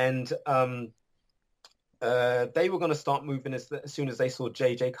 and they were going to start moving as soon as they saw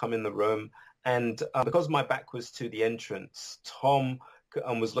JJ come in the room, and because my back was to the entrance, Tom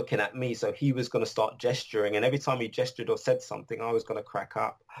was looking at me, so he was going to start gesturing, and every time he gestured or said something, I was going to crack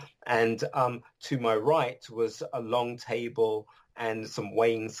up. And to my right was a long table and some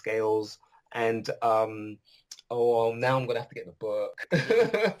weighing scales, and now I'm going to have to get the book.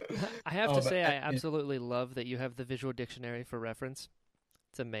 I have to say, I absolutely love that you have the visual dictionary for reference.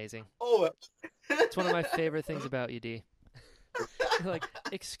 It's amazing. It's one of my favorite things about you, Dee. Like,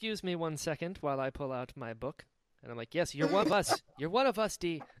 excuse me 1 second while I pull out my book. And I'm like, yes, you're one of us. You're one of us,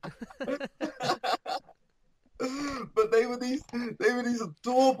 Dee. But they were these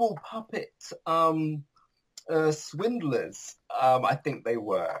adorable puppet swindlers. I think they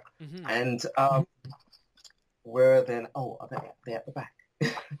were, and were then they're at the back.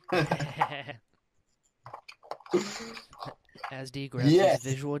 As Dee grabs his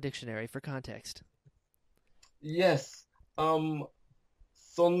visual dictionary for context. Yes, Sonsigo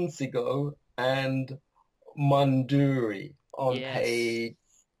and Munduri on page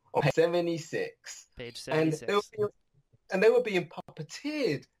 76. Page 76. And they were being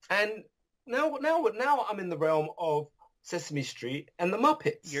puppeteered. And now I'm in the realm of Sesame Street and the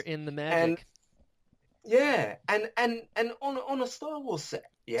Muppets. You're in the magic. And on a Star Wars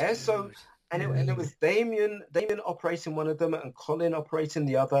set. Yeah. Dude. So it was Damien operating one of them and Colin operating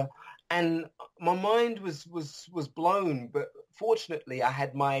the other. And my mind was blown, but fortunately I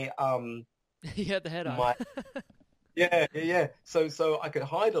had my you had the head on. Yeah. So I could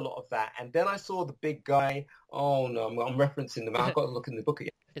hide a lot of that, and then I saw the big guy. Oh no, I'm referencing them. I've got to look in the book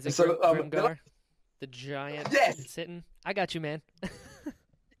again. Is it Grimgar, the giant? Yes. Sitting. I got you, man. Yeah,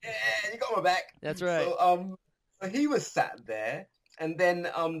 you got my back. That's right. So he was sat there, and then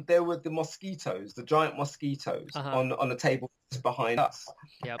there were the mosquitoes, the giant mosquitoes on the table behind us.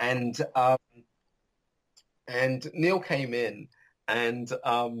 Yep. And Neil came in. And,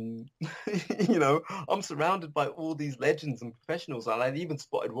 you know, I'm surrounded by all these legends and professionals. And I'd even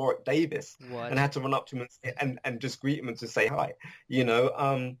spotted Warwick Davis What? and had to run up to him and just greet him and just say hi, you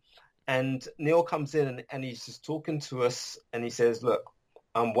know. And Neil comes in and he's just talking to us and he says, look,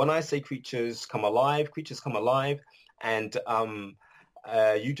 when I say creatures come alive, and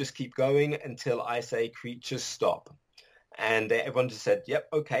you just keep going until I say creatures stop. And everyone just said, yep,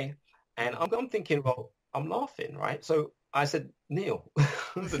 okay. And I'm thinking, well, I'm laughing, right? So I said, Neil.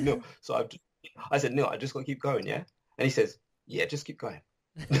 I said, Neil. I said, Neil, I just got to keep going, yeah? And he says, yeah, just keep going.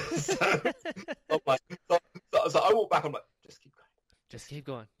 so, I'm like, so I walk back, I'm like, just keep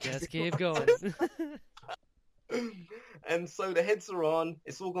going. Just keep going. Just keep going. And so the heads are on,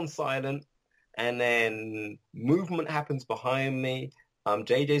 it's all gone silent, and then movement happens behind me.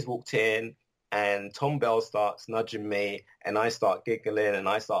 JJ's walked in, and Tom Bell starts nudging me, and I start giggling, and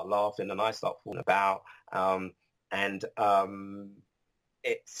I start laughing, and I start falling about. And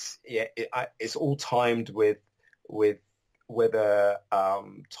it's all timed with whether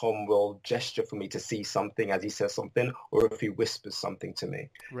Tom will gesture for me to see something as he says something, or if he whispers something to me.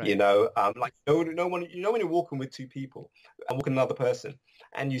 Right. You know, like no one. You know when you're walking with two people and walking another person,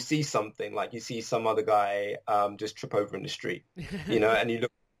 and you see something, like you see some other guy just trip over in the street, you know, and you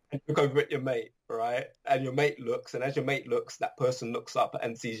look over at your mate, right? And your mate looks, and as your mate looks, that person looks up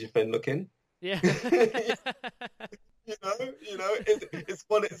and sees your friend looking. Yeah. You know, it's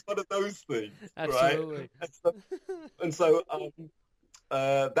one of those things, Absolutely. right? And so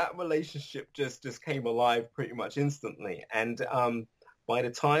that relationship just came alive pretty much instantly. And by the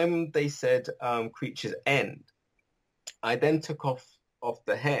time they said creatures end, I then took off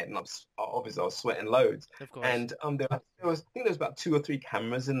the head, and obviously I was sweating loads. Of course. And I think there was about 2 or 3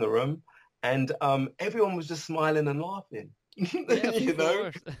 cameras in the room, and everyone was just smiling and laughing. Yeah, you of know.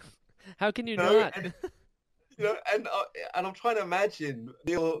 course. How can you know, not? and, you know, and I'm trying to imagine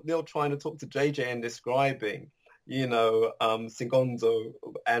Neil trying to talk to JJ and describing, you know, Singonzo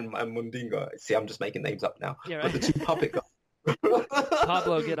and Mundingo. See, I'm just making names up now. Yeah, right. But the 2 puppet guys.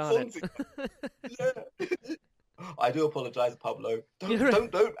 Pablo, get on it. Yeah. I do apologize, Pablo.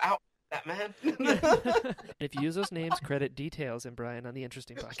 Don't out that man. If you use those names, credit Dee Tails and Brian on the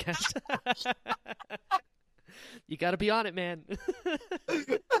Interesting Podcast. You got to be on it, man.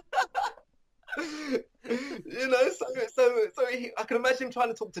 You know, so I can imagine him trying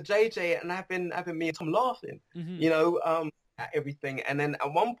to talk to JJ and having me and Tom laughing, Mm-hmm. you know, at everything. And then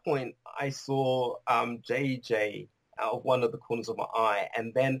at one point I saw JJ out of one of the corners of my eye,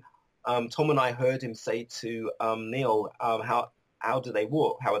 and then Tom and I heard him say to Neil, how do they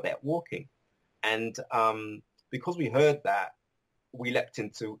walk? How are they walking? And because we heard that, we leapt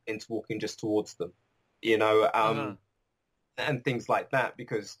into walking just towards them, you know, and things like that,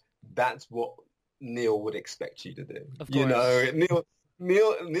 because that's what Neil would expect you to do. Of you course. know,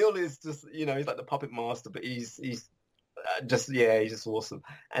 Neil is just, you know, he's like the puppet master, but he's just he's just awesome.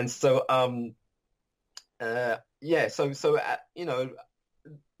 And so you know,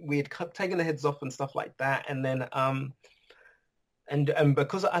 we had taken the heads off and stuff like that, and then and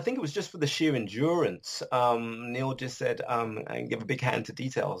because I think it was just for the sheer endurance, Neil just said and give a big hand to Dee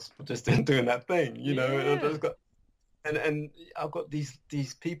Tails for just doing that thing, you know. And I've got these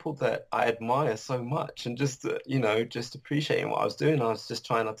people that I admire so much, and just you know, just appreciating what I was doing. I was just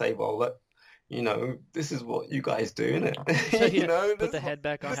trying to say, well, look, you know, this is what you guys do, isn't it? So you know, put the head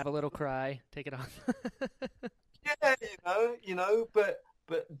back on, have a little cry, take it off. Yeah, you know, but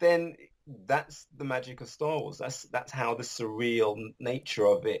then that's the magic of Star Wars. That's how the surreal nature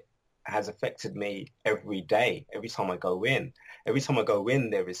of it has affected me every day. Every time I go in,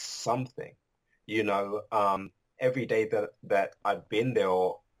 there is something, you know. Every day that I've been there,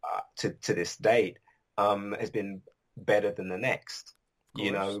 or to this date, has been better than the next.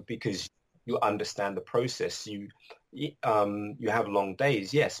 You know, because you understand the process. You have long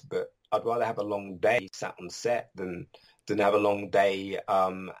days, yes, but I'd rather have a long day sat on set than have a long day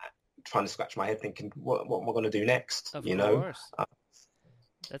trying to scratch my head thinking, what am I going to do next? Of you course. know.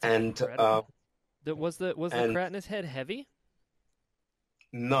 That's and incredible. Was the Kratnis head heavy?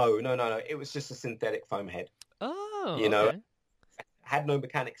 No. It was just a synthetic foam head. Oh, you know, okay. Had no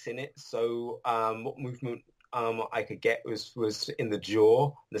mechanics in it, so what movement I could get was in the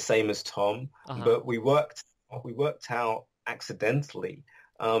jaw, the same as Tom. But we worked out accidentally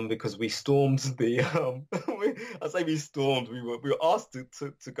because we stormed the. I say we stormed. We were asked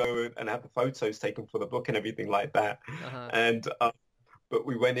to go and have the photos taken for the book and everything like that, and. But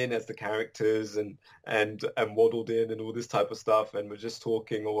we went in as the characters and waddled in and all this type of stuff, and we're just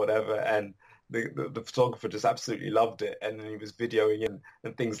talking or whatever, and the photographer just absolutely loved it, and he was videoing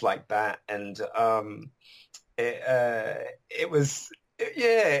and things like that, and it was,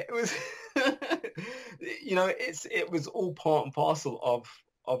 yeah, it was, it was all part and parcel of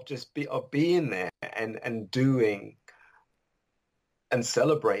of being there and doing and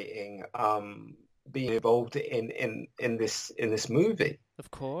celebrating, being involved in this movie. Of You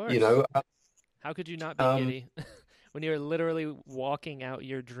course. know, How could you not be um, giddy when you're literally walking out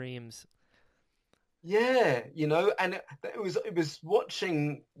your dreams? yeah, and it was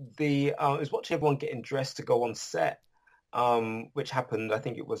watching it was watching everyone getting dressed to go on set, which happened. I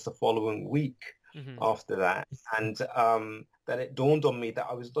think it was the following week Hmm. after that, and then it dawned on me that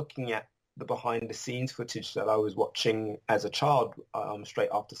I was looking at the behind the scenes footage that I was watching as a child, straight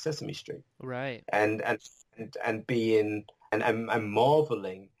after Sesame Street, Right. and being and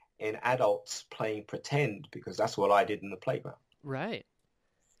marveling in adults playing pretend, because that's what I did in the playground. Right.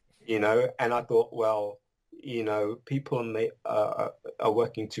 And I thought, well, people are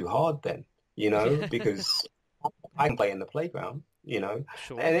working too hard then, Yeah. because I can play in the playground, and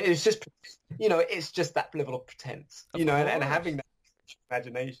Sure. it's just that level of pretense, Of and having course. that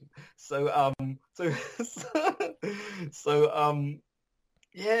imagination. So, so,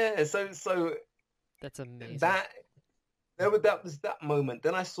 yeah, so That's amazing. that that was that moment.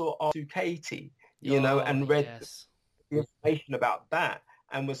 Then I saw R2 Katie, Oh, and read yes. the information about that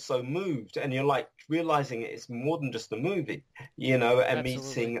and was so moved. And you're like realizing it's more than just a movie, and Absolutely.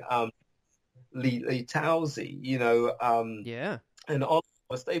 meeting Lee Tails, Yeah. and Oliver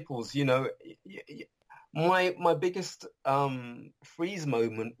Staples. My biggest freeze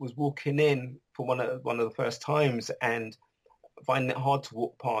moment was walking in for one of the first times and finding it hard to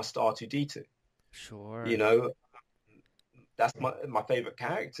walk past R2D2. You Sure. know, that's my favorite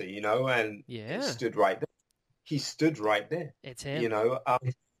character, and it Yeah. stood right there. He stood right there, It's you him. know.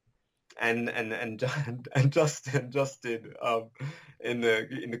 And and Justin in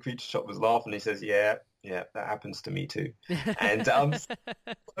the creature shop was laughing. He says, "Yeah, yeah, that happens to me too." And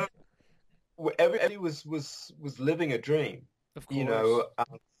everybody was living a dream, Of you course. know,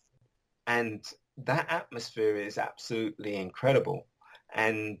 and that atmosphere is absolutely incredible.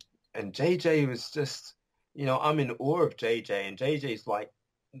 And JJ was just, I'm in awe of JJ, and JJ's like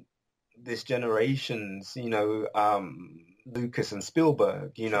this generation's, Lucas and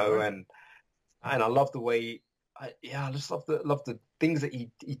Spielberg, Sure. and I love the way, I just love the things that he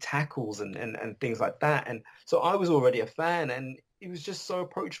tackles and things like that. And so I was already a fan, and he was just so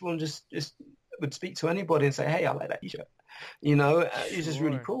approachable and just would speak to anybody and say, "Hey, I like that t-shirt." It's just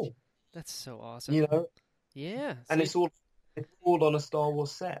really Sure. cool, That's so you awesome. know, Yeah. and See, it's all on a Star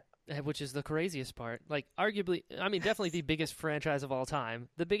Wars set. which is the craziest part. Like, arguably, I mean, definitely the biggest franchise of all time,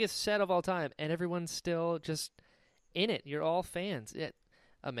 the biggest set of all time, and everyone's still just in it. You're all fans.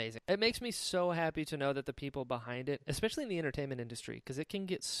 Amazing. It makes me so happy to know that the people behind it, especially in the entertainment industry, because it can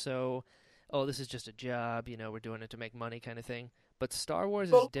get so, oh, this is just a job, we're doing it to make money kind of thing. But Star Wars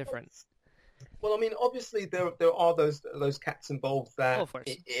is Well, different. Well, I mean, obviously there are those cats involved Oh, that of course.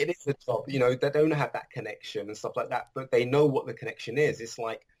 it is a job, that don't have that connection and stuff like that, but they know what the connection is. It's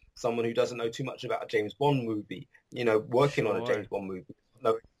like someone who doesn't know too much about a James Bond movie, working on a Sure. James Bond movie,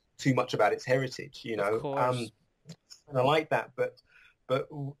 know too much about its heritage, Of course. and I like that. But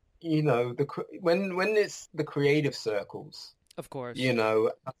when it's the creative circles, Of course.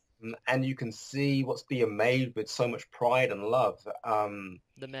 and you can see what's being made with so much pride and love.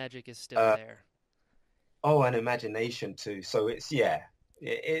 The magic is still Uh, there. Oh, and imagination too. So it's yeah,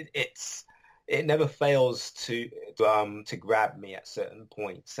 it never fails to grab me at certain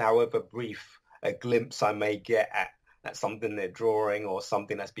points, however brief a glimpse I may get at something they're drawing or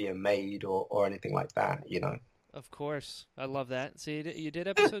something that's being made or anything like that. Of course. I love that. So you did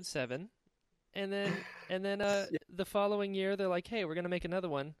episode 7, and then Yeah. the following year they're like, "Hey, we're going to make another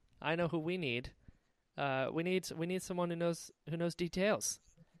one. I know who we need. We need someone who knows details."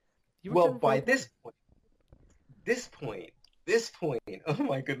 You were Well, to by Rogue One. this point, this point, oh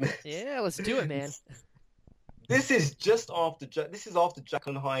my goodness, Yeah, let's do it, man. this is after Jack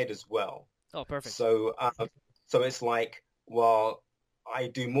and Hyde as well. Oh, perfect. So it's like, well, I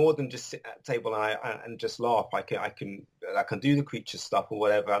do more than just sit at the table and just laugh. I can do the creature stuff or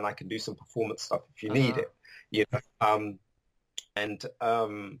whatever, and I can do some performance stuff if you need Uh-huh. it. And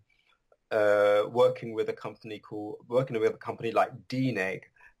working with a company like DNEG,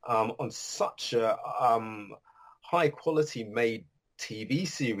 on such a high quality made TV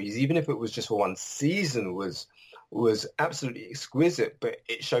series, even if it was just for one season, was absolutely exquisite. But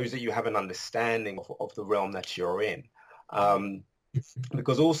it shows that you have an understanding of the realm that you're in. Um,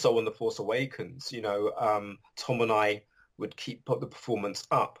 because also on The Force Awakens, Tom and I would keep put the performance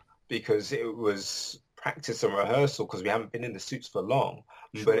up because it was practice and rehearsal because we haven't been in the suits for long.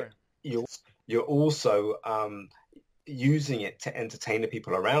 But Sure. you you're also using it to entertain the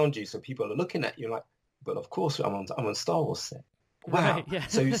people around you. So people are looking at you like, but of course I'm on Star Wars set. Right. Wow. Yeah.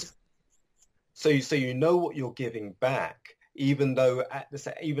 So you know what you're giving back, even though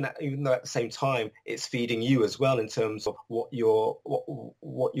even though at the same time it's feeding you as well in terms of what your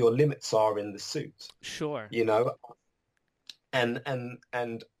limits are in the suit, Sure. you know, and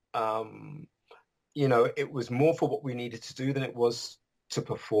it was more for what we needed to do than it was to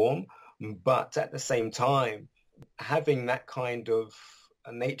perform, but at the same time having that kind of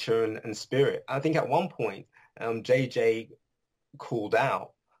nature and spirit. I think at one point JJ called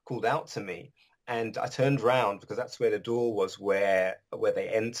out to me, and I turned around because that's where the door was, where they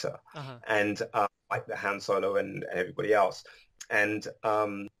enter, Uh-huh. and like the Han Solo and everybody else, and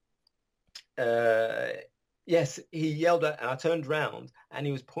yes, he yelled at, and I turned around, and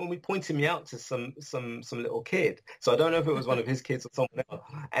he was pointing me out to some little kid. So I don't know if it was one of his kids or someone else.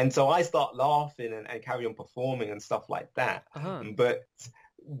 And so I start laughing and carry on performing and stuff like that. Uh-huh. But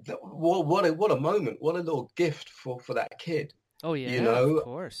what a moment! What a little gift for that kid. Oh yeah, You know, of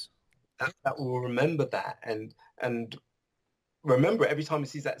course. that will remember that and remember every time he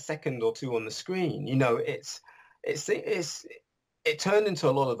sees that second or two on the screen. You know, it turned into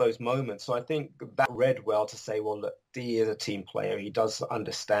a lot of those moments. So I think that read well to say, well, look, Dee is a team player. He does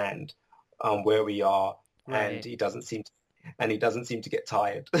understand where we are, Right. and he doesn't seem to get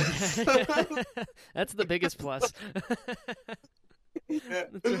tired. That's the biggest plus. Yeah.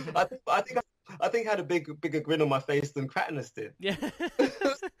 That's right. I think I had a bigger grin on my face than Kratnis did. Yeah.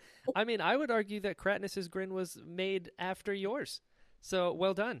 I mean, I would argue that Kratnis's grin was made after yours. So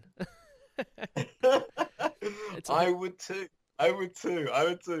well done. I would too.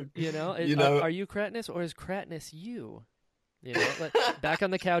 You know, are you Kratnis or is Kratnis you? You know, back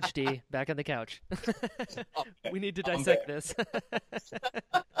on the couch, D. Back on the couch. We need to dissect this.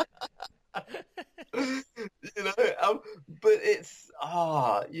 But it's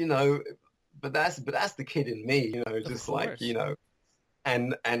but that's the kid in me, just like,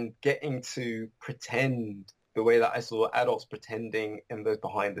 and getting to pretend the way that I saw adults pretending in those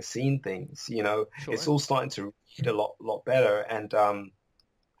behind the scene things, Sure. it's all starting to read a lot better. And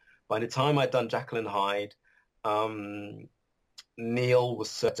by the time I'd done Jekyll and Hyde, Neil was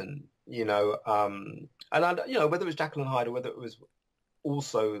certain, and whether it was Jekyll and Hyde or whether it was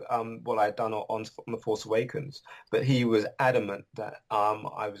also what I had done on The Force Awakens, but he was adamant that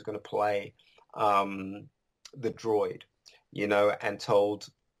I was going to play the droid, and told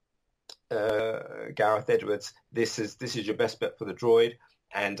Gareth Edwards, this is your best bet for the droid,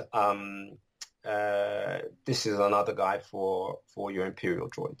 and this is another guy for your Imperial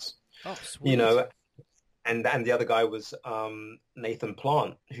droids. Oh, sweet. And the other guy was Nathan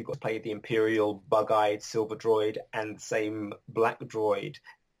Plant, who got to play the Imperial bug-eyed silver droid and the same black droid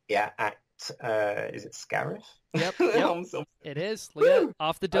at is it Scarif? Yep. It is. Look at that.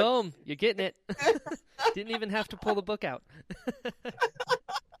 Off the dome. You're getting it. Didn't even have to pull the book out.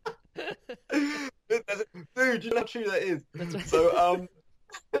 Dude, you know how true that is. That's right. So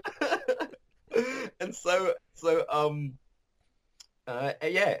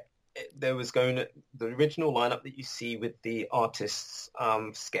yeah, there was the original lineup that you see with the artist's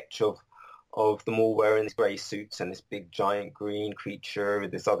sketch of them all wearing these grey suits and this big giant green creature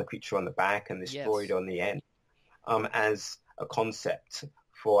with this other creature on the back and this droid on the end, as a concept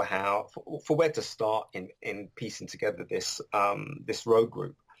for where to start in piecing together this rogue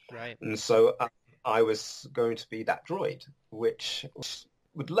group. Right. And so I was going to be that droid, which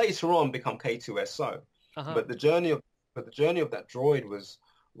would later on become K2SO. Uh-huh. But the journey of that droid was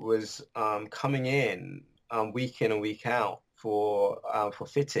coming in week in and week out for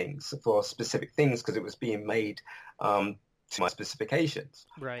fittings for specific things, because it was being made to my specifications.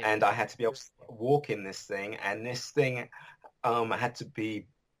 Right. And I had to be able to walk in this thing, and this thing had to be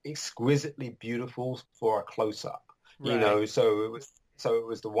exquisitely beautiful for a close-up. Right. So it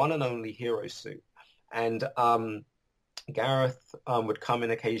was the one and only hero suit. And Gareth would come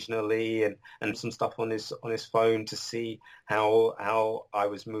in occasionally and some stuff on his phone to see how I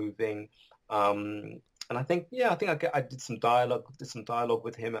was moving. And I think I did some dialogue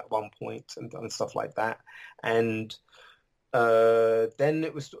with him at one point and stuff like that. And then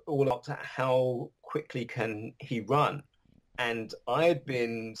it was all about how quickly can he run. And I had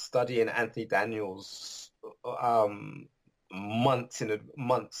been studying Anthony Daniels months in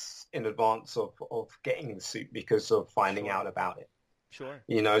advance of getting the suit because of finding out about it. Sure.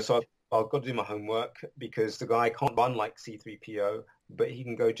 So I've got to do my homework, because the guy can't run like C-3PO, but he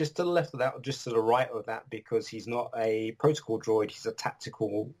can go just to the left of that or just to the right of that, because he's not a protocol droid, he's a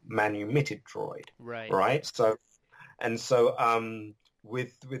tactical manumitted droid. Right. Right? So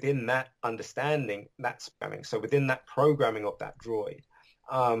within that understanding, that's programming. So within that programming of that droid,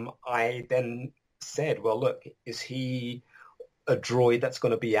 I then said, well, look, is he a droid that's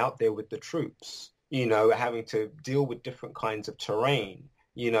going to be out there with the troops, having to deal with different kinds of terrain,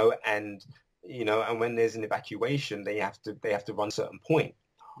 and when there's an evacuation, they have to run a certain point.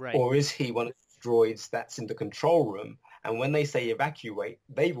 Right. Or is he one of the droids that's in the control room, and when they say evacuate,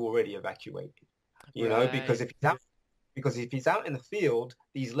 they've already evacuated, Right. because if he's out in the field,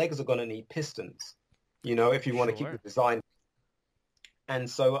 these legs are going to need pistons, if you want to keep Sure. the design. And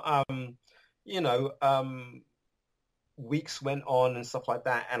so, weeks went on and stuff like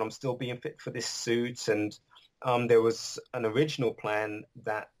that, and I'm still being fit for this suit. And there was an original plan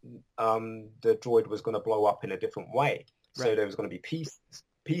that the droid was going to blow up in a different way. So Right. there was going to be pieces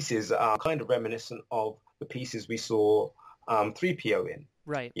kind of reminiscent of the pieces we saw 3PO in,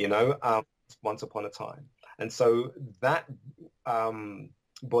 Right. once upon a time. And so that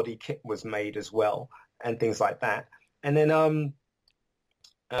body kit was made as well, and things like that. And then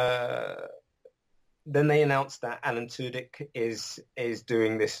they announced that Alan Tudyk is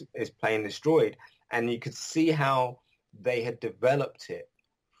playing this droid, and you could see how they had developed it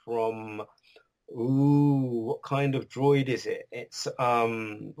from what kind of droid is it? It's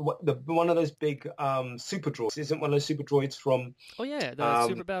one of those big super droids. Isn't one of those super droids from Oh yeah, the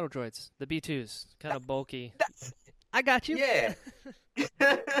super battle droids, the B2s, kind of bulky. that's I got you. yeah.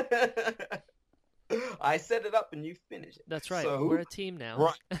 I set it up and you finish it. That's right. So, We're a team now.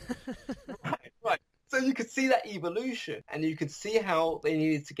 right. Right. So you could see that evolution, and you could see how they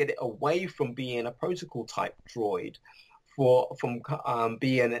needed to get it away from being a protocol type droid from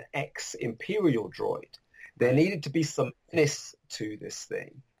being an ex-Imperial droid. There needed to be some menace to this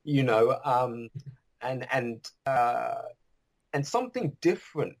thing, and something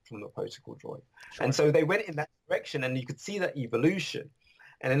different from the protocol droid. Sure. And so they went in that direction, and you could see that evolution.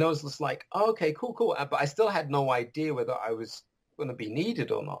 And then I was just like, oh, okay, cool. But I still had no idea whether I was going to be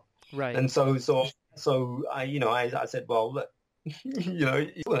needed or not. Right. And so I said, well, look, you're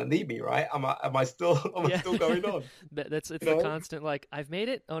going to need me, right? Am I still going on? It's the constant, like, I've made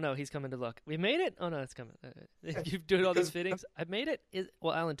it. Oh no, he's coming to look. We made it. Oh no, it's coming. You've doing all these fittings. I've made it.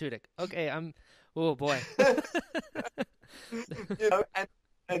 Alan Tudyk. Okay, oh boy.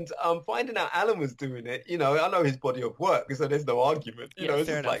 And finding out Alan was doing it, I know his body of work, so there's no argument. It's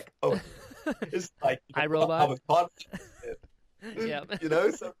just like, it's like iRobot. I was part of it. Yeah.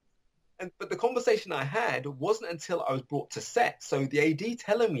 But the conversation I had wasn't until I was brought to set. So the AD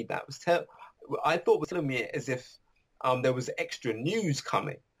telling me that I thought was telling me as if there was extra news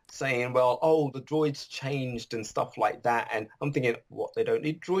coming, saying, well, the droids changed and stuff like that. And I'm thinking, what? They don't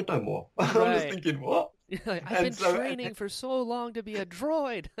need droid no more. Right. I'm just thinking, what? I've been training for so long to be a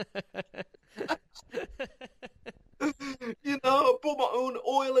droid. I brought my own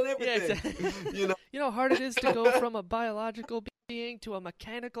oil and everything. Yeah, exactly. You know how hard it is to go from a biological being to a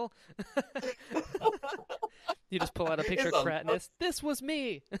mechanical? You just pull out a picture of Kratnis. This was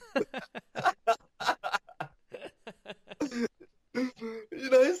me.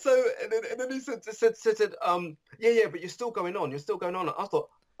 So and then he said, yeah, but you're still going on. And I thought,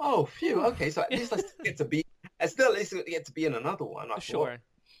 oh, phew, okay, so at least I still get to be in another one. Sure.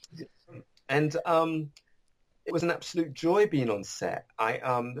 Thought. And it was an absolute joy being on set.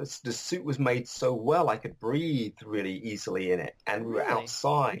 The suit was made so well, I could breathe really easily in it, and we were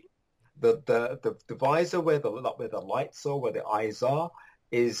outside. The visor where the lights are, where the eyes are,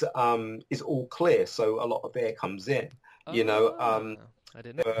 is all clear, so a lot of air comes in. I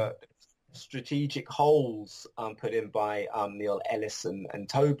didn't know. Strategic holes put in by Neil Ellis and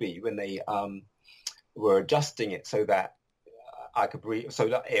Toby when they were adjusting it so that I could breathe, so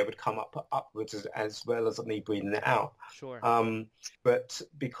that air would come upwards as well as me breathing it out. Sure. But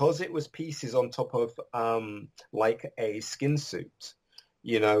because it was pieces on top of like a skin suit,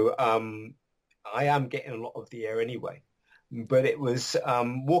 I am getting a lot of the air anyway. But it was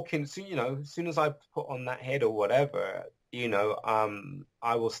walking. So as soon as I put on that head or whatever,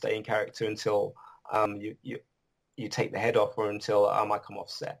 I will stay in character until you take the head off, or until I come off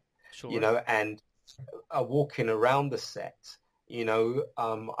set. Sure. And walking around the set,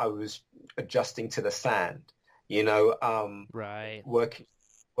 I was adjusting to the sand, right,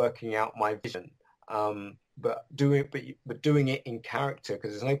 working out my vision, but doing it in character,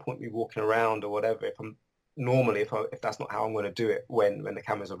 because there's no point me walking around or whatever if that's not how I'm going to do it when the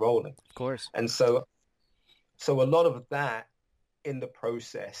cameras are rolling. Of course. And so a lot of that in the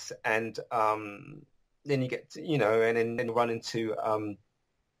process, and then you get to, and then run into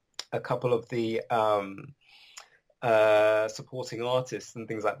a couple of the supporting artists and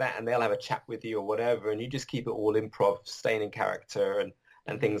things like that, and they'll have a chat with you or whatever, and you just keep it all improv, staying in character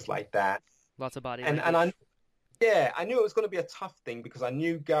and things like that. Lots of body And language. I knew it was going to be a tough thing because I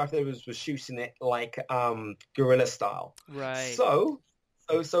knew Gareth Edwards was shooting it like guerrilla style. Right. So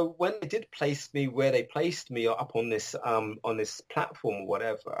when they did place me where they placed me up on this platform or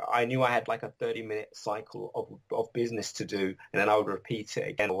whatever, I knew I had like a 30-minute cycle of business to do, and then I would repeat it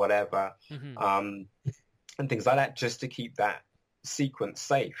again or whatever, and things like that, just to keep that sequence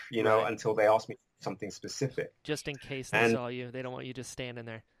safe, you know, until they asked me something specific. Just in case they saw you, they don't want you just standing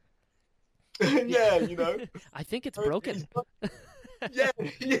there. Yeah, you know. I think it's broken. Yeah.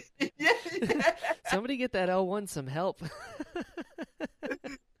 Somebody get that L1 some help.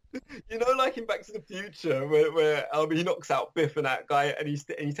 You know, like in Back to the Future, where he knocks out Biff and that guy, and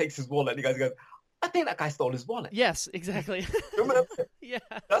he takes his wallet, and he goes, I think that guy stole his wallet. Yes, exactly. Remember? Yeah.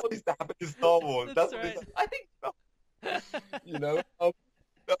 That's what used to happen in Star Wars. That's what right. I think. You know, that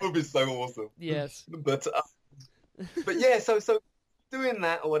would be so awesome. Yes. But yeah, so doing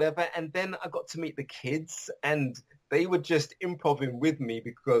that or whatever, and then I got to meet the kids, and they were just improvising with me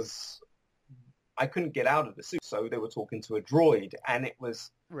because I couldn't get out of the suit, so they were talking to a droid, and it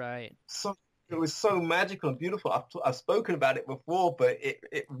was so magical and beautiful. I've spoken about it before, but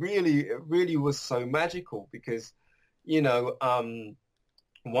it really was so magical because, you know,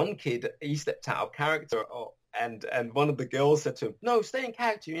 one kid, he stepped out of character, and one of the girls said to him, "No, stay in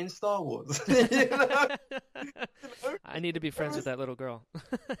character. You're in Star Wars." You know? I need to be friends with that little girl.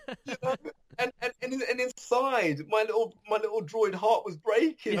 You know? And inside, my little droid heart was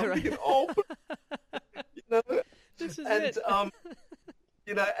breaking. Yeah, I'm right. thinking, oh, you know, This is and it.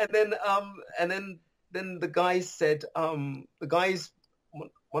 you know, and then the guys said, one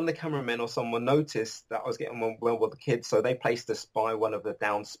of the cameramen or someone noticed that I was getting on well with the kids, so they placed us by one of the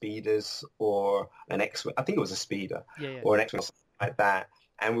down speeders or an X-wing. I think it was a speeder or an X-wing or something like that.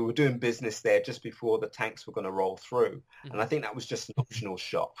 And we were doing business there just before the tanks were going to roll through. And I think that was just an optional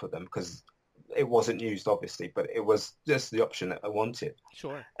shot for them because it wasn't used, obviously, but it was just the option that I wanted.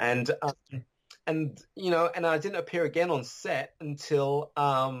 Sure. And you know, and I didn't appear again on set until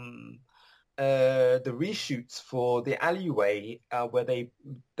the reshoots for the alleyway where they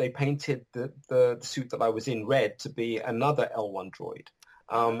painted the suit that I was in red to be another L1 droid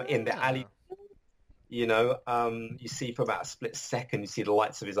in the alley. You know, you see for about a split second, you see the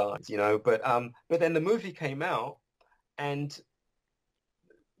lights of his eyes, you know, but then the movie came out, and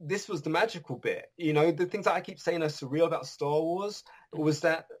this was the magical bit. You know, the things that I keep saying are surreal about Star Wars was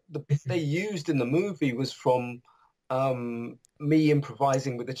that the bit they used in the movie was from me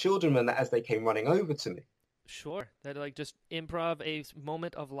improvising with the children and as they came running over to me. Sure. That like just improv a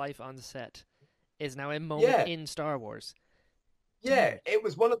moment of life on set is now a moment in Star Wars. Yeah, it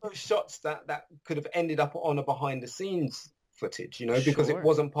was one of those shots that could have ended up on a behind the scenes footage, you know, because it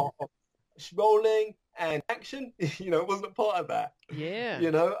wasn't part of rolling and action, you know, it wasn't a part of that. Yeah.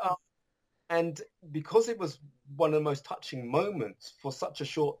 You know, and because it was one of the most touching moments for such a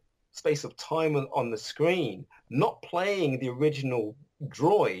short space of time on the screen, not playing the original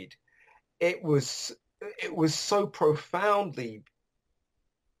droid, it was so profoundly,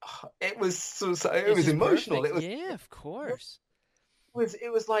 it was emotional. Perfect. Yeah, of course.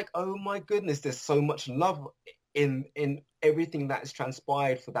 It was like, oh my goodness, there's so much love in everything that has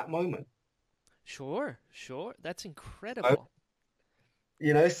transpired for that moment. Sure. That's incredible.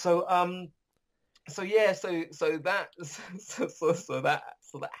 You know, so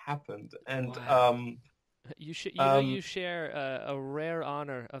that happened, and wow. You share a rare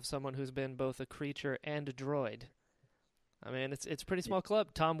honor of someone who's been both a creature and a droid. I mean, it's a pretty small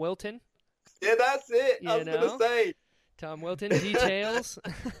club. Tom Wilton. Yeah, that's it. I was gonna say Tom Wilton, Dee Tails.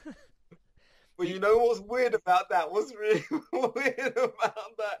 Well, you know what's weird about that? What's really weird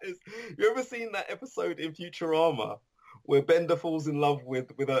about that is, you ever seen that episode in Futurama where Bender falls in love with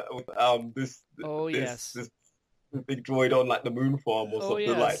this big droid on like the moon farm or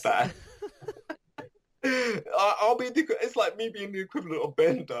something like that? It's like me being the equivalent of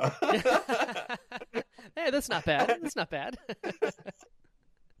Bender. Hey, that's not bad. That's not bad.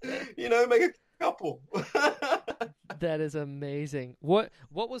 You know, make a couple. That is amazing. What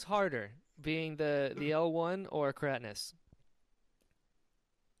was harder, being the L1 or Kratnis?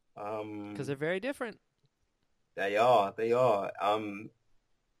 Because they're very different. They are.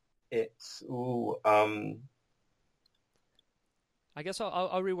 I guess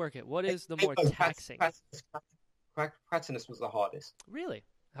I'll rework it. What is the more taxing? Kratnis was the hardest. Really?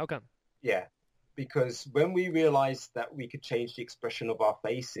 How come? Yeah, because when we realized that we could change the expression of our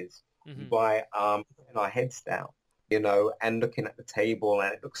faces by putting our heads down, and looking at the table,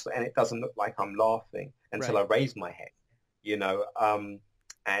 and it doesn't look like I'm laughing until I Right. raise my head, you know.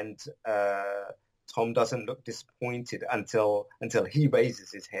 And Tom doesn't look disappointed until he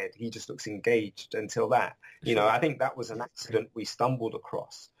raises his head. He just looks engaged until that. I Sure. think that was an accident we stumbled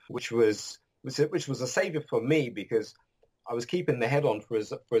across, which was a savior for me because I was keeping the head on for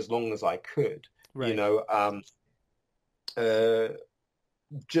as long as I could, you Right. know, uh,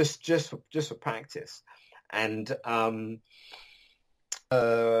 just for practice. And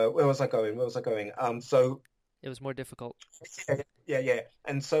where was I going? Where was I going? So It was more difficult. yeah.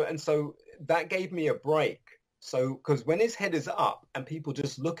 And so that gave me a break. So because when his head is up and people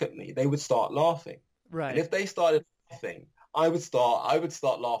just look at me, they would start laughing. And Right. if they started laughing, I would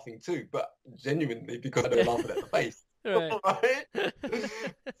start laughing too, but genuinely because I don't laugh at the face. Right. Right?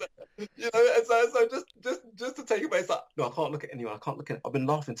 And so just to take it back, it's like, no, I can't look at anyone. I can't look at. I've been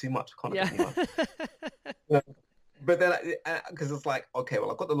laughing too much. I can't look Yeah. at anyone. Yeah. But then, because it's like, okay,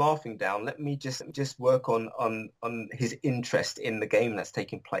 well, I've got the laughing down. Let me just work on his interest in the game that's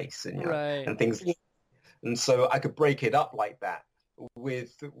taking place, and Right. and things. And so I could break it up like that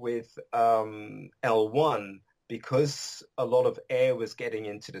with L1 because a lot of air was getting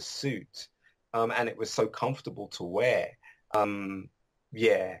into the suit, and it was so comfortable to wear. Um,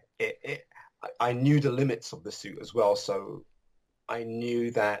 yeah, I knew the limits of the suit as well, so I knew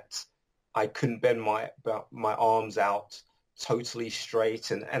that I couldn't bend my arms out totally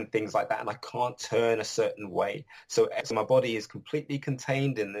straight and things like that, and I can't turn a certain way. So my body is completely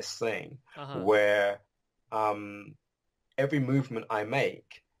contained in this thing Uh-huh. where every movement I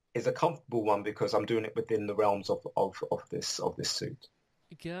make is a comfortable one because I'm doing it within the realms of this suit.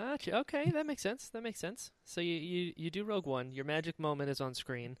 Gotcha. Okay, that makes sense. That makes sense. So you do Rogue One, your magic moment is on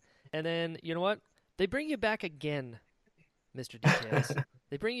screen, and then you know what? They bring you back again, Mr. Dee Tails.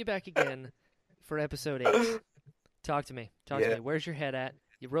 They bring you back again for episode 8. Talk to me. Talk to Yeah. me. Where's your head at?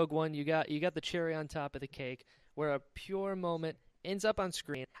 You Rogue One, you got the cherry on top of the cake where a pure moment ends up on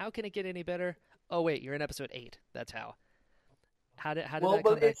screen. How can it get any better? Oh wait, you're in episode 8. That's how. How did Well, that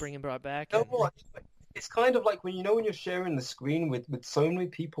well, come back bring and brought back you know and what? It's kind of like when you're sharing the screen with so many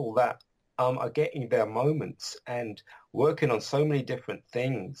people that are getting their moments and working on so many different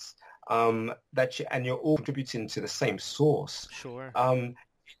things and you're all contributing to the same source. sure. Um,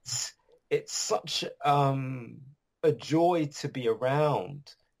 it's such a joy to be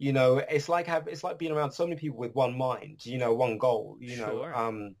around. It's like being around so many people with one mind, one goal, Sure.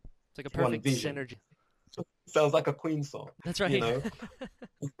 It's like a one perfect vision. synergy. Sounds like a Queen song, That's you right. know.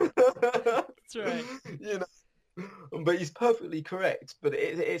 That's right. you but he's perfectly correct. But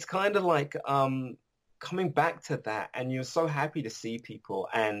it's kind of like coming back to that, and you're so happy to see people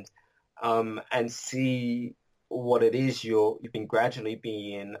and see what it is you've been gradually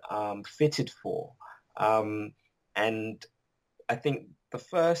being fitted for. Um, and I think the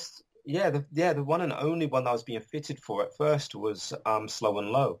first, the one and only one that I was being fitted for at first was Slow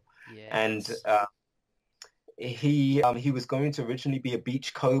and Low, and Yes. he was going to originally be a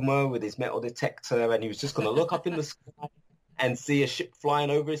beachcomber with his metal detector, and he was just going to look up in the sky and see a ship flying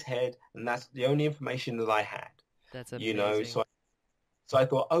over his head, and that's the only information that I had. That's You know, amazing. so I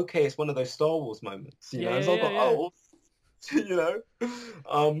thought, okay, it's one of those Star Wars moments. Yeah, yeah, So I yeah, thought, yeah. oh,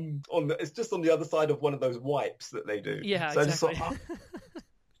 it's just on the other side of one of those wipes that they do. Yeah, So I just thought, exactly. oh.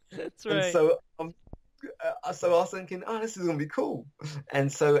 That's And right. so I was thinking, oh, this is gonna be cool.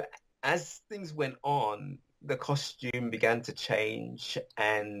 And so as things went on, the costume began to change,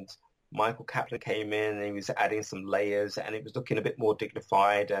 and Michael Kaplan came in, and he was adding some layers, and it was looking a bit more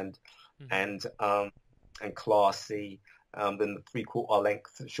dignified and Hmm. and um, and classy than the three-quarter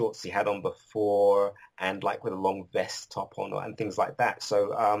length shorts he had on before, and like with a long vest top on and things like that.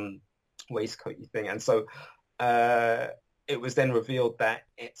 So waistcoaty thing, and so. Uh, it was then revealed that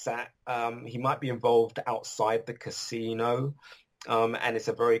he might be involved outside the casino, and it's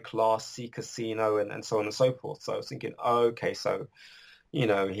a very classy casino, and so on and so forth. So I was thinking, oh, okay, so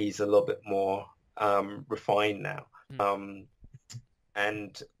he's a little bit more refined now, Hmm. um,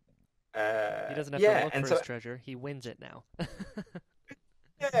 and He doesn't have to yeah, look and for so his treasure. He wins it now.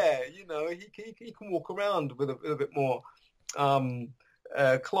 yeah, he can walk around with a bit more um,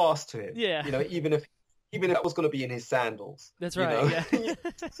 class to him, Yeah. even if that was going to be in his sandals, That's right. Yeah.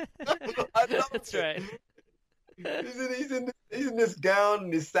 I loved That's it. right. He's in this gown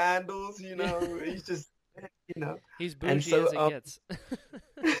and his sandals, he's just, you know, He's and bougie as so it gets.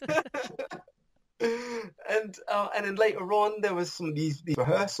 and then later on there was some of these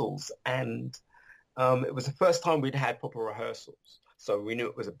rehearsals, and it was the first time we'd had proper rehearsals, so we knew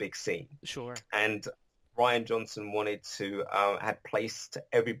it was a big scene, Sure. and Ryan Johnson wanted to had placed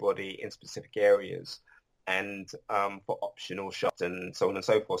everybody in specific areas and for optional shots and so on and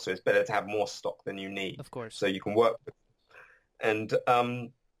so forth. So it's better to have more stock than you need. Of course. So you can work with. And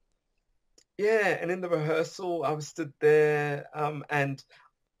yeah, and in the rehearsal, I was stood there, and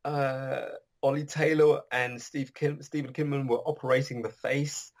Ollie Taylor and Stephen Kinman were operating the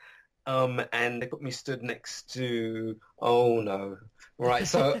face, and they put me stood next to. Oh no! Right,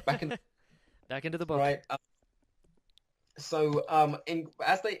 so back into the book. Right. So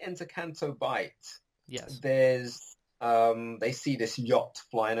as they enter Canto Bight, yes, there's they see this yacht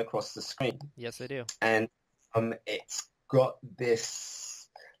flying across the screen. Yes, they do. And it's got this.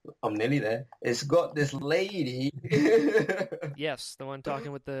 I'm nearly there. It's got this lady. Yes, the one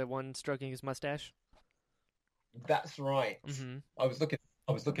talking with the one stroking his mustache. That's right. Mm-hmm. I was looking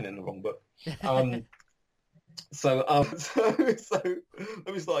in the wrong book. So let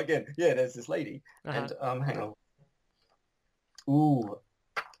me start again. Yeah, there's this lady, and hang on. Ooh,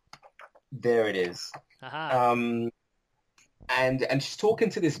 there it is. And she's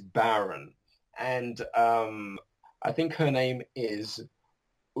talking to this baron, and I think her name is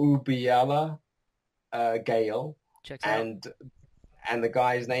Ubiala Gale. Checks out. And the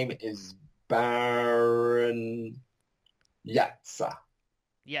guy's name is Baron Yatza.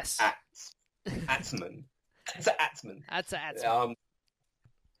 Yes. Atzman. It's Atzman. That's Atzman.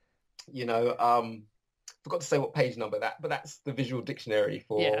 Forgot to say what page number but that's the visual dictionary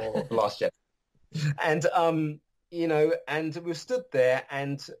for The Last Jedi. And and we stood there,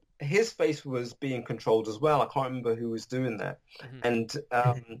 and his face was being controlled as well. I can't remember who was doing that. Mm-hmm. And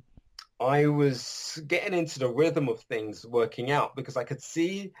I was getting into the rhythm of things, working out, because I could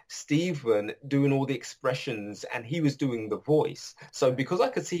see Stephen doing all the expressions and he was doing the voice. So because I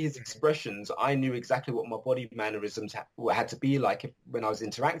could see his expressions, I knew exactly what my body mannerisms had to be like when I was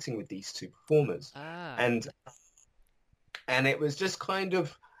interacting with these two performers. And it was just kind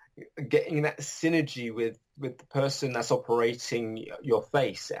of getting that synergy with the person that's operating your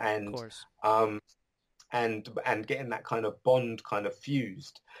face, and of course. And getting that kind of bond kind of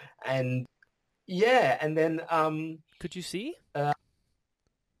fused. And yeah, and then could you see?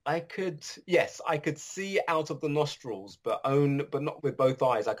 I could see out of the nostrils, but not with both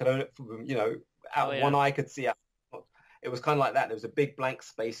eyes. I could own it from, one eye could see out. It was kind of like that. There was a big blank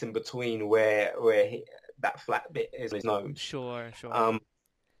space in between where that flat bit is his nose. Sure.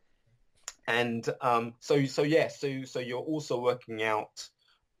 So you're also working out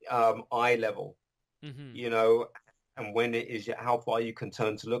eye level. Mm-hmm. And when it is, how far you can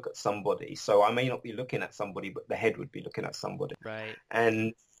turn to look at somebody. So I may not be looking at somebody, but the head would be looking at somebody. Right.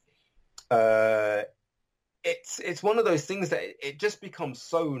 And it's one of those things that it just becomes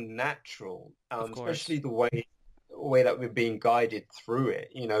so natural, especially the way that we're being guided through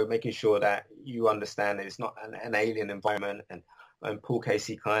it. Making sure that you understand that it's not an alien environment, and Paul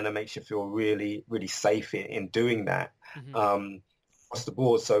Casey kind of makes you feel really, really safe in doing that across the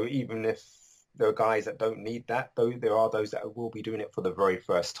board. So even if there are guys that don't need that, though, there are those that will be doing it for the very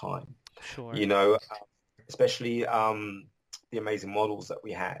first time. Sure. Especially the amazing models that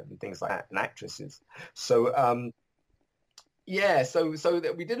we have and things like that, and actresses. So so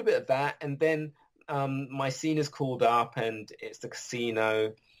that we did a bit of that, and then my scene is called up, and it's the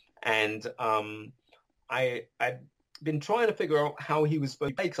casino, and I'd been trying to figure out how he was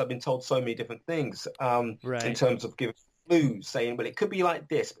supposed to play, because I've been told so many different things in terms of giving clues, saying, well, it could be like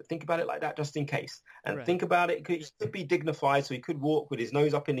this, but think about it like that just in case. And think about it, he could be dignified, so he could walk with his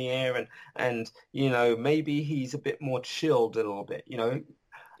nose up in the air, and maybe he's a bit more chilled a little bit,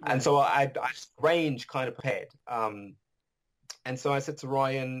 And so I range kind of prepared. And so I said to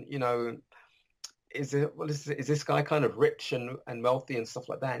Ryan, is this guy kind of rich and wealthy and stuff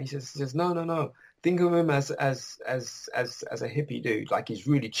like that? And he says, no. Think of him as a hippie dude, like he's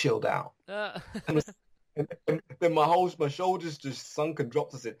really chilled out. And then my shoulders just sunk and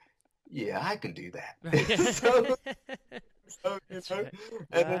dropped. I said, yeah, I can do that.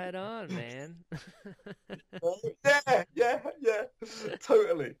 Right on, man. yeah,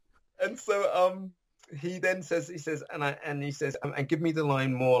 totally. And so he then says, and give me the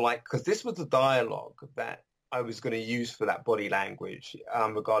line more like, because this was the dialogue that I was going to use for that body language,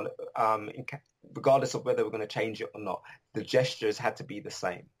 regardless of whether we're going to change it or not. The gestures had to be the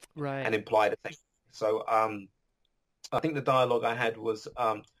same, right, and imply the same. So I think the dialogue I had was,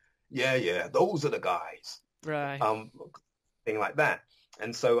 yeah, those are the guys, right, thing like that.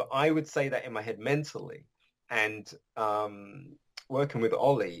 And so I would say that in my head mentally, and working with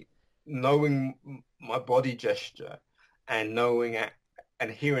Ollie, knowing my body gesture, and knowing and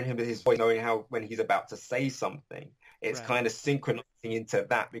hearing his voice, knowing how when he's about to say something, it's kind of synchronizing into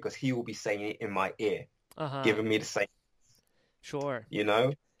that, because he will be saying it in my ear, giving me the same. Sure.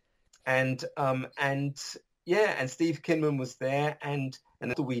 and yeah, and Steve Kinman was there, and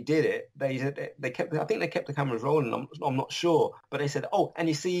after we did it, they kept, I think they kept the cameras rolling. I'm not sure, but they said, oh, and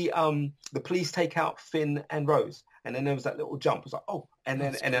you see the police take out Finn and Rose, and then there was that little jump. It was like, oh, and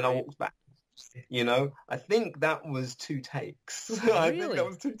then I walked back. I think that was 2 takes. I think that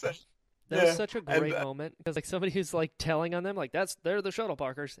was 2 takes. That was such a great moment, because like somebody who's like telling on them, like they're the shuttle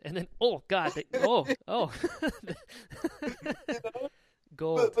parkers, and then oh god,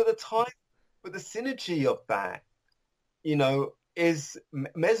 gold. But the synergy of that, is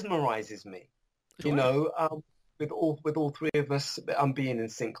mesmerizes me. Sure. With all 3 of us being in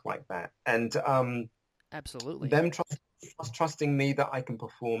sync like that, and Absolutely. them trusting me that I can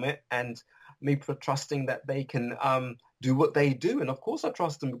perform it, and me trusting that they can do what they do, and of course I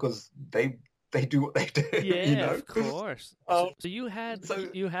trust them because they do what they do. Yeah, of course. So you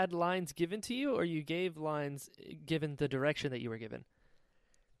you had lines given to you, or you gave lines given the direction that you were given?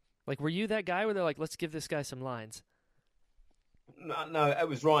 Like, were you that guy where they're like, let's give this guy some lines? No, it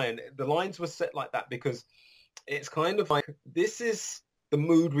was Ryan. The lines were set like that because it's kind of like, this is the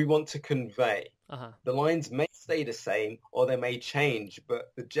mood we want to convey. Uh-huh. The lines may stay the same or they may change,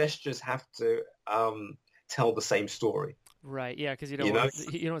 but the gestures have to tell the same story. Right, yeah, because you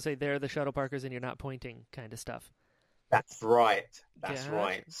don't say they're the shuttle parkers and you're not pointing kind of stuff. That's right.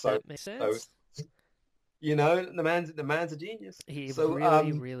 Right. So that makes sense. The man's a genius. He So,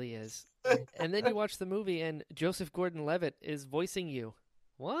 really is. And then you watch the movie, and Joseph Gordon-Levitt is voicing you.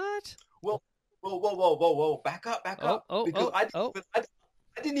 What? Whoa! Back up! Because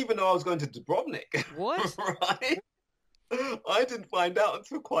I didn't even know I was going to Dubrovnik. What? Right? I didn't find out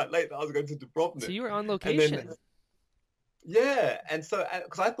until quite late that I was going to Dubrovnik. So you were on location. And so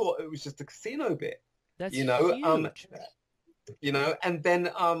because I thought it was just a casino bit. That's huge. And then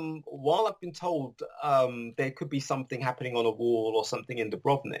while I've been told there could be something happening on a wall or something in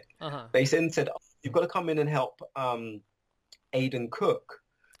Dubrovnik, Uh-huh. they then said, oh, you've got to come in and help Aidan Cook,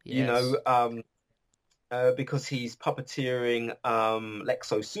 Yes. because he's puppeteering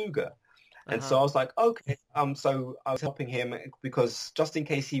Lexo Suga. And so Uh-huh. I was like, okay. So I was helping him because just in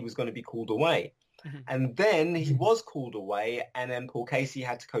case he was going to be called away. Mhm. And then he was called away, and then Paul Casey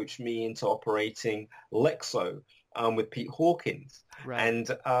had to coach me into operating Lexo with Pete Hawkins. Right.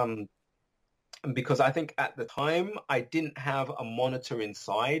 And because I think at the time I didn't have a monitor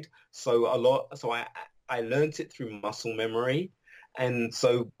inside, so I learned it through muscle memory. And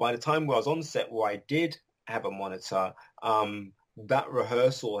so by the time I was on set where I did have a monitor, that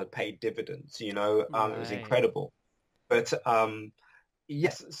rehearsal had paid dividends. It was incredible. But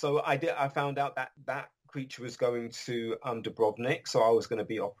yes, so I found out that creature was going to Dubrovnik, so I was going to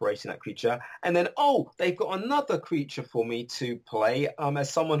be operating that creature. And then, they've got another creature for me to play as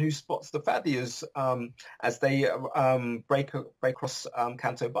someone who spots the Fathiers as they break across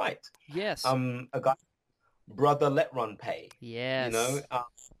Canto Bight. Yes. A guy, Brother Let Run Pay. Yes.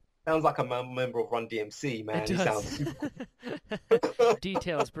 Sounds like a member of Run DMC, man. It He does. sounds super Dee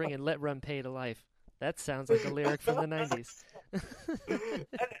Tails bringing Let Run Pay to life. That sounds like a lyric from the 90s.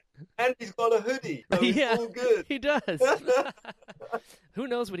 and he's got a hoodie. So it's all good. He does. Who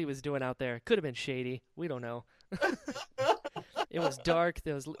knows what he was doing out there? Could have been shady. We don't know. It was dark.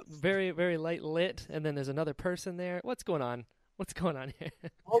 There was very, very light lit, and then there's another person there. What's going on? What's going on here?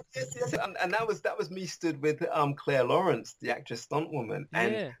 Oh, yes. And that was me stood with Claire Lawrence, the actress stunt woman.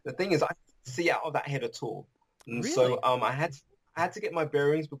 And the thing is, I couldn't see out of that head at all. And Really? so I had to get my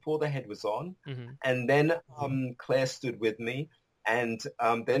bearings before the head was on. Mm-hmm. And then Claire stood with me. And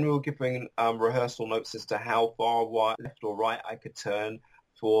then we were giving rehearsal notes as to how far left or right I could turn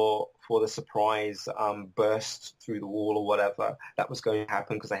for the surprise burst through the wall or whatever that was going to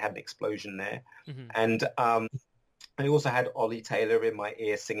happen, because they had an explosion there. Mm-hmm. And I also had Ollie Taylor in my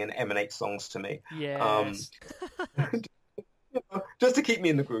ear singing Emanate songs to me. Yes. Just to keep me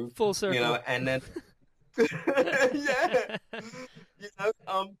in the groove. Full circle. And then, yeah.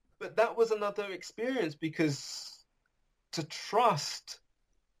 But that was another experience, because to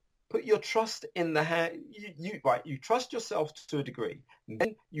put your trust in the hand, you trust yourself to a degree.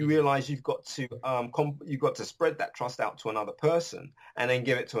 Then you realize you've got to spread that trust out to another person, and then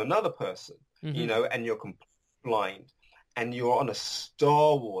give it to another person, Mm-hmm. and you're completely blind, and you're on a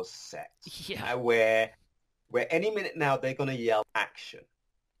Star Wars set, where any minute now they're going to yell action.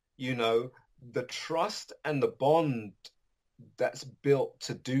 The trust and the bond that's built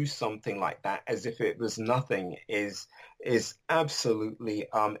to do something like that as if it was nothing is absolutely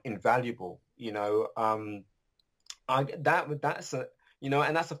invaluable. That's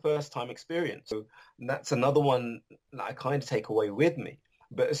a first time experience. So that's another one that I kind of take away with me.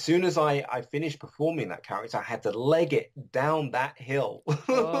 But as soon as I finished performing that character, I had to leg it down that hill.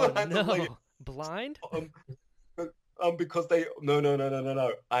 Oh I had to leg it, no. Blind? um, because they no.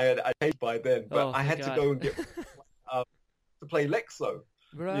 I changed by then, but Oh, I thank had to God. go and get to play Lexo,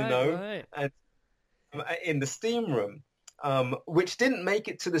 Right, right. and in the steam room, which didn't make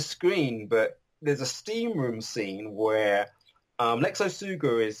it to the screen, but there's a steam room scene where Lexo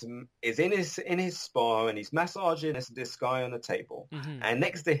Suga is in his spa and he's massaging this guy on the table, Mm-hmm. and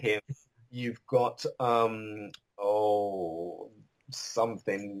next to him you've got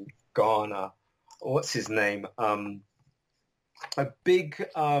something Ghana, what's his name? A big,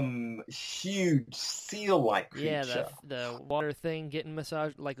 huge seal-like Yeah, creature. the water thing getting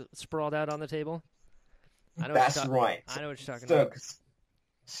massaged, like sprawled out on the table. I know That's right. I know what you're talking about.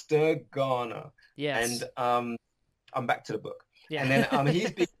 Sturgana. Yes. And I'm back to the book. Yeah. And then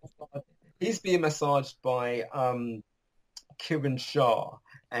he's being massaged by Kiran Shah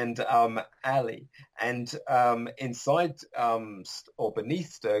and Ali. And inside or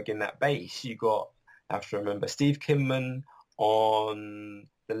beneath Sturg in that base, you got, I have to remember, Steve Kinman on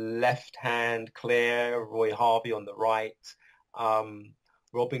the left hand, Claire, Roy Harvey on the right,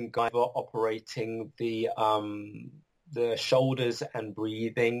 Robin Guyver operating the shoulders and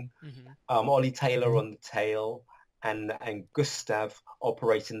breathing, Ollie Taylor on the tail, and Gustav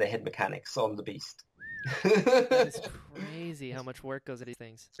operating the head mechanics on the beast. That is crazy how much work goes into these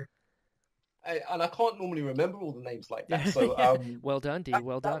things. And I can't normally remember all the names like that. So well done, Dee.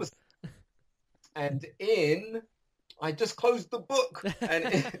 Well done. I just closed the book,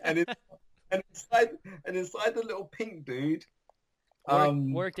 and inside the little pink dude,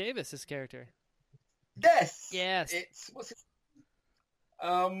 Warwick Davis, his character. Yes. Yes. What's his?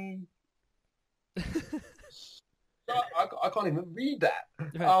 I can't even read that.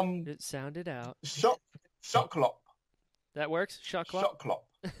 It sounded out. Shocklop. That works. Shocklop,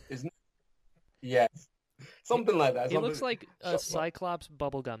 isn't it? Yes. Something like that. He looks like a Cyclops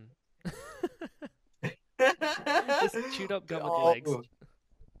bubblegum. Just chewed up gum with your legs.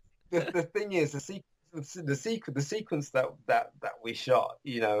 The thing is, the sequence that we shot,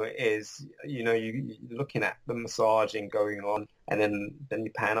 is, you're looking at the massaging going on, and then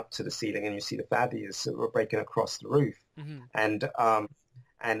you pan up to the ceiling and you see the faddies sort of breaking across the roof, and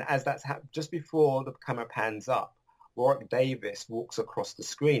as that's just before the camera pans up, Warwick Davis walks across the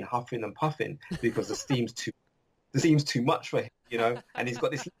screen huffing and puffing because the steam's too much for him, and he's got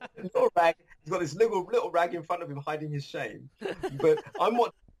this little rag. He's got this little rag in front of him hiding his shame. But I'm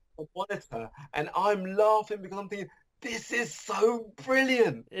watching the monitor and I'm laughing because I'm thinking, this is so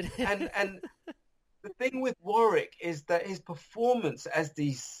brilliant. And the thing with Warwick is that his performance as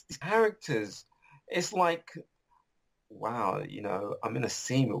these characters, it's like, wow, I'm in a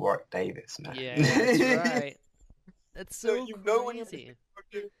scene with Warwick Davis, man. Yeah, that's right. That's so crazy.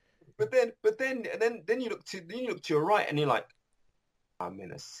 But then you look to your right and you're like, I'm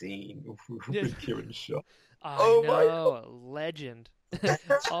in a scene with Kiran Shah. I know, legend.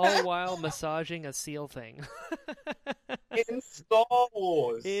 All while massaging a seal thing. In Star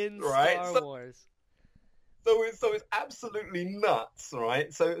Wars. Star Wars. So it's absolutely nuts,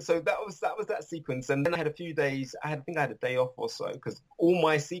 right? So that was that sequence, and then I had a few days. I think I had a day off or so because all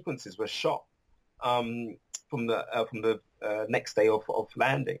my sequences were shot from the next day of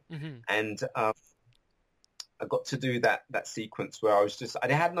landing, and I got to do that sequence where I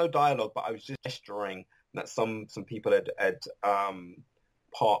had no dialogue, but I was just gesturing that some people had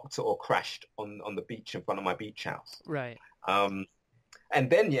parked or crashed on the beach in front of my beach house. Right. And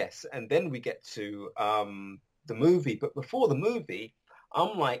then we get to the movie. But before the movie,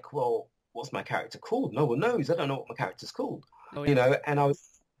 I'm like, well, what's my character called? No one knows. I don't know what my character's called. Oh, yeah. And I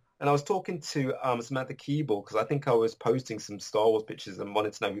was talking to Samantha Keeble because I think I was posting some Star Wars pictures and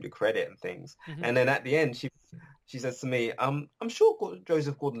wanted to know who to credit and things. And then at the end, she says to me, I'm sure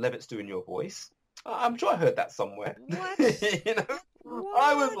Joseph Gordon-Levitt's doing your voice. I'm sure I heard that somewhere. What? What?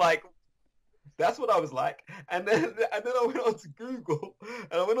 I was like, that's what I was like. And then I went on to Google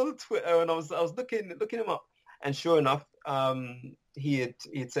and I went on to Twitter and I was looking him up. And sure enough, he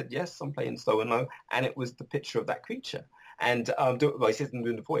had said, yes, I'm playing So and Low. And it was the picture of that creature. And he says I'm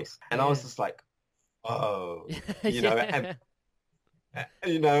doing the voice. And I was just like, oh, Yeah.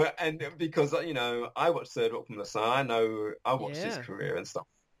 and because, I watched Third Rock from the Sun. I watched his career and stuff.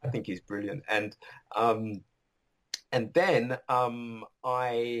 I think he's brilliant. And then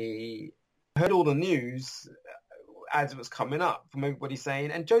I heard all the news as it was coming up from everybody saying,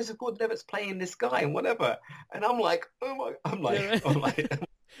 and Joseph Gordon-Levitt's playing this guy and whatever. And I'm like, I'm like,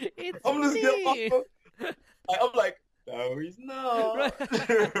 It's I'm just me. I'm like, no, he's not.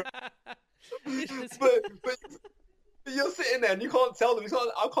 Right. You're sitting there and you can't tell them.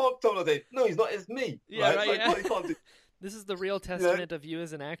 I can't tell them. No, he's not. It's me. Yeah, right. Like, Yeah. you can't do. This is the real testament of you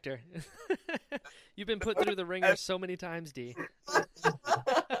as an actor. You've been put through the ringer so many times, Dee.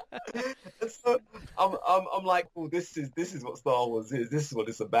 And so I'm like, well, this is what Star Wars is. This is what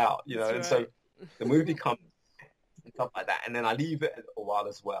it's about, you know. That's And so right. the movie comes and stuff like that, and then I leave it a while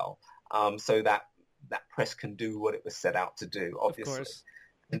as well, so that press can do what it was set out to do, obviously. Of course.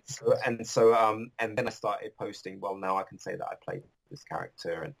 And then I started posting. Well, now I can say that I played this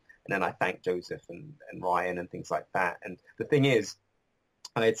character, and then I thanked Joseph and Ryan and things like that. And the thing is,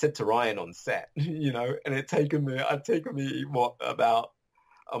 I had said to Ryan on set, you know, and it'd taken me what, about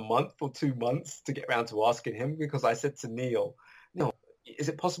a month or 2 months to get around to asking him, because I said to Neil, no, is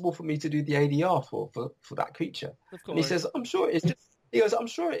it possible for me to do the ADR for that creature? Of And he course. says, I'm sure it is. He goes, I'm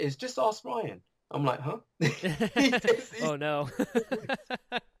sure it is. Just ask Ryan. I'm like, huh? Oh no.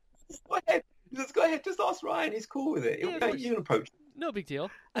 Go ahead. Just go ahead. Just ask Ryan. He's cool with it. Yeah, of You course. can approach him. No big deal.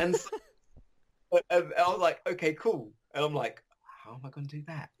 And, and I was like, okay, cool. And I'm like, how am I going to do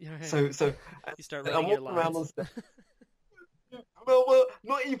that? Yeah, right. So You start and writing I'm your walking around on lines. set. Well,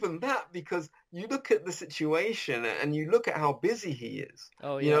 not even that, because you look at the situation and you look at how busy he is.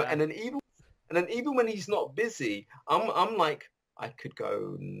 Oh You know, yeah. and then even when he's not busy, I'm like, I could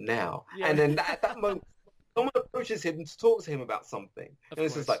go now. Yeah. And then at that moment, someone approaches him to talk to him about something, Of and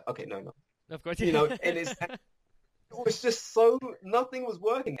it's just course. like, okay, no, Of course. you know, and it was just so nothing was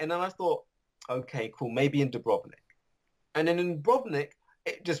working. And then I thought, okay, cool, maybe in Dubrovnik. And then in Dubrovnik,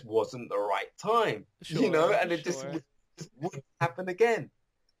 it just wasn't the right time, you know, Sure, and it just sure. wouldn't happen again.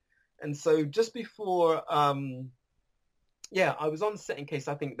 And so just before, I was on set in case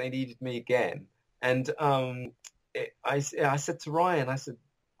I think they needed me again. And I said to Ryan,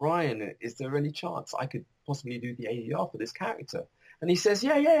 Ryan, is there any chance I could possibly do the ADR for this character? And he says,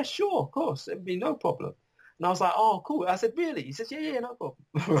 yeah, sure, of course, it'd be no problem. And I was like, oh, cool. I said, really? He says, yeah, no problem.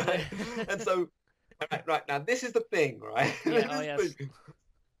 Right. And so, right now, this is the thing, right? Yeah, oh, yes.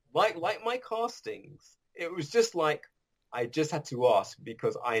 Like my castings, it was just like, I just had to ask,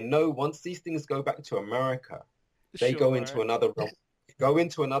 because I know once these things go back to America, they go into Sure. another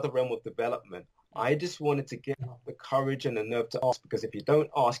realm of development. I just wanted to get the courage and the nerve to ask, because if you don't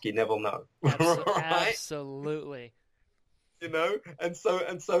ask, you never know. Right? Absolutely. You know? And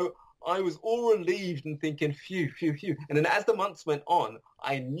so I was all relieved and thinking, phew. And then as the months went on,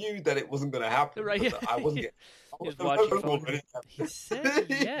 I knew that it wasn't going to happen. Right. But I wasn't getting... He's watching your phone. He said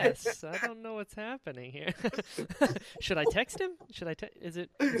yes. I don't know what's happening here. Should I text him? Is it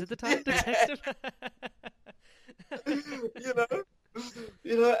the time to text him?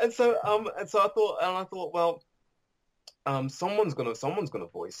 you know, and so I thought, well, someone's gonna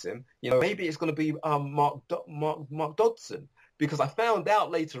voice him. You know, maybe it's gonna be Mark Dodson, because I found out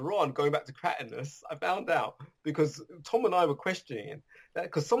later on, going back to Kratinus, I found out because Tom and I were questioning him, that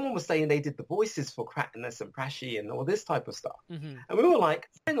because someone was saying they did the voices for Kratinus and Prashi and all this type of stuff, Mm-hmm. and we were like,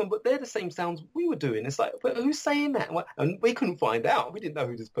 hang on, but they're the same sounds we were doing. It's like, but who's saying that? And we couldn't find out. We didn't know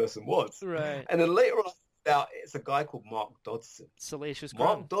who this person was. Right. And then later on, I found out it's a guy called Mark Dodson. Salacious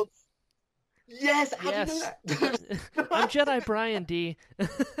Mark Grum. Dodson. Yes, how Yes. do you know that? I'm Jedi Brian D.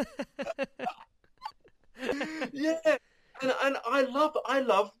 Yeah, and I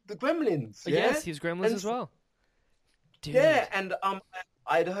love the Gremlins. Yeah? Yes, he's Gremlins And as so- well. Dude. Yeah, and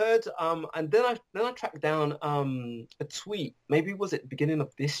I'd heard and then I tracked down a tweet. Maybe was it beginning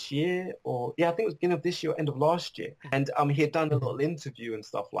of this year, or I think it was beginning of this year or end of last year. And he had done a little interview and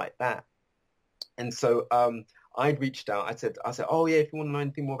stuff like that. And so I'd reached out. I said, oh yeah, if you want to know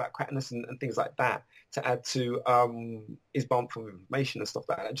anything more about Kratinus and things like that, to add to his bump of information and stuff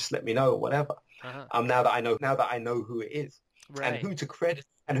like that, just let me know or whatever. Uh-huh. Now that I know who it is Right. and who to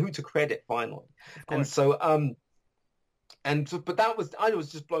credit finally. Of And course. so but I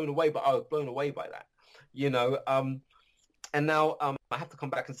was just blown away, but I was blown away by that, you know. And now I have to come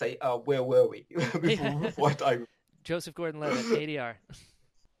back and say, where were we before I dive? Joseph Gordon-Levitt, ADR.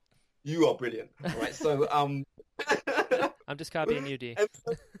 You are brilliant. All right, so I'm just copying you, D.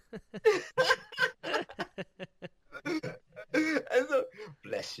 and so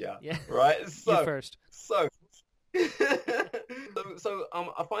bless you. Yeah. Right. You So first. I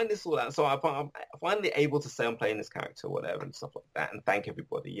find this all out. So I'm finally able to say I'm playing this character, or whatever, and stuff like that, and thank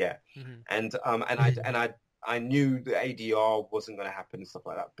everybody. Yeah. Mm-hmm. And I knew the ADR wasn't going to happen and stuff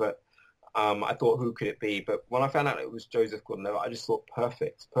like that, but I thought, who could it be? But when I found out it was Joseph Gordon-Levitt, I just thought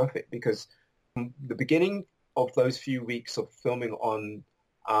perfect, because the beginning of those few weeks of filming on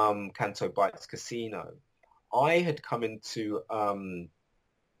Canto Bites Casino, I had come into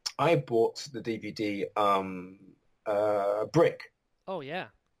I bought the DVD Brick, Oh yeah.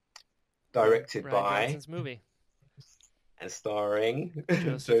 directed Ryan by Johnson's movie. and starring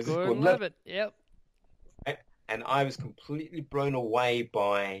Joseph Joseph Gordon-Levitt. Gordon-Levitt. Yep. And I was completely blown away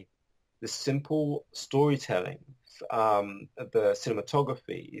by the simple storytelling, the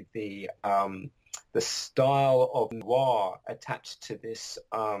cinematography, the style of noir attached to this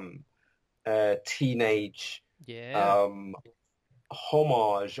teenage Yeah.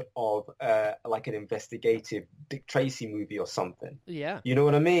 homage of like an investigative Dick Tracy movie or something. Yeah. You know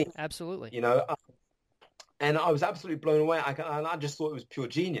what I mean? Absolutely. You know, and I was absolutely blown away. And I just thought it was pure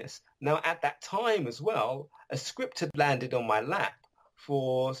genius. Now, at that time as well, a script had landed on my lap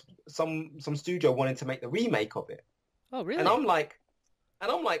for some studio wanting to make the remake of it. Oh, really? And I'm like,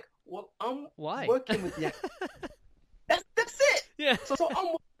 well, I'm Why? working with the that's it. Yeah. So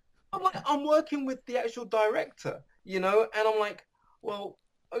I'm working with the actual director, you know, and I'm like, well,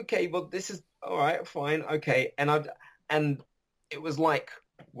 okay, well, this is all right, fine, okay, and it was like,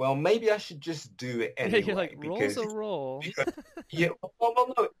 well, maybe I should just do it anyway. You're like, roll's a roll. Yeah,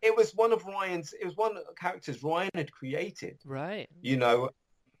 well, no, it was one of the characters Ryan had created, Right. you know,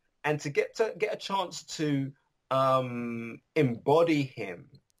 and to get a chance to embody him,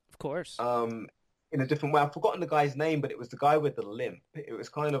 Of course. in a different way. I've forgotten the guy's name, but it was the guy with the limp. It was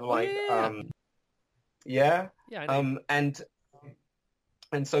kind of like, Yeah, I know.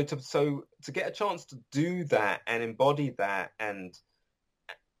 And so to get a chance to do that and embody that and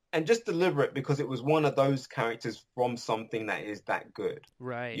just deliver it, because it was one of those characters from something that is that good,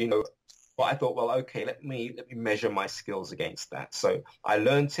 Right. you know. But I thought, well, okay, let me measure my skills against that. So I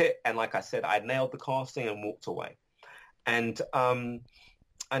learned it, and like I said, I nailed the casting and walked away. And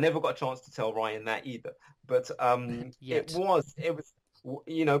I never got a chance to tell Ryan that either. But it was,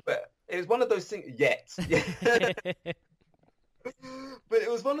 you know, but it was one of those things. Yet, but it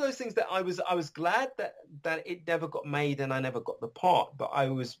was one of those things that I was glad that it never got made and I never got the part. But I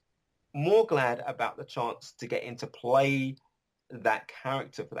was more glad about the chance to get into play that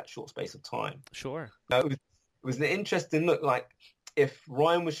character for that short space of time. Sure. It was an interesting look. Like if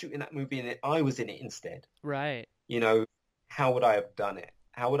Ryan was shooting that movie and I was in it instead. Right. You know, how would I have done it?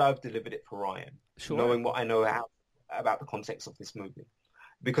 How would I have delivered it for Ryan? Sure. Knowing what I know about the context of this movie.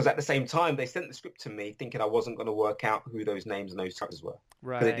 Because at the same time, they sent the script to me thinking I wasn't going to work out who those names and those characters were.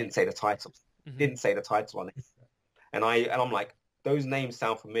 Right. Because they didn't say the title. Mm-hmm. Didn't say the title on it. And I'm like, those names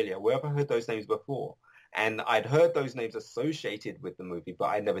sound familiar. Where have I heard those names before? And I'd heard those names associated with the movie, but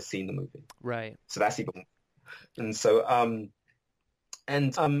I'd never seen the movie. Right. So that's even. And so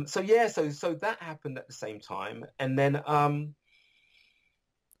so that happened at the same time, and then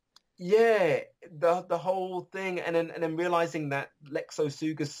the whole thing, and then realizing that Lexo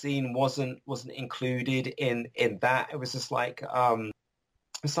Suga's scene wasn't included in that. It was just like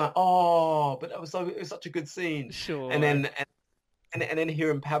it's like, oh, but it was such a good scene. Sure. And then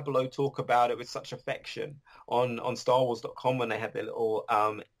hearing Pablo talk about it with such affection on StarWars.com when they had their little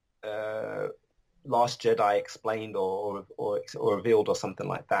Last Jedi explained or revealed or something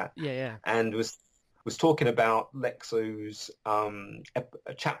like that. Yeah. And was talking about Lexo's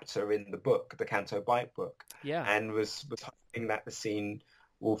a chapter in the book, the Canto Bight book. Yeah. And was hoping that the scene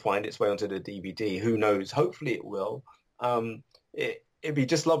will find its way onto the DVD. Who knows? Hopefully it will. It'd be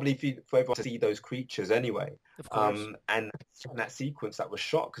just lovely for everyone to see those creatures anyway. Of course. And that sequence that was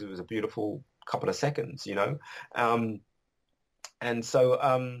shot, because it was a beautiful couple of seconds, you know. And so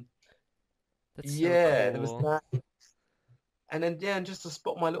That's so cool. There was that. And then and just to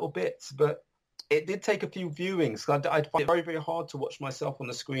spot my little bits, but it did take a few viewings. I'd find it very, very hard to watch myself on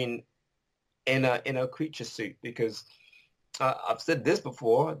the screen in a creature suit, because I've said this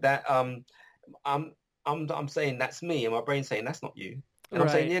before, that I'm saying that's me, and my brain's saying that's not you. And I'm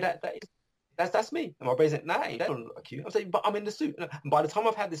saying, yeah, that's me. And my brain's saying, nah, that don't look like you. I'm saying, but I'm in the suit. And by the time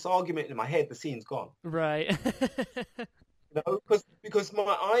I've had this argument in my head, the scene's gone. Right. You know, because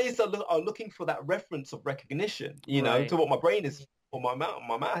my eyes are looking for that reference of recognition, you know, to what my brain is, or my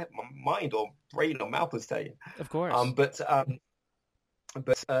mind or brain or mouth is saying. Of course. I'm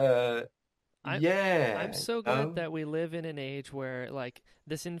so glad that we live in an age where, like,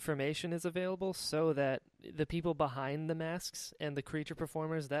 this information is available so that the people behind the masks and the creature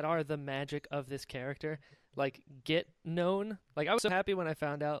performers that are the magic of this character, like, get known. Like, I was so happy when I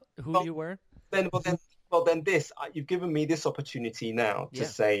found out who you were. Then you've given me this opportunity now to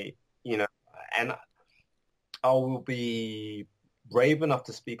say, you know, and I will be brave enough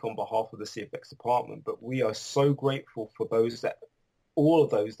to speak on behalf of the CFX department, but we are so grateful for all of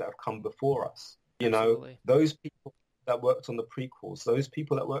those that have come before us. You Absolutely. know, those people that worked on the prequels, those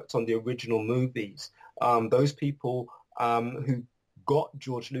people that worked on the original movies, those people who got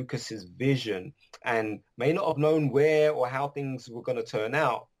George Lucas's vision and may not have known where or how things were going to turn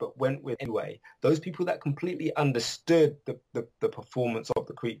out, but went with it anyway. Those people that completely understood the performance of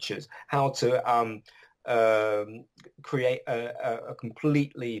the creatures, how to create a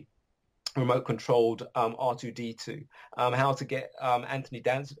completely remote-controlled R2-D2, how to get Anthony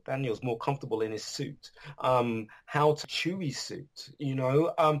Daniels more comfortable in his suit, how to Chewie's suit,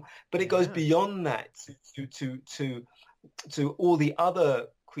 but it goes beyond that to all the other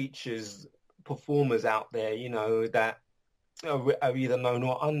creatures, performers out there, that are either known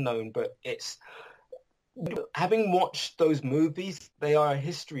or unknown. But it's having watched those movies, they are a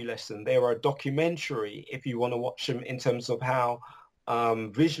history lesson. They are a documentary if you want to watch them in terms of how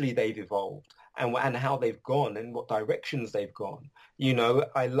visually they've evolved and how they've gone and what directions they've gone.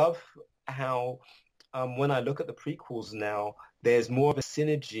 I love how when I look at the prequels now, there's more of a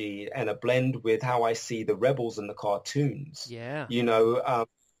synergy and a blend with how I see the Rebels and the cartoons. Yeah.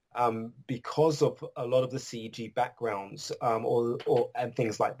 Because of a lot of the CG backgrounds and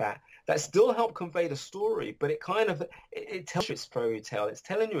things like that still help convey the story, but it tells you it's fairy tale. It's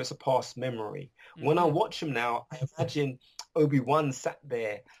telling you it's a past memory. Mm-hmm. When I watch them now, I imagine Obi-Wan sat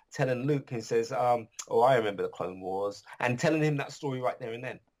there telling Luke and says, I remember the Clone Wars, and telling him that story right there and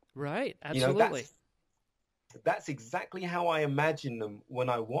then. Right, absolutely. That's exactly how I imagine them when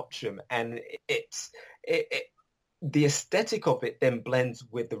I watch them, and the aesthetic of it then blends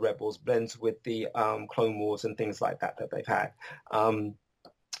with the Rebels, blends with the Clone Wars and things like that they've had.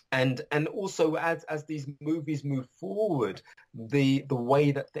 And also as these movies move forward, the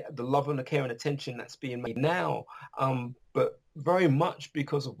way that the love and the care and attention that's being made now, but very much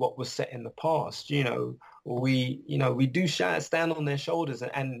because of what was set in the past. We do stand on their shoulders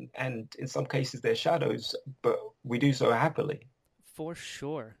and in some cases their shadows, but we do so happily. For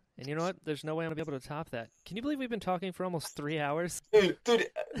sure. And you know what? There's no way I'm going to be able to top that. Can you believe we've been talking for almost 3 hours? Dude,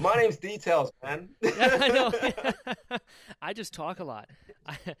 my name's Dee Tails, man. I know. I just talk a lot.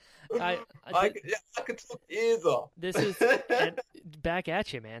 I could talk ears off. This is back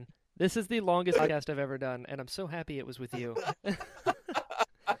at you, man. This is the longest podcast I've ever done, and I'm so happy it was with you.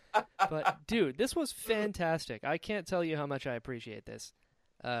 But, dude, this was fantastic. I can't tell you how much I appreciate this.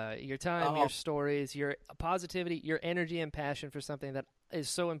 Your time, your stories, your positivity, your energy and passion for something that is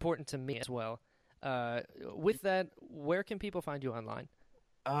so important to me as well. With that, where can people find you online?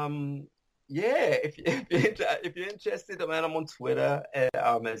 If you're interested, man, I'm on Twitter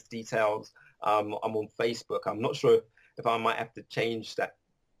as Dee Tails. I'm on Facebook. I'm not sure if I might have to change that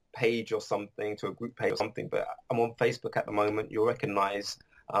page or something to a group page or something, but I'm on Facebook at the moment. You'll recognize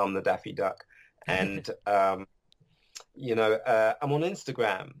the Daffy Duck. And I'm on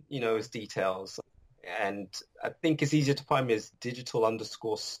Instagram, as Dee Tails. And I think it's easier to find me as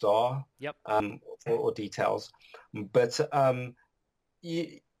digital_star. Yep. Or Dee Tails. But a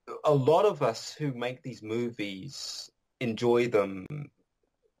lot of us who make these movies enjoy them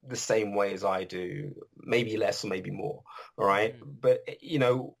the same way as I do, maybe less or maybe more. All right. But,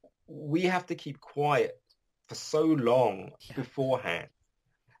 we have to keep quiet for so long beforehand.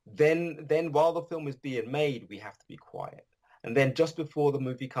 Then while the film is being made, we have to be quiet. And then just before the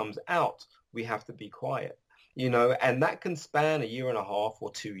movie comes out, we have to be quiet, and that can span a year and a half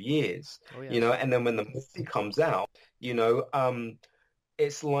or 2 years, and then when the movie comes out,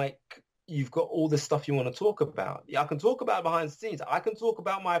 it's like you've got all this stuff you want to talk about. I can talk about behind the scenes. I can talk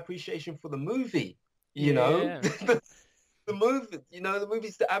about my appreciation for the movie, the movie, the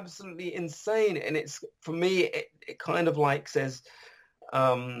movie's absolutely insane. And it's, for me, it kind of like says,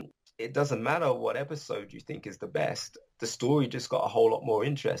 it doesn't matter what episode you think is the best. The story just got a whole lot more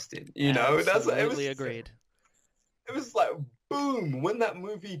interesting. Absolutely agreed. It was like boom when that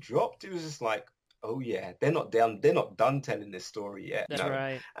movie dropped. It was just like, oh yeah, they're not done. They're not done telling this story yet. That's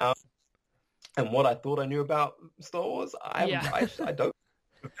right. And what I thought I knew about Star Wars, I don't.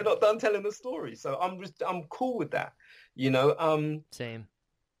 They're not done telling the story, so I'm cool with that. Same.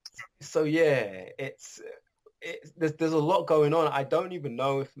 So yeah, there's a lot going on. I don't even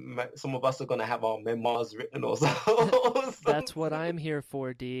know if some of us are going to have our memoirs written or something. That's what I'm here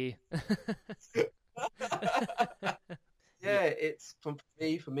for, Dee. Yeah, it's for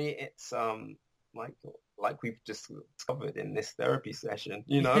me, it's like we've just discovered in this therapy session.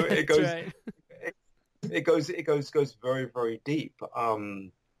 It goes, right. it goes very, very deep.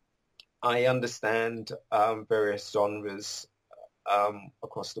 I understand various genres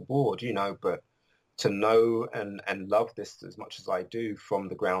across the board, but to know and love this as much as I do from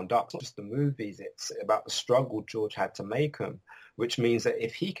the ground up, it's not just the movies, it's about the struggle George had to make them, which means that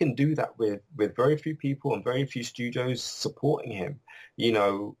if he can do that with very few people and very few studios supporting him,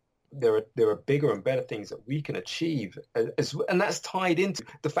 there are bigger and better things that we can achieve, and that's tied into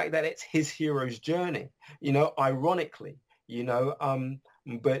the fact that it's his hero's journey. Ironically,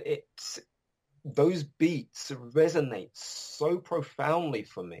 but it's those beats resonate so profoundly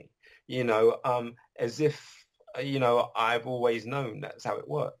for me. As if I've always known that's how it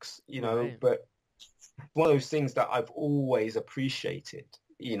works. Right. But one of those things that I've always appreciated.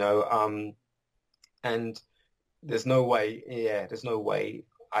 And there's no way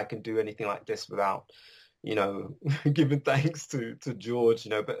I can do anything like this without, giving thanks to George,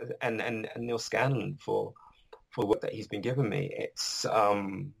 but and Neil Scanlon for the work that he's been giving me. It's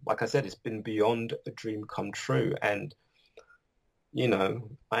like I said, it's been beyond a dream come true, and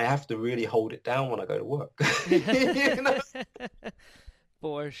I have to really hold it down when I go to work. You know?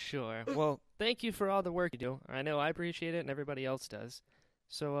 For sure. Well, thank you for all the work you do. I know I appreciate it and everybody else does.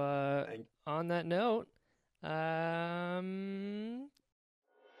 So, on that note, My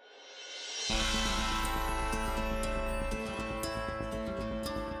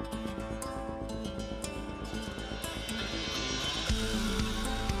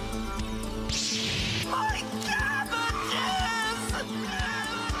cabbages!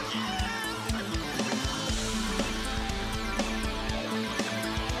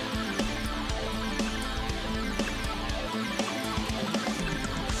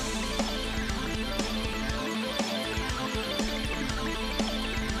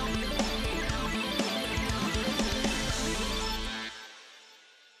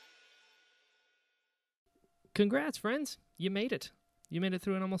 congrats, friends. You made it. You made it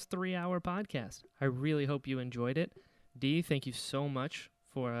through an almost 3-hour podcast. I really hope you enjoyed it. Dee, thank you so much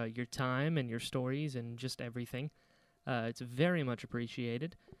for your time and your stories and just everything. It's very much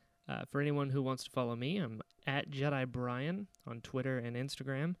appreciated. For anyone who wants to follow me, I'm at Jedi Brian on Twitter and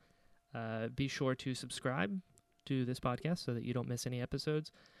Instagram. Be sure to subscribe to this podcast so that you don't miss any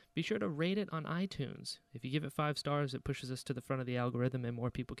episodes. Be sure to rate it on iTunes. If you give it 5 stars, it pushes us to the front of the algorithm and more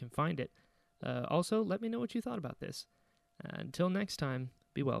people can find it. Also, let me know what you thought about this. Until next time,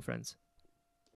 be well, friends.